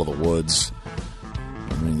in the middle of the woods.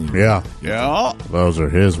 Yeah. Yeah. Those are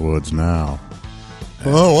his woods now.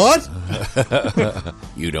 Oh, what?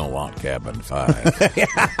 You don't want cabin 5.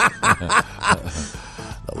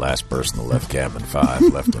 The last person that left cabin 5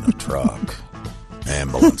 left in a truck.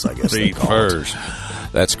 Ambulance, I guess they call it.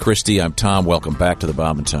 That's Christy. I'm Tom. Welcome back to the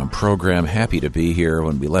Bob and Tom program. Happy to be here.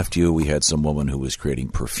 When we left you, we had some woman who was creating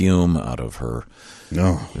perfume out of her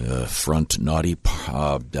front naughty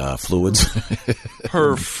fluids.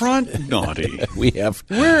 Her front naughty.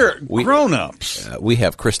 We're grown-ups. We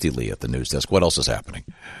have Christy Lee at the news desk. What else is happening?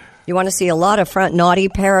 You want to see a lot of front naughty?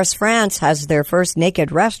 Paris, France has their first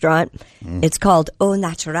naked restaurant. It's called Au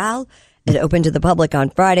Natural. It opened to the public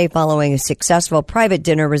on Friday following a successful private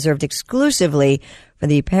dinner reserved exclusively for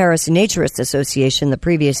the Paris Naturist Association the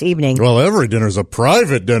previous evening. Well, every dinner's a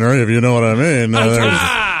private dinner, if you know what I mean.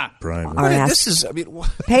 Private.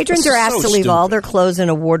 Patrons are asked to leave all their clothes in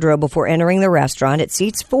a wardrobe before entering the restaurant. It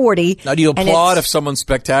seats 40. Now, do you applaud if someone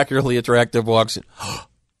spectacularly attractive walks in?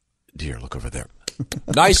 Dear, look over there.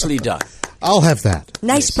 Nicely done. I'll have that.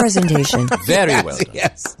 Nice presentation. Very well done.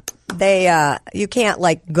 Yes. They, you can't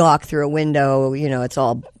like gawk through a window. You know, it's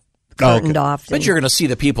all curtained off. But you're going to see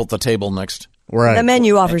the people at the table next. Right. The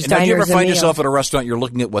menu offers And do you ever diners a find meal. yourself at a restaurant, you're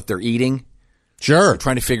looking at what they're eating? Sure. You're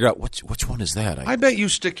trying to figure out which one is that? I bet you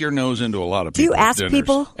stick your nose into a lot of Do you people's ask dinners.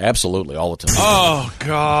 people? Absolutely, all the time. Oh,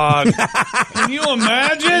 God. Can you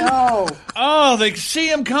imagine? No. Oh, they see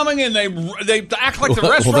him coming and they act like the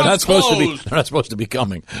restaurant's they're not supposed closed. They're not supposed to be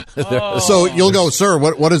coming. So you'll go, sir,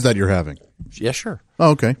 what is that you're having? Yeah, sure.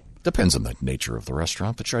 Oh, okay. Depends on the nature of the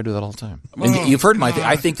restaurant, but sure, I do that all the time. And you've heard my thing.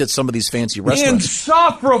 I think that some of these fancy restaurants,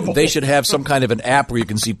 Insufferable. they should have some kind of an app where you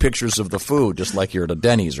can see pictures of the food, just like you're at a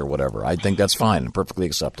Denny's or whatever. I think that's fine and perfectly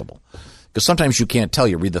acceptable. Because sometimes you can't tell.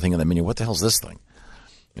 You read the thing on the menu. What the hell's this thing?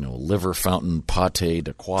 You know, liver fountain pate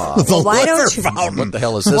de croix. Why don't you? What the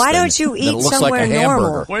hell is this? Why thing? don't you Then eat it looks somewhere like a normal?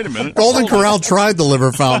 hamburger. Wait a minute. Golden Corral tried the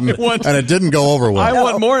liver fountain, and it didn't go over well. I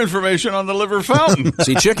want more information on the liver fountain.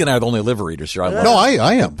 See, Chick and I are the only liver eaters here. I love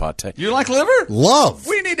I am. pate. You like liver? Love.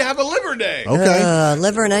 We need to have a liver day. Okay.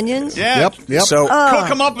 Liver and onions? Yeah. Yep. So, Cook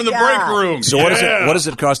them up in the break room. so what does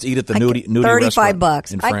it cost to eat at the nudie $35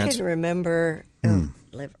 restaurant in I France? can remember.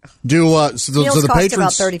 Liver. Do Meals so the cost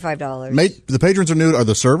patrons about $35. The patrons are nude. Are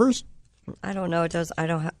the servers? I don't know. It does. I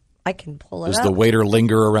don't. I can pull it Does up. the waiter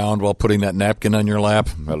linger around while putting that napkin on your lap?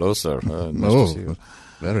 Hello, sir. Nice to see you.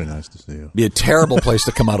 Very nice to see you. Be a terrible place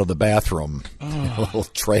to come out of the bathroom. A little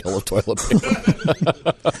trail of toilet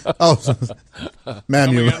paper.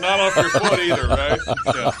 Ma'am, you Not off your foot either, right?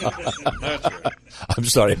 Yeah. That's right. I'm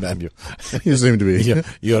sorry, ma'am. You seem to be.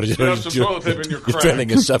 You're have some toilet paper in your you're crack.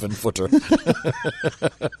 trailing a 7-footer.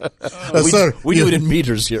 Sir, we do it in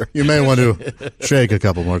meters here. You may want to shake a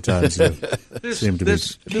couple more times. You seem to be.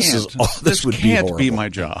 This would can't be be horrible. my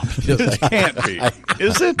job. This can't be.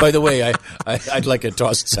 Is it? By the way, I'd like a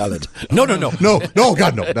tossed salad. No. No,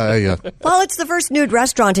 God, no. Well, it's the first nude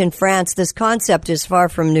restaurant in France. This concept is far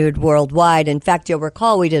from nude worldwide. In fact, you'll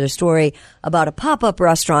recall we did a story about a pop-up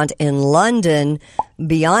restaurant in London,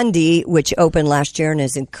 Beyondy, which opened last year and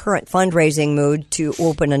is in current fundraising mood to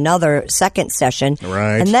open another second session.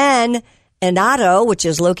 Right. And then Enado, which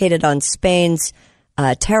is located on Spain's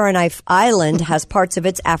Tenerife Island, has parts of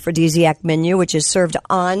its aphrodisiac menu, which is served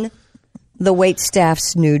on the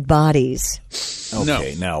waitstaff's nude bodies.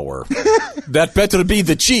 Okay, now we're... That better be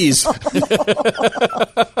the cheese.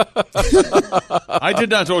 I did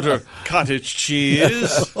not order cottage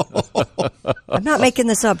cheese. I'm not making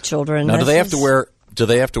this up, children. Now, do This they have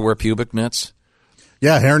is- to wear pubic nets?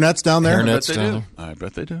 Yeah, hairnets down there. Hairnets down there? I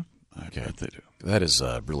bet they do. I bet they do. That is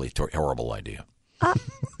a really horrible idea.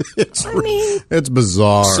 It's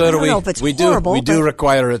bizarre. So I don't know if it's horrible, we do but-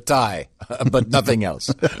 require a tie, but nothing else.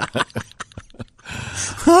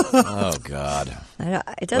 Oh, God.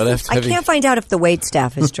 It doesn't. I can't find out if the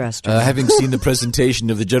waitstaff is dressed. Or not. Having seen the presentation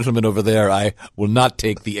of the gentleman over there, I will not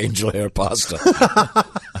take the angel hair pasta.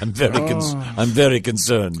 I'm very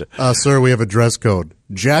concerned. Sir, we have a dress code.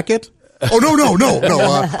 Jacket? Oh, no.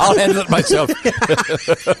 I'll handle it myself.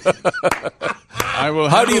 I will.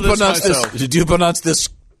 How do you handle pronounce this? myself. Did you pronounce this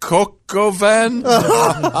Cocovan?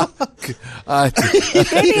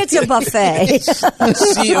 Maybe it's a buffet.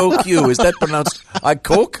 COQ. Is that pronounced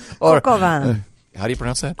Coke? Or, Cocovan. how do you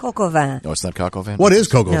pronounce that? Cocovan. No, it's not Cocovan. What is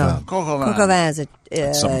Coco No. Van? Cocovan is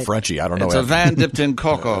a. Some Frenchy. I don't know. It's a van dipped in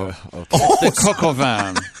cocoa. The cocoa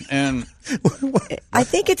van. And I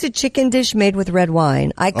think it's a chicken dish made with red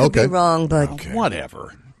wine. I could Okay. be wrong, but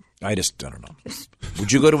whatever. I don't know.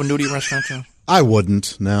 Would you go to a nudie restaurant, Joe? I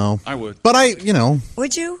wouldn't, no. I would. But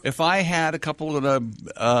would you? If I had a couple of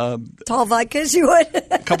Tall vodkas, you would.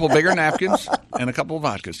 a couple bigger napkins and a couple of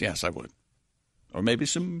vodkas, yes, I would. Or maybe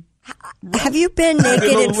some. Have you been naked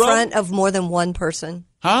little in rum? front of more than one person?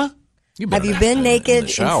 Huh? Have you been naked in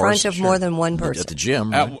showers, front of sure. more than one person? At the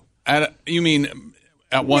gym. Right? You mean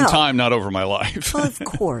at one No. time, not over my life? Of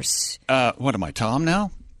course. What am I, Tom?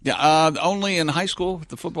 Now? Yeah, only in high school with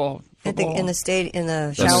the football. In the in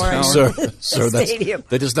the That's shower. Sir, Stadium.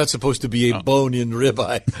 that is not supposed to be a bone-in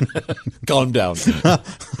ribeye. Calm down.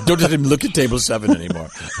 Don't let him look at table 7 anymore.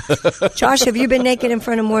 Josh, have you been naked in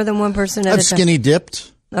front of more than one person at I've a time? skinny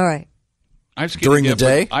dipped. All right. I've skinny During the dipped,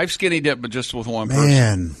 day? but I've skinny dipped, but just with one person.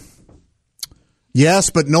 Man. Yes,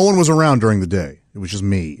 but no one was around during the day. It was just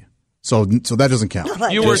me. So that doesn't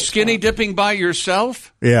count. You were skinny dipping by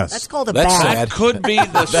yourself? Yes. That's called a That's bad. sad. That could be the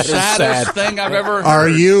That is saddest sad. thing I've ever heard. Are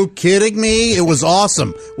you kidding me? It was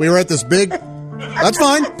awesome. We were at this big... That's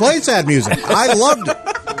fine. Play sad music. I loved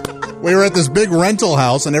it. We were at this big rental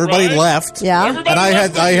house, and everybody Right. left. Yeah. Everybody And I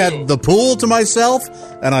left had the pool to myself,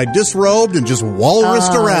 and I disrobed and just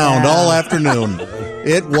walrused around all afternoon.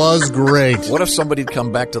 It was great. What if somebody'd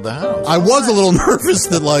come back to the house? I was a little nervous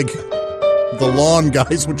that, like, the lawn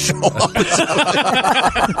guys would show up.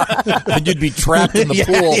 And you'd be trapped in the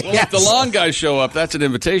pool. Well, if the lawn guys show up, that's an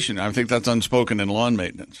invitation. I think that's unspoken in lawn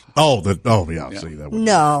maintenance. Oh, yeah. See, that would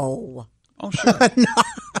No. Oh, sure.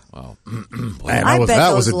 Wow. Man, I bet that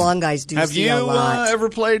those was lawn guys do Have see you a lot. ever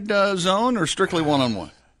played zone or strictly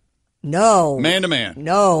one-on-one? No. Man-to-man?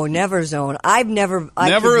 No, never zone. Never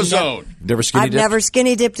a zone. Never skinny I've dipped? never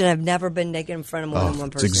skinny dipped, and I've never been naked in front of more than one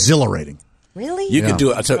it's person. exhilarating. Really? You could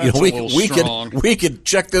do it. So, That's a little strong. we could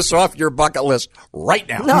check this off your bucket list right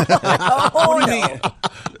now. No. What do you mean?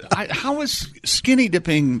 How is skinny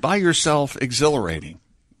dipping by yourself exhilarating?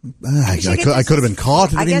 I could have been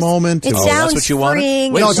caught at I any guess moment. it Oh, sounds that's what you wanted?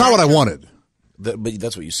 freeing. No, it's not what I wanted. But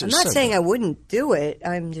that's what you said. I'm not saying I wouldn't do it.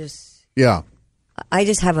 I'm just. Yeah. I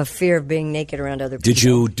just have a fear of being naked around other people. Did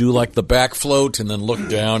you do like the back float and then look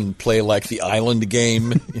down and play like the island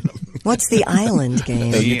game? What's the island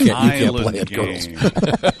game? You can't play it, girls.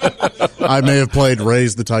 I may have played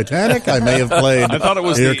Raise the Titanic. I may have played I thought it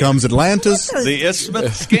was Here Comes Atlantis. The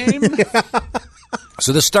Isthmus game?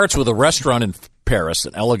 So this starts with a restaurant in Paris,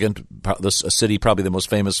 an elegant, a city probably the most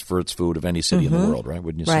famous for its food of any city in the world, right?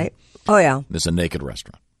 Wouldn't you say? Right. Oh, yeah. There's a naked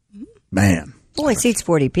restaurant. Man. Only seats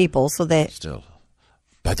 40 people, so they. Still.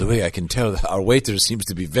 By the way, I can tell that our waiter seems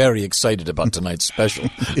to be very excited about tonight's special.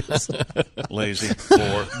 Lazy.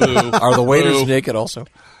 Poor. Boo. Are the waiters Boo. naked also?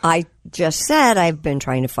 I just said I've been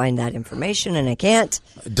trying to find that information, and I can't.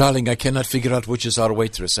 Darling, I cannot figure out which is our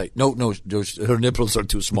waitress. No, her nipples are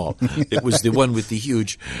too small. It was the one with the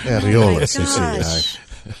huge areolas. Oh my gosh.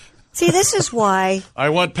 See, this is why. I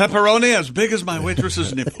want pepperoni as big as my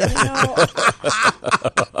waitress's nipple.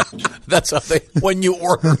 That's how they, when you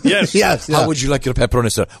order. Yes. Yes. How would you like your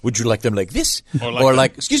pepperoni, sir? Would you like them like this? Or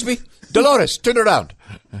like excuse me, Dolores, turn around.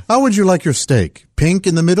 How would you like your steak? Pink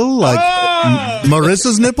in the middle, like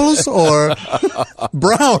Marissa's nipples, or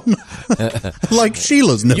brown, like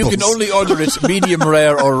Sheila's nipples? You can only order it medium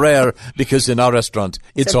rare or rare because in our restaurant,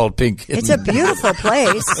 it's all pink. It's a beautiful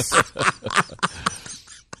place.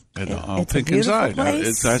 It's pink inside.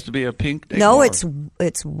 It has to be a pink decor. No, it's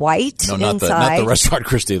white No, not inside. the restaurant,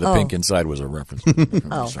 Christy. The Oh. pink inside was a reference.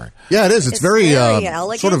 Oh. Sorry. Yeah, it is. It's very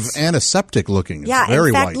elegant. sort of antiseptic looking. It's Yeah, very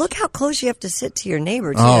in fact, white. look how close you have to sit to your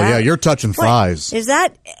neighbor. Oh, yeah, you're touching thighs. Is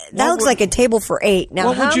that looks like a table for 8. Now,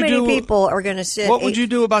 What would how you many do- people are going to sit? What would 8 you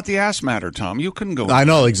do about the ass matter, Tom? You couldn't go. I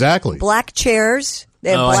know, exactly. Black chairs. They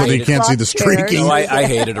have No, black so that you can't see the cloth chairs. streaking. No, I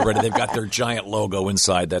hate it already. They've got their giant logo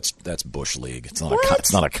inside. That's Bush League. It's not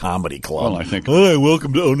it's not a comedy club. Well, I think. Hi,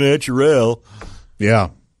 welcome to Au Naturel. Yeah.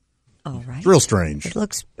 All right. It's real strange. It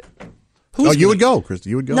looks. You would go, Christy.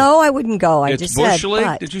 You would go. No, I wouldn't go. I It's just Bush said, League.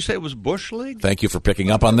 but Did you say it was Bush League? Thank you for picking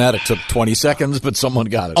up on that. It took 20 seconds, but someone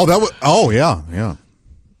got it. Oh, that was. Oh, yeah, yeah.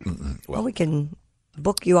 well, we can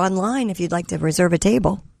book you online if you'd like to reserve a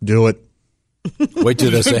table. Do it. Wait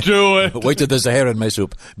till there's a Do it. Wait till there's a hair in my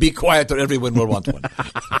soup. Be quiet, or everyone will want one.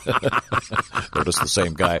 Notice the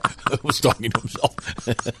same guy was talking to himself.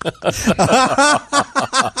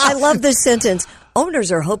 I love this sentence.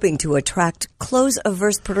 Owners are hoping to attract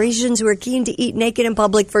clothes-averse Parisians who are keen to eat naked in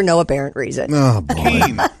public for no apparent reason. Oh, boy.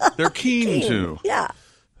 Keen. They're keen to. Yeah.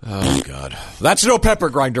 Oh God, that's no pepper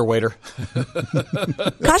grinder, waiter.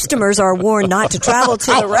 Customers are warned not to travel to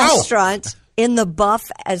the Ow, ow. restaurant in the buff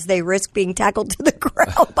as they risk being tackled to the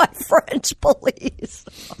ground by French police.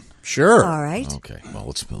 Sure. All right. Okay, well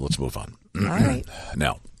let's move on. All right.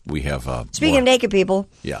 Now we have Speaking more. of naked people,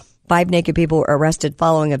 Yeah. 5 naked people were arrested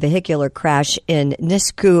following a vehicular crash in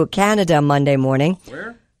Nisku, Canada, Monday morning.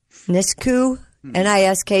 Where? Nisku,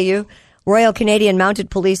 Nisku. Royal Canadian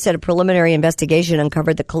Mounted Police said a preliminary investigation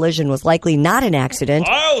uncovered the collision was likely not an accident,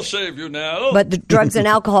 I'll save you now. but the drugs and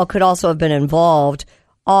alcohol could also have been involved.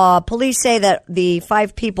 Police say that the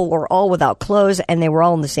 5 people were all without clothes and they were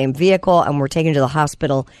all in the same vehicle and were taken to the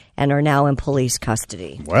hospital and are now in police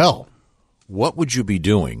custody. Well, What would you be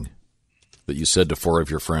doing that you said to 4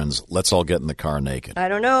 of your friends, let's all get in the car naked? I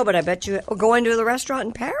don't know, but I bet you we're going to the restaurant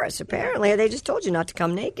in Paris. Apparently, they just told you not to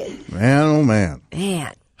come naked. man, oh, man.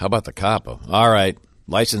 Man. How about the cop? All right,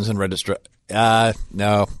 license and registration.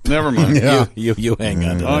 No. Never mind. Yeah. You hang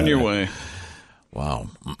on to On that. your way. Wow.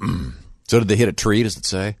 So did they hit a tree, does it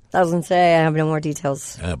say? Doesn't say. I have no more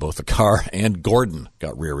details. Both the car and Gordon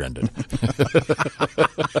got rear-ended.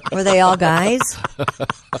 Were they all guys?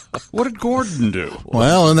 What did Gordon do?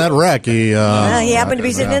 Well, in that wreck, he He happened to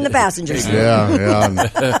be sitting in the passenger seat. yeah.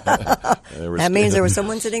 That means there was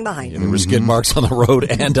someone sitting behind There him. were skid marks on the road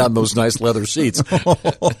and on those nice leather seats. Have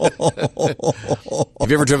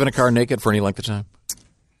you ever driven a car naked for any length of time?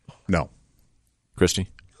 No. Christy?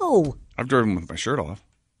 Oh, I've driven with my shirt off.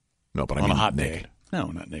 No, but I on mean a hot naked. day.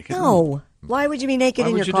 No, not naked. No. Why would you be naked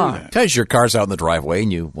in your car? Because your car's out in the driveway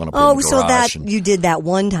and you want to put it in the so garage. that you did that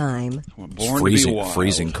one time. It's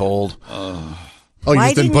freezing cold. Oh, you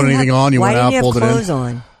just didn't put anything on? You went out, pulled it in? Why didn't you have clothes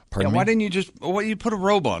on? Pardon me? Why didn't you just? What you put a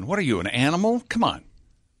robe on? What are you, an animal? Come on,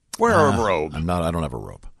 wear a robe. I'm not. I don't have a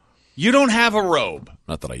robe. You don't have a robe.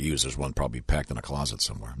 Not that I use. There's one probably packed in a closet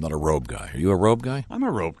somewhere. I'm not a robe guy. Are you a robe guy? I'm a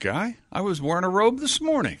robe guy. I was wearing a robe this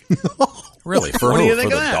morning. Really? For What do who? you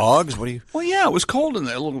think For of the that? dogs? What do you? Well, yeah, it was cold in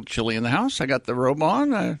there, a little chilly in the house. I got the robe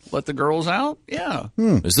on. I let the girls out. Yeah.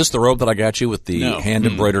 Is this the robe that I got you with the hand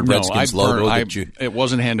embroidered Redskins logo? It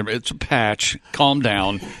wasn't hand embroidered. It's a patch. Calm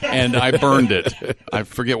down. And I burned it. I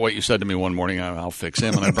forget what you said to me one morning. I'll fix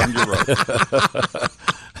him, and I burned your robe.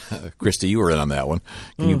 Christy, you were in on that one.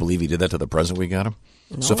 Can you believe he did that to the present we got him?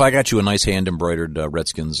 No. So if I got you a nice hand-embroidered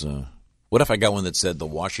Redskins, what if I got one that said the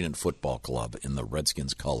Washington Football Club in the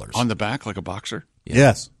Redskins colors? On the back, like a boxer? Yeah.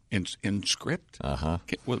 Yes. In script? Uh-huh.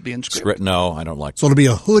 Will it be in script? No, I don't like So it'll be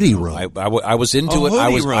a hoodie robe. I was into A it. I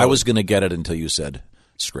hoodie was robe. going to get it until you said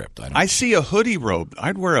script. I see a hoodie robe.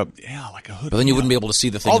 I'd wear a hoodie. But then you wouldn't be able to see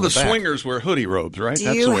the thing All in the the back. swingers wear hoodie robes, right? Do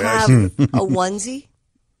That's you the way have I see it. a onesie?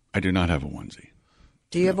 I do not have a onesie.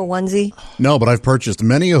 Do you have a onesie? No, but I've purchased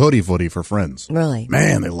many a hoodie footy for friends. Really?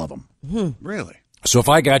 Man, they love them. Really? So if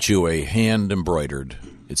I got you a hand-embroidered,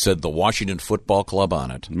 it said the Washington Football Club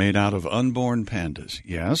on it. Made out of unborn pandas,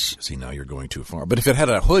 yes. See, now you're going too far. But if it had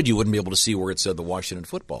a hood, you wouldn't be able to see where it said the Washington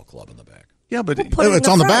Football Club in the back. Yeah, but Put it in It's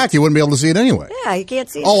on the front. back. You wouldn't be able to see it anyway. Yeah, you can't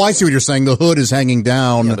see it. Oh, I see what you're saying. The hood is hanging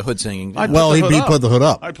down. Yeah, the hood's hanging down. Well, he'd put the hood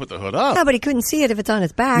up. I'd put the hood up. Yeah, but he couldn't see it if it's on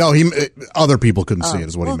his back. No, other people couldn't see it,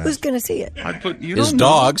 is what well, he meant. who's going to see it? I'd put His don't know.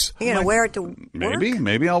 dogs. You're going to wear it to work?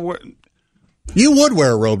 Maybe I'll wear. You would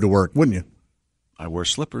wear a robe to work, wouldn't you? I wear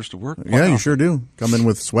slippers to work. Yeah, you sure do. Come in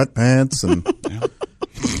with sweatpants and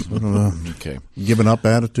sort of a Okay. giving up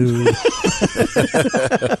attitude.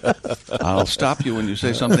 I'll stop you when you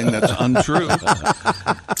say something that's untrue.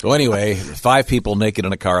 So anyway, 5 people naked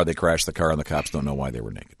in a car. They crashed the car, and the cops don't know why they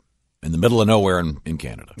were naked. In the middle of nowhere in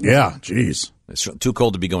Canada. Yeah, jeez. It's too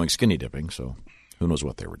cold to be going skinny dipping, so who knows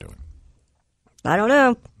what they were doing. I don't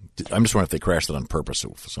know. I'm just wondering if they crashed it on purpose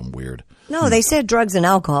for some weird No, they said drugs and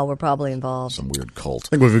alcohol were probably involved. some weird cult. I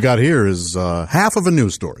think what we've got here is half of a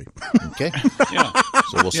news story. Okay. Yeah.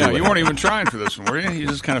 So we'll see. Yeah, what you weren't happens. even trying for this one, were you? You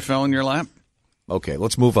just kind of fell in your lap. Okay,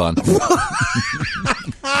 let's move on.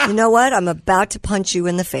 You know what? I'm about to punch you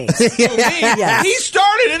in the face. Yes. He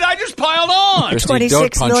started it. I just piled on. Christy, 26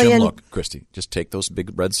 don't punch million. him. Look, Christy, just take those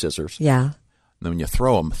big red scissors. Yeah. And then when you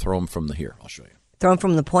throw them from the here. I'll show you. Throw them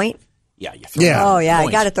from the point? Yeah, you throw Yeah. Oh, yeah. I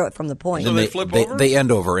Point. got to throw it from the point. And then they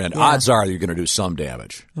end over end. Yeah. Odds are you're going to do some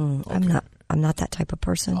damage. I'm not that type of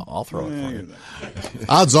person. I'll throw it for you.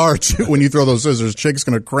 Odds are, too, when you throw those scissors, Chick's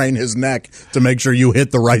going to crane his neck to make sure you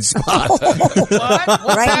hit the right spot.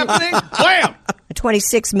 What's happening? Wham! A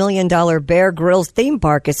 $26 million Bear Grylls theme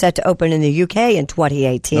park is set to open in the UK in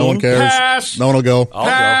 2018. No one cares. Pass. No one will go.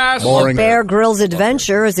 Pass. Boring. Bear Grylls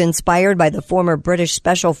Adventure is inspired by the former British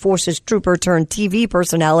Special Forces trooper turned TV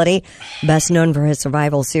personality, best known for his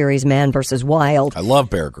survival series Man vs. Wild. I love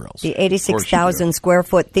Bear Grylls. The 86,000 square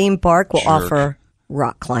foot theme park will offer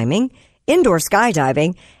rock climbing, indoor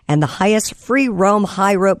skydiving, and the highest free roam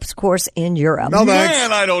high ropes course in Europe. No thanks.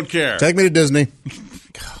 Man, I don't care. Take me to Disney.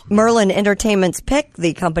 Merlin Entertainment's Pick,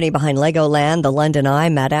 the company behind Legoland, the London Eye,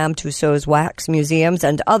 Madame Tussauds Wax Museums,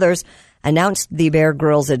 and others, announced the Bear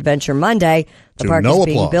Grylls Adventure Monday. The To park no is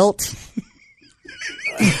being applause. built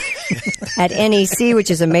at NEC,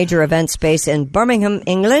 which is a major event space in Birmingham,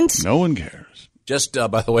 England. No one cares. Just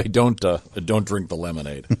by the way, don't drink the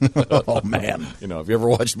lemonade. Oh, man. You know, if you ever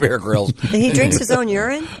watched Bear Grylls, He drinks his own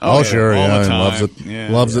urine? Oh, sure. all Yeah, the he time. loves it. Yeah.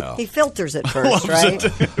 Loves it. He filters it first, right?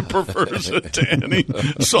 Prefers it to any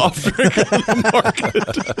soft drink on the market.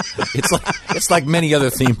 it's like many other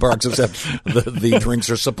theme parks, except the drinks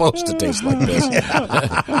are supposed to taste like this.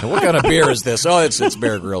 What kind of beer is this? Oh, it's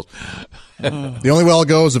Bear Grylls. The only way I'll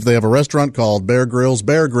go is if they have a restaurant called Bear Grylls,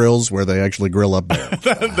 where they actually grill up bear.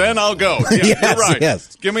 Then I'll go. Yeah, Yes, you're right.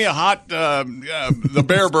 yes. Give me a hot the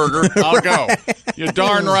bear burger. I'll go. You're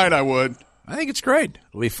darn right I would. I think it's great.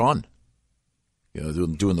 It'll be fun. You know,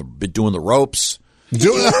 doing the ropes.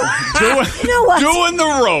 Doing the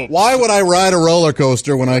rope. Why would I ride a roller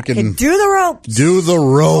coaster when I can Do the ropes. do the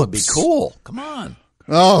ropes? It'd be cool. Come on.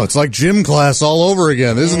 Oh, it's like gym class all over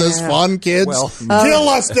again. Isn't this fun, kids? Well, kill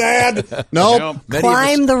us, Dad. Nope.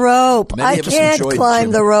 Climb the rope. many I of us can't enjoyed climb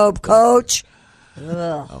gym. the rope, Coach.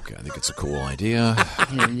 Ugh. Okay, I think it's a cool idea.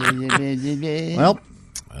 Well,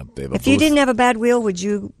 They have a If you booth. didn't have a bad wheel, would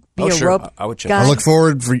you be a rope I would check. guy? I look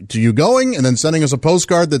forward to you going and then sending us a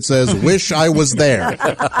postcard that says, "Wish I was there."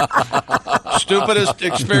 Stupidest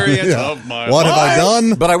experience of my life. What have I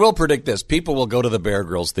done? But I will predict this. People will go to the Bear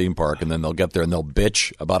Grylls theme park, and then they'll get there and they'll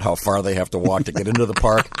bitch about how far they have to walk to get into the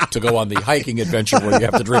park to go on the hiking adventure where you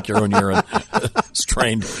have to drink your own urine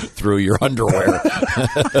strained through your underwear.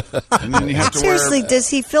 And then you have to Seriously, does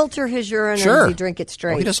he filter his urine or does he drink it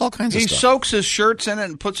straight? He does all kinds of He stuff. soaks his shirts in it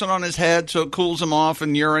and puts it on his head so it cools him off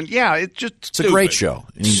and urine. Yeah, it's just It's a great show.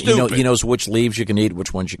 And he knows which leaves you can eat,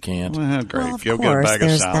 which ones you can't. Well, great. Well, of Go get a course, bag of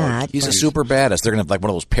there's salad. that. He's a super badass. They're going to have like one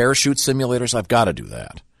of those parachute simulators. I've got to do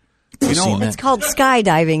that. You know, It's called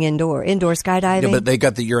skydiving indoor skydiving. Yeah, but they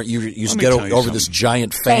got you Let me get tell you over this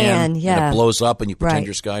giant fan, yeah. and it blows up, and you pretend Right.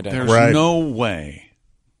 you're skydiving. There's no way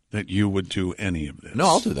that you would do any of this. No,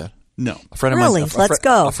 I'll do that. No. A friend of Really? mine. Let's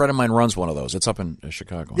go. A friend of mine runs one of those. It's up in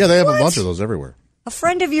Chicago. Yeah, they have a bunch of those everywhere. A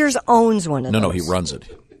friend of yours owns one of those. No, he runs it.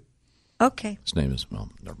 Okay. His name is, well,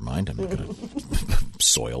 never mind. I'm not going to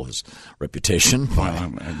soil his reputation.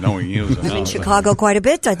 Knowing you. I'm in Chicago quite a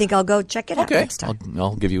bit. I think I'll go check it out Okay, next time.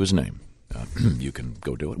 I'll give you his name. You can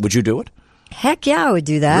go do it. Would you do it? Heck yeah, I would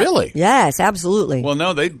do that. Really? Yes, absolutely. Well,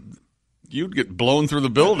 no, you'd get blown through the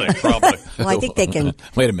building, probably. Well, I think they can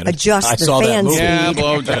Wait a minute. adjust I the saw that fan movie. speed.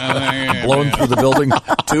 Yeah, Blown through the building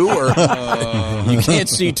too, or you can't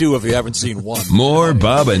see two if you haven't seen one. More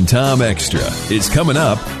Bob and Tom Extra is coming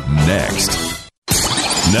up next.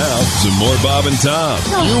 Now, some more Bob and Tom.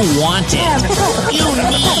 You want it. You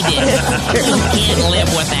need it. You can't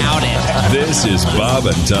live without it. This is Bob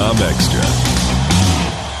and Tom Extra.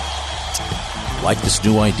 Like this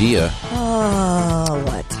new idea, Oh,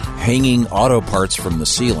 what? hanging auto parts from the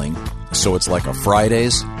ceiling, so it's like a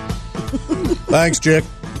Fridays. Thanks, Chick.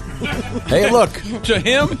 Hey, look. To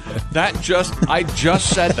him, I just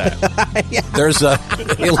said that. There's a.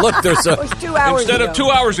 Hey, look. There's a. 2 hours Instead ago. of 2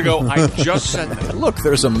 hours ago, I just said that. Look,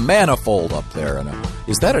 there's a manifold up there, and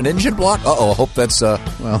is that an engine block? Hope that's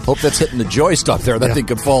hope that's hitting the joist up there. That thing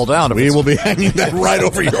could fall down. We will be hanging that right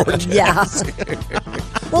over your head. Yeah.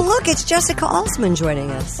 Well, look, it's Jessica Alsman joining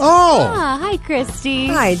us. Oh. Hi, Christy.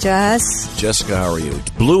 Hi, Jess. Jessica, how are you?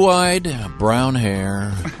 Blue-eyed, brown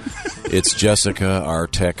hair. It's Jessica, our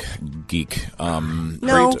tech geek.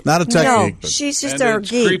 No, not a tech no, geek. But she's just And our it's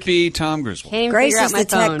geek. creepy Tom Griswold. Grace is the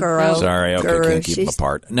tech girl. Sorry, okay, Guru. can't keep them She's-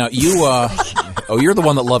 apart. Now you, you're the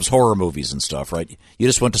one that loves horror movies and stuff, right? You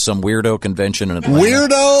just went to some weirdo convention in Atlanta.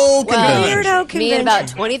 Weirdo convention. Weirdo Me and about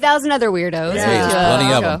 20,000 other weirdos. Yeah. went to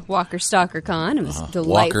Plenty of to 'em. Walker Stalker Con. It was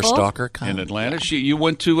delightful. Walker Stalker Con. In Atlanta, you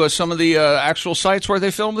went to some of the actual sites where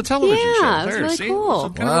they filmed the television shows. Yeah, it was There, really see? cool.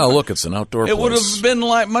 Some kind Wow, of- look, it's an outdoor It would place. have been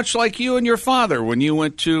much like you and your father when you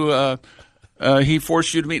went to. He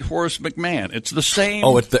forced you to meet Horace McMahon. It's the same.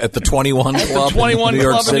 Oh, at the 21 Club, the 21 in New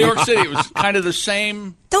York Club City. in New York City. It was kind of the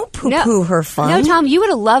same. Don't poo-poo her fun. No, Tom, you would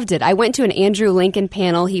have loved it. I went to an Andrew Lincoln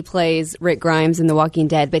panel. He plays Rick Grimes in The Walking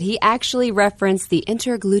Dead, but he actually referenced the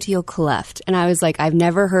intergluteal cleft. And I was like, I've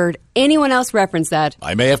never heard anyone else reference that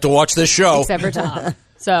I may have to watch this show. except for Tom.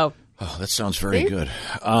 So, Oh, that sounds very See? good.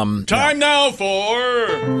 Time now for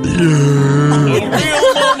a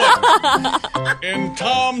real moment in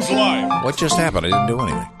Tom's life. What just happened? I didn't do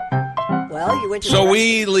anything. Well, you went to So the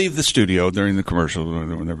we leave the studio during the commercial,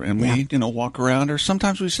 and we, walk around, or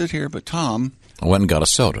sometimes we sit here. But Tom, I went and got a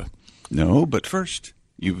soda. no. But first,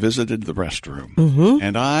 you visited the restroom, Mm-hmm.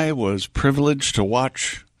 and I was privileged to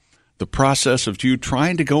watch the process of you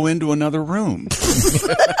trying to go into another room.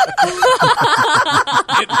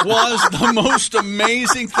 It was the most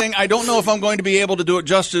amazing thing. I don't know if I'm going to be able to do it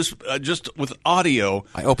justice just with audio.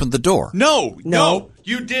 I opened the door. No.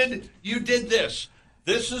 You did this.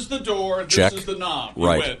 This is the door. This Check. is the knob. You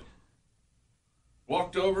Right. went,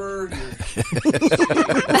 walked over.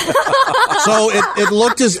 So it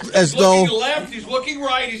looked as He's though looking left. He's looking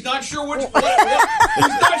right. He's not sure he's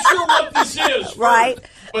not sure what this is. Right.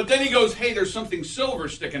 But then he goes, "Hey, there's something silver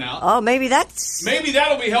sticking out. Oh, maybe that's... Maybe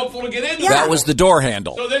that'll be helpful to get into." That was the door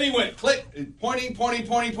handle. So then he went click,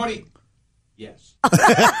 pointing. Yes.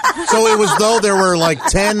 so it was though there were like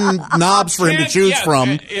 10 knobs for him to choose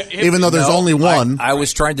from, even though there's No, only one. I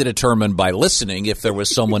was trying to determine by listening if there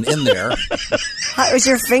was someone in there. Was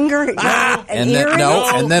your finger an and then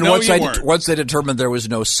earring? once you weren't. they determined there was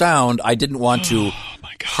no sound, I didn't want to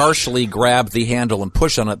harshly grab the handle and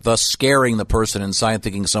push on it, thus scaring the person inside,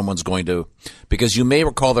 thinking someone's going to. Because you may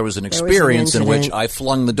recall there was an experience in which I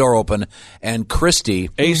flung the door open and Christy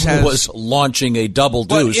was launching a double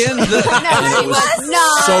deuce. No, it was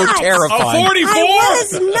not. so terrifying. A 44? I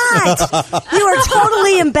was not. You are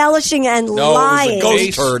totally embellishing and lying. It was a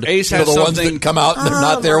ghost turd. Ace They're has the ones something- that come out and they're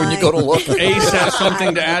not there when you go to look. Ace has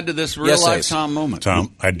something to add to this real-life Ace. Tom moment.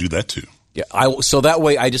 Tom, I'd do that too. Yeah, so that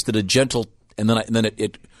way I just did a gentle, and then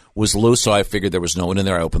it was loose, so I figured there was no one in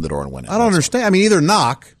there. I opened the door and went in. I don't understand. I mean, either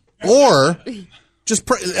knock or just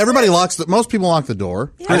everybody locks. Most people lock the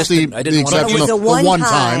door. Yeah. Christy, I didn't the want to- exception It was of the the one one time.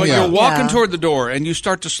 time. But yeah. you're walking toward the door, and you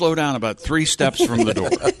start to slow down about 3 steps from the door.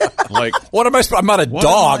 Like, what am I? I'm not a what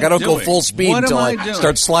dog. am I don't go doing? full speed What until am I doing?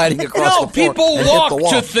 start sliding across No, the floor. people and hit the walk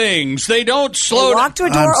wall. to things. They don't slow down. Walk to a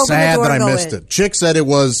door, I'm open sad the door, that I and go missed in. it. Chick said it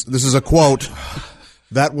was. This is a quote.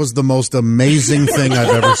 That was the most amazing thing I've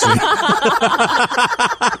ever seen.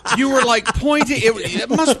 You were like pointing. It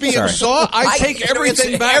must be exhausting. I take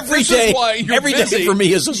everything back. Every This day. is why you're Every busy. day for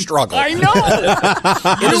me is a struggle. I know.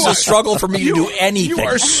 It is a struggle for me to do anything. You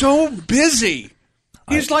are so busy.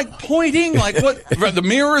 He's like pointing, like what? The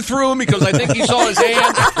mirror through him because I think he saw his hand.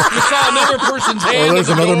 He saw another person's hand. Oh, there's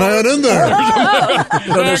another man in there.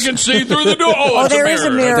 I can see through the door. Oh, there is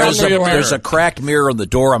a mirror. There's a cracked mirror on the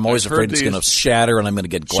door. I'm always afraid it's these. going to shatter and I'm going to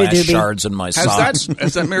get glass Should do be. shards in my socks.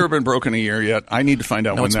 Has that mirror been broken a year yet? I need to find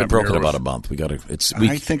out No, when it's that been broken mirror about was. a month. We got to. It's.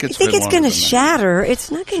 I think it's. I think been it's longer going to than that. shatter.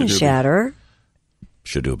 It's not going to Should do be. shatter.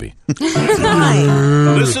 Shadoobie.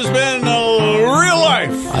 This has been real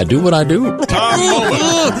life. I do what I do. Tom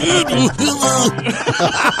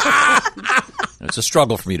It's a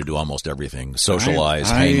struggle for me to do almost everything.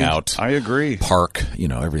 Socialize, I- hang out. I agree. Park.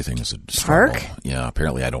 Everything is a struggle. Park? Yeah,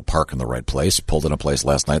 apparently I don't park in the right place. Pulled in a place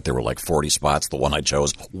last night. There were like 40 spots. The one I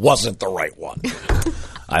chose wasn't the right one.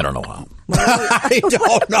 I don't know how. I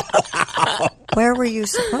don't know. Where were you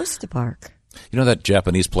supposed to park? You know that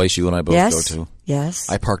Japanese place you and I both Yes. go to? Yes.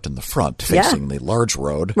 I parked in the front, Yeah. facing the large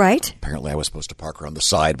road. Right. Apparently I was supposed to park around the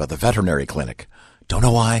side by the veterinary clinic. Don't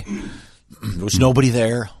know why. There was nobody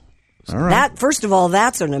there. All right. That first of all,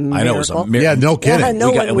 that's a miracle. I know it was a miracle. Yeah, no kidding. Yeah, no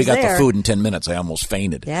we got, one we was got there. the food in 10 minutes. I almost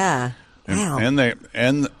fainted. Yeah. Wow.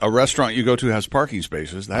 And a restaurant you go to has parking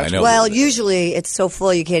spaces. That's I know. Well, usually it's so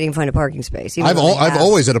full you can't even find a parking space. even I've though they I've have.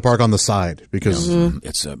 always had to park on the side because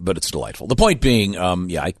But it's delightful. The point being,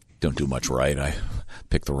 I don't do much right. I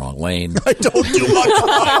picked the wrong lane. I don't do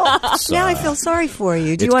much. Now I feel sorry for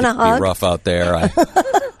you. Do you It's want a gonna be hug? rough out there.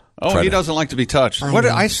 Oh, he doesn't like to be touched. I What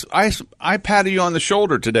know. I patted you on the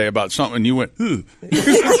shoulder today about something, and you went, "Ugh."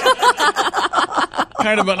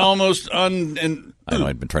 kind of an almost and I know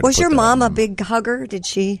I'd been trying Was to put your that mom on. a big hugger? Did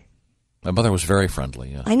she? My mother was very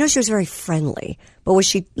friendly. Yeah. I know she was very friendly, but was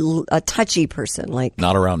she a touchy person? Like,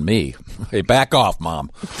 Not around me. Hey, back off,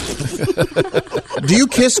 Mom. do you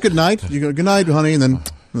kiss goodnight? You go goodnight, honey, and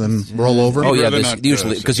then roll over. Oh yeah, rather this, not,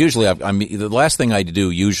 usually because usually I'm the last thing I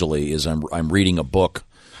do usually is I'm reading a book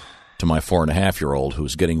to my 4.5-year-old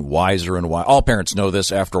who's getting wiser and wiser. All parents know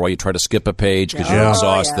this. After a while, you try to skip a page because you're Yeah.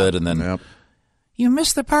 exhausted, and then you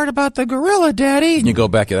missed the part about the gorilla, Daddy. And you go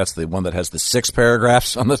back. Yeah, that's the one that has the 6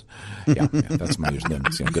 paragraphs on this. Yeah, that's my usual. Then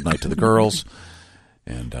good night to the girls.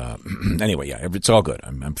 And anyway, yeah, it's all good.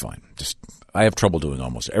 I'm fine. Just I have trouble doing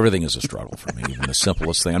almost everything is a struggle for me. Even the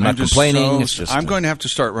simplest thing. I'm not just complaining. so- It's just I'm going to have to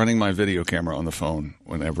start running my video camera on the phone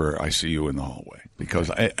whenever I see you in the hallway because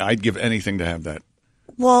I'd give anything to have that.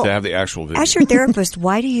 well, To have the actual video. as your therapist,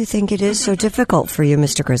 why do you think it is so difficult for you,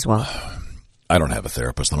 Mr. Griswold? I don't have a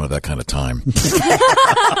therapist. I don't have that kind of time.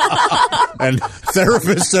 And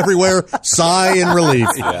therapists everywhere sigh in relief.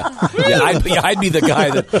 I'd be the guy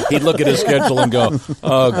that he'd look at his schedule and go,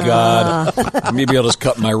 "Oh God, maybe I'll just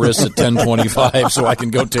cut my wrist at 10:25 so I can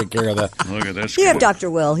go take care of that." Look at this. You have Dr.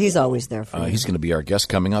 Will. He's always there for you. He's going to be our guest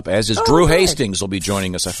coming up, as is Drew Hastings will be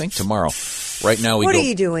joining us, I think, tomorrow. Right now, we What go. are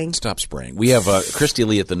you doing? Stop spraying. We have Christy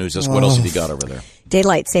Lee at the news desk. What else have you got over there?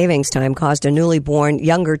 Daylight savings time caused a newly born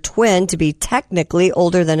younger twin to be technically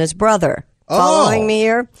older than his brother. Following me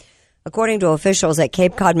here? According to officials at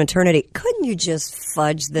Cape Cod Maternity, couldn't you just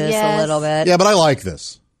fudge this a little bit? Yeah, but I like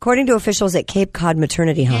this. According to officials at Cape Cod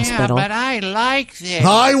Maternity Hospital. I like this.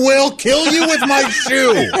 I will kill you with my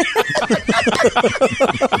shoe.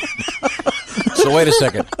 So wait a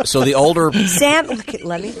second. So the older. Sam,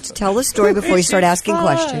 let me tell the story before you start asking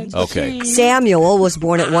questions. Okay. Samuel was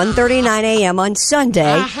born at 1:39 a.m. on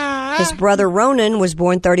Sunday. His brother Ronan was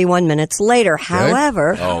born 31 minutes later.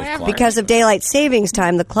 However, because of daylight savings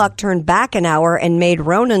time, the clock turned back an hour and made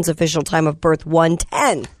Ronan's official time of birth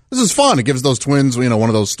 1:10. This is fun. It gives those twins, one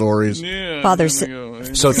of those stories. Father,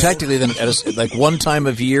 So technically, then, at like one time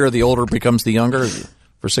of year, the older becomes the younger.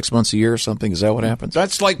 for 6 months a year or something? Is that what happens?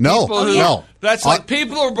 That's like No. people who, No. That's like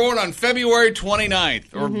people who are born on February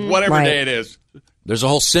 29th or whatever Right. day it is. There's a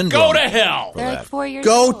whole syndrome. Go to hell. They're like 4 years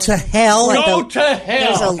Go old. to hell. Go to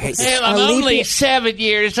hell. There's I'm a leap only year- 7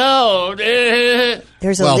 years old.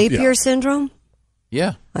 There's a Well, leap yeah. year syndrome?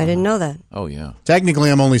 Yeah. I didn't know that. Oh, yeah. Technically,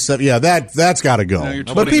 I'm only 7. Yeah, that's got to go. you're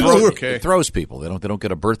But people who are, It throws people. They don't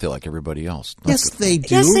get a birthday like everybody else. yes, they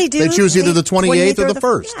do. Yes, they do. They choose either the 28th or the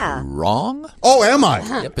 1st. Yeah. Wrong? Oh, am I?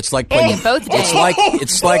 Yep, it's like playing both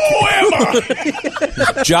It's like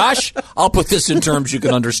Josh, I'll put this in terms you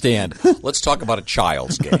can understand. Let's talk about a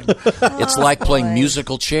child's game. It's like playing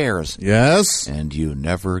musical chairs. Yes. And you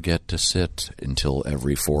never get to sit until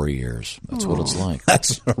every 4 years. That's what it's like.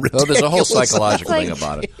 That's Oh, there's a whole ridiculous. psychological thing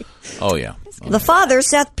about it. Oh, yeah. The father,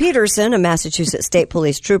 Seth Peterson, a Massachusetts State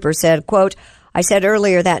Police trooper, said, quote, I said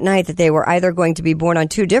earlier that night that they were either going to be born on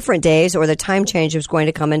 2 different days or the time change was going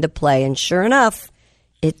to come into play. And sure enough,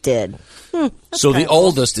 it did. So the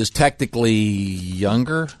oldest is technically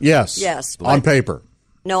younger? Yes. Yes. On paper.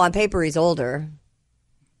 No, on paper he's older.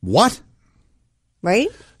 What? Right?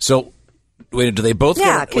 So, wait, do they both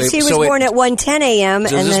Yeah, get because he was born at 1:10 a.m.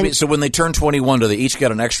 Does and this then mean, so when they turn 21, do they each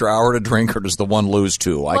get an extra hour to drink, or does the one lose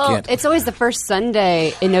 2? I Well, can't. it's always the first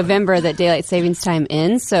Sunday in November that daylight savings time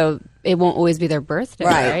ends, so it won't always be their birthday,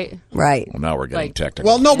 right? Right. Well, now we're getting Like- technical.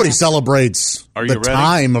 Well, nobody celebrates Are the you ready?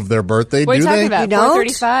 time of their birthday, What are do you talking they? about? You don't?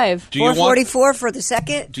 4:35. Do you want 444 for the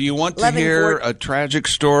second? Do you want to 11, hear 4 a tragic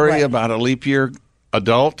story What? about a leap year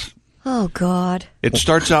adult? Oh, God. It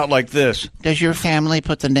starts out like this. Does your family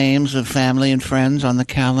put the names of family and friends on the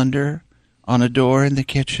calendar, on a door in the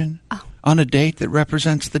kitchen, on a date that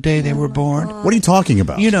represents the day they were born? What are you talking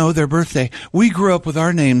about? You know, their birthday. We grew up with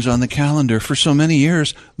our names on the calendar for so many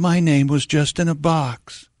years. My name was just in a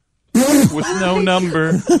box with no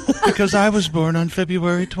number because I was born on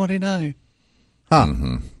February 29th. Huh.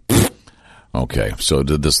 Okay, so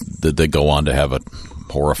did they go on to have a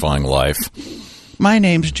horrifying life? My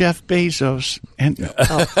name's Jeff Bezos. And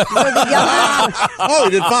Oh,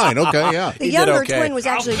 he did fine. Okay, yeah. The younger twin was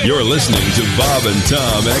actually. You're listening to Bob and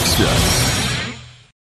Tom Extra.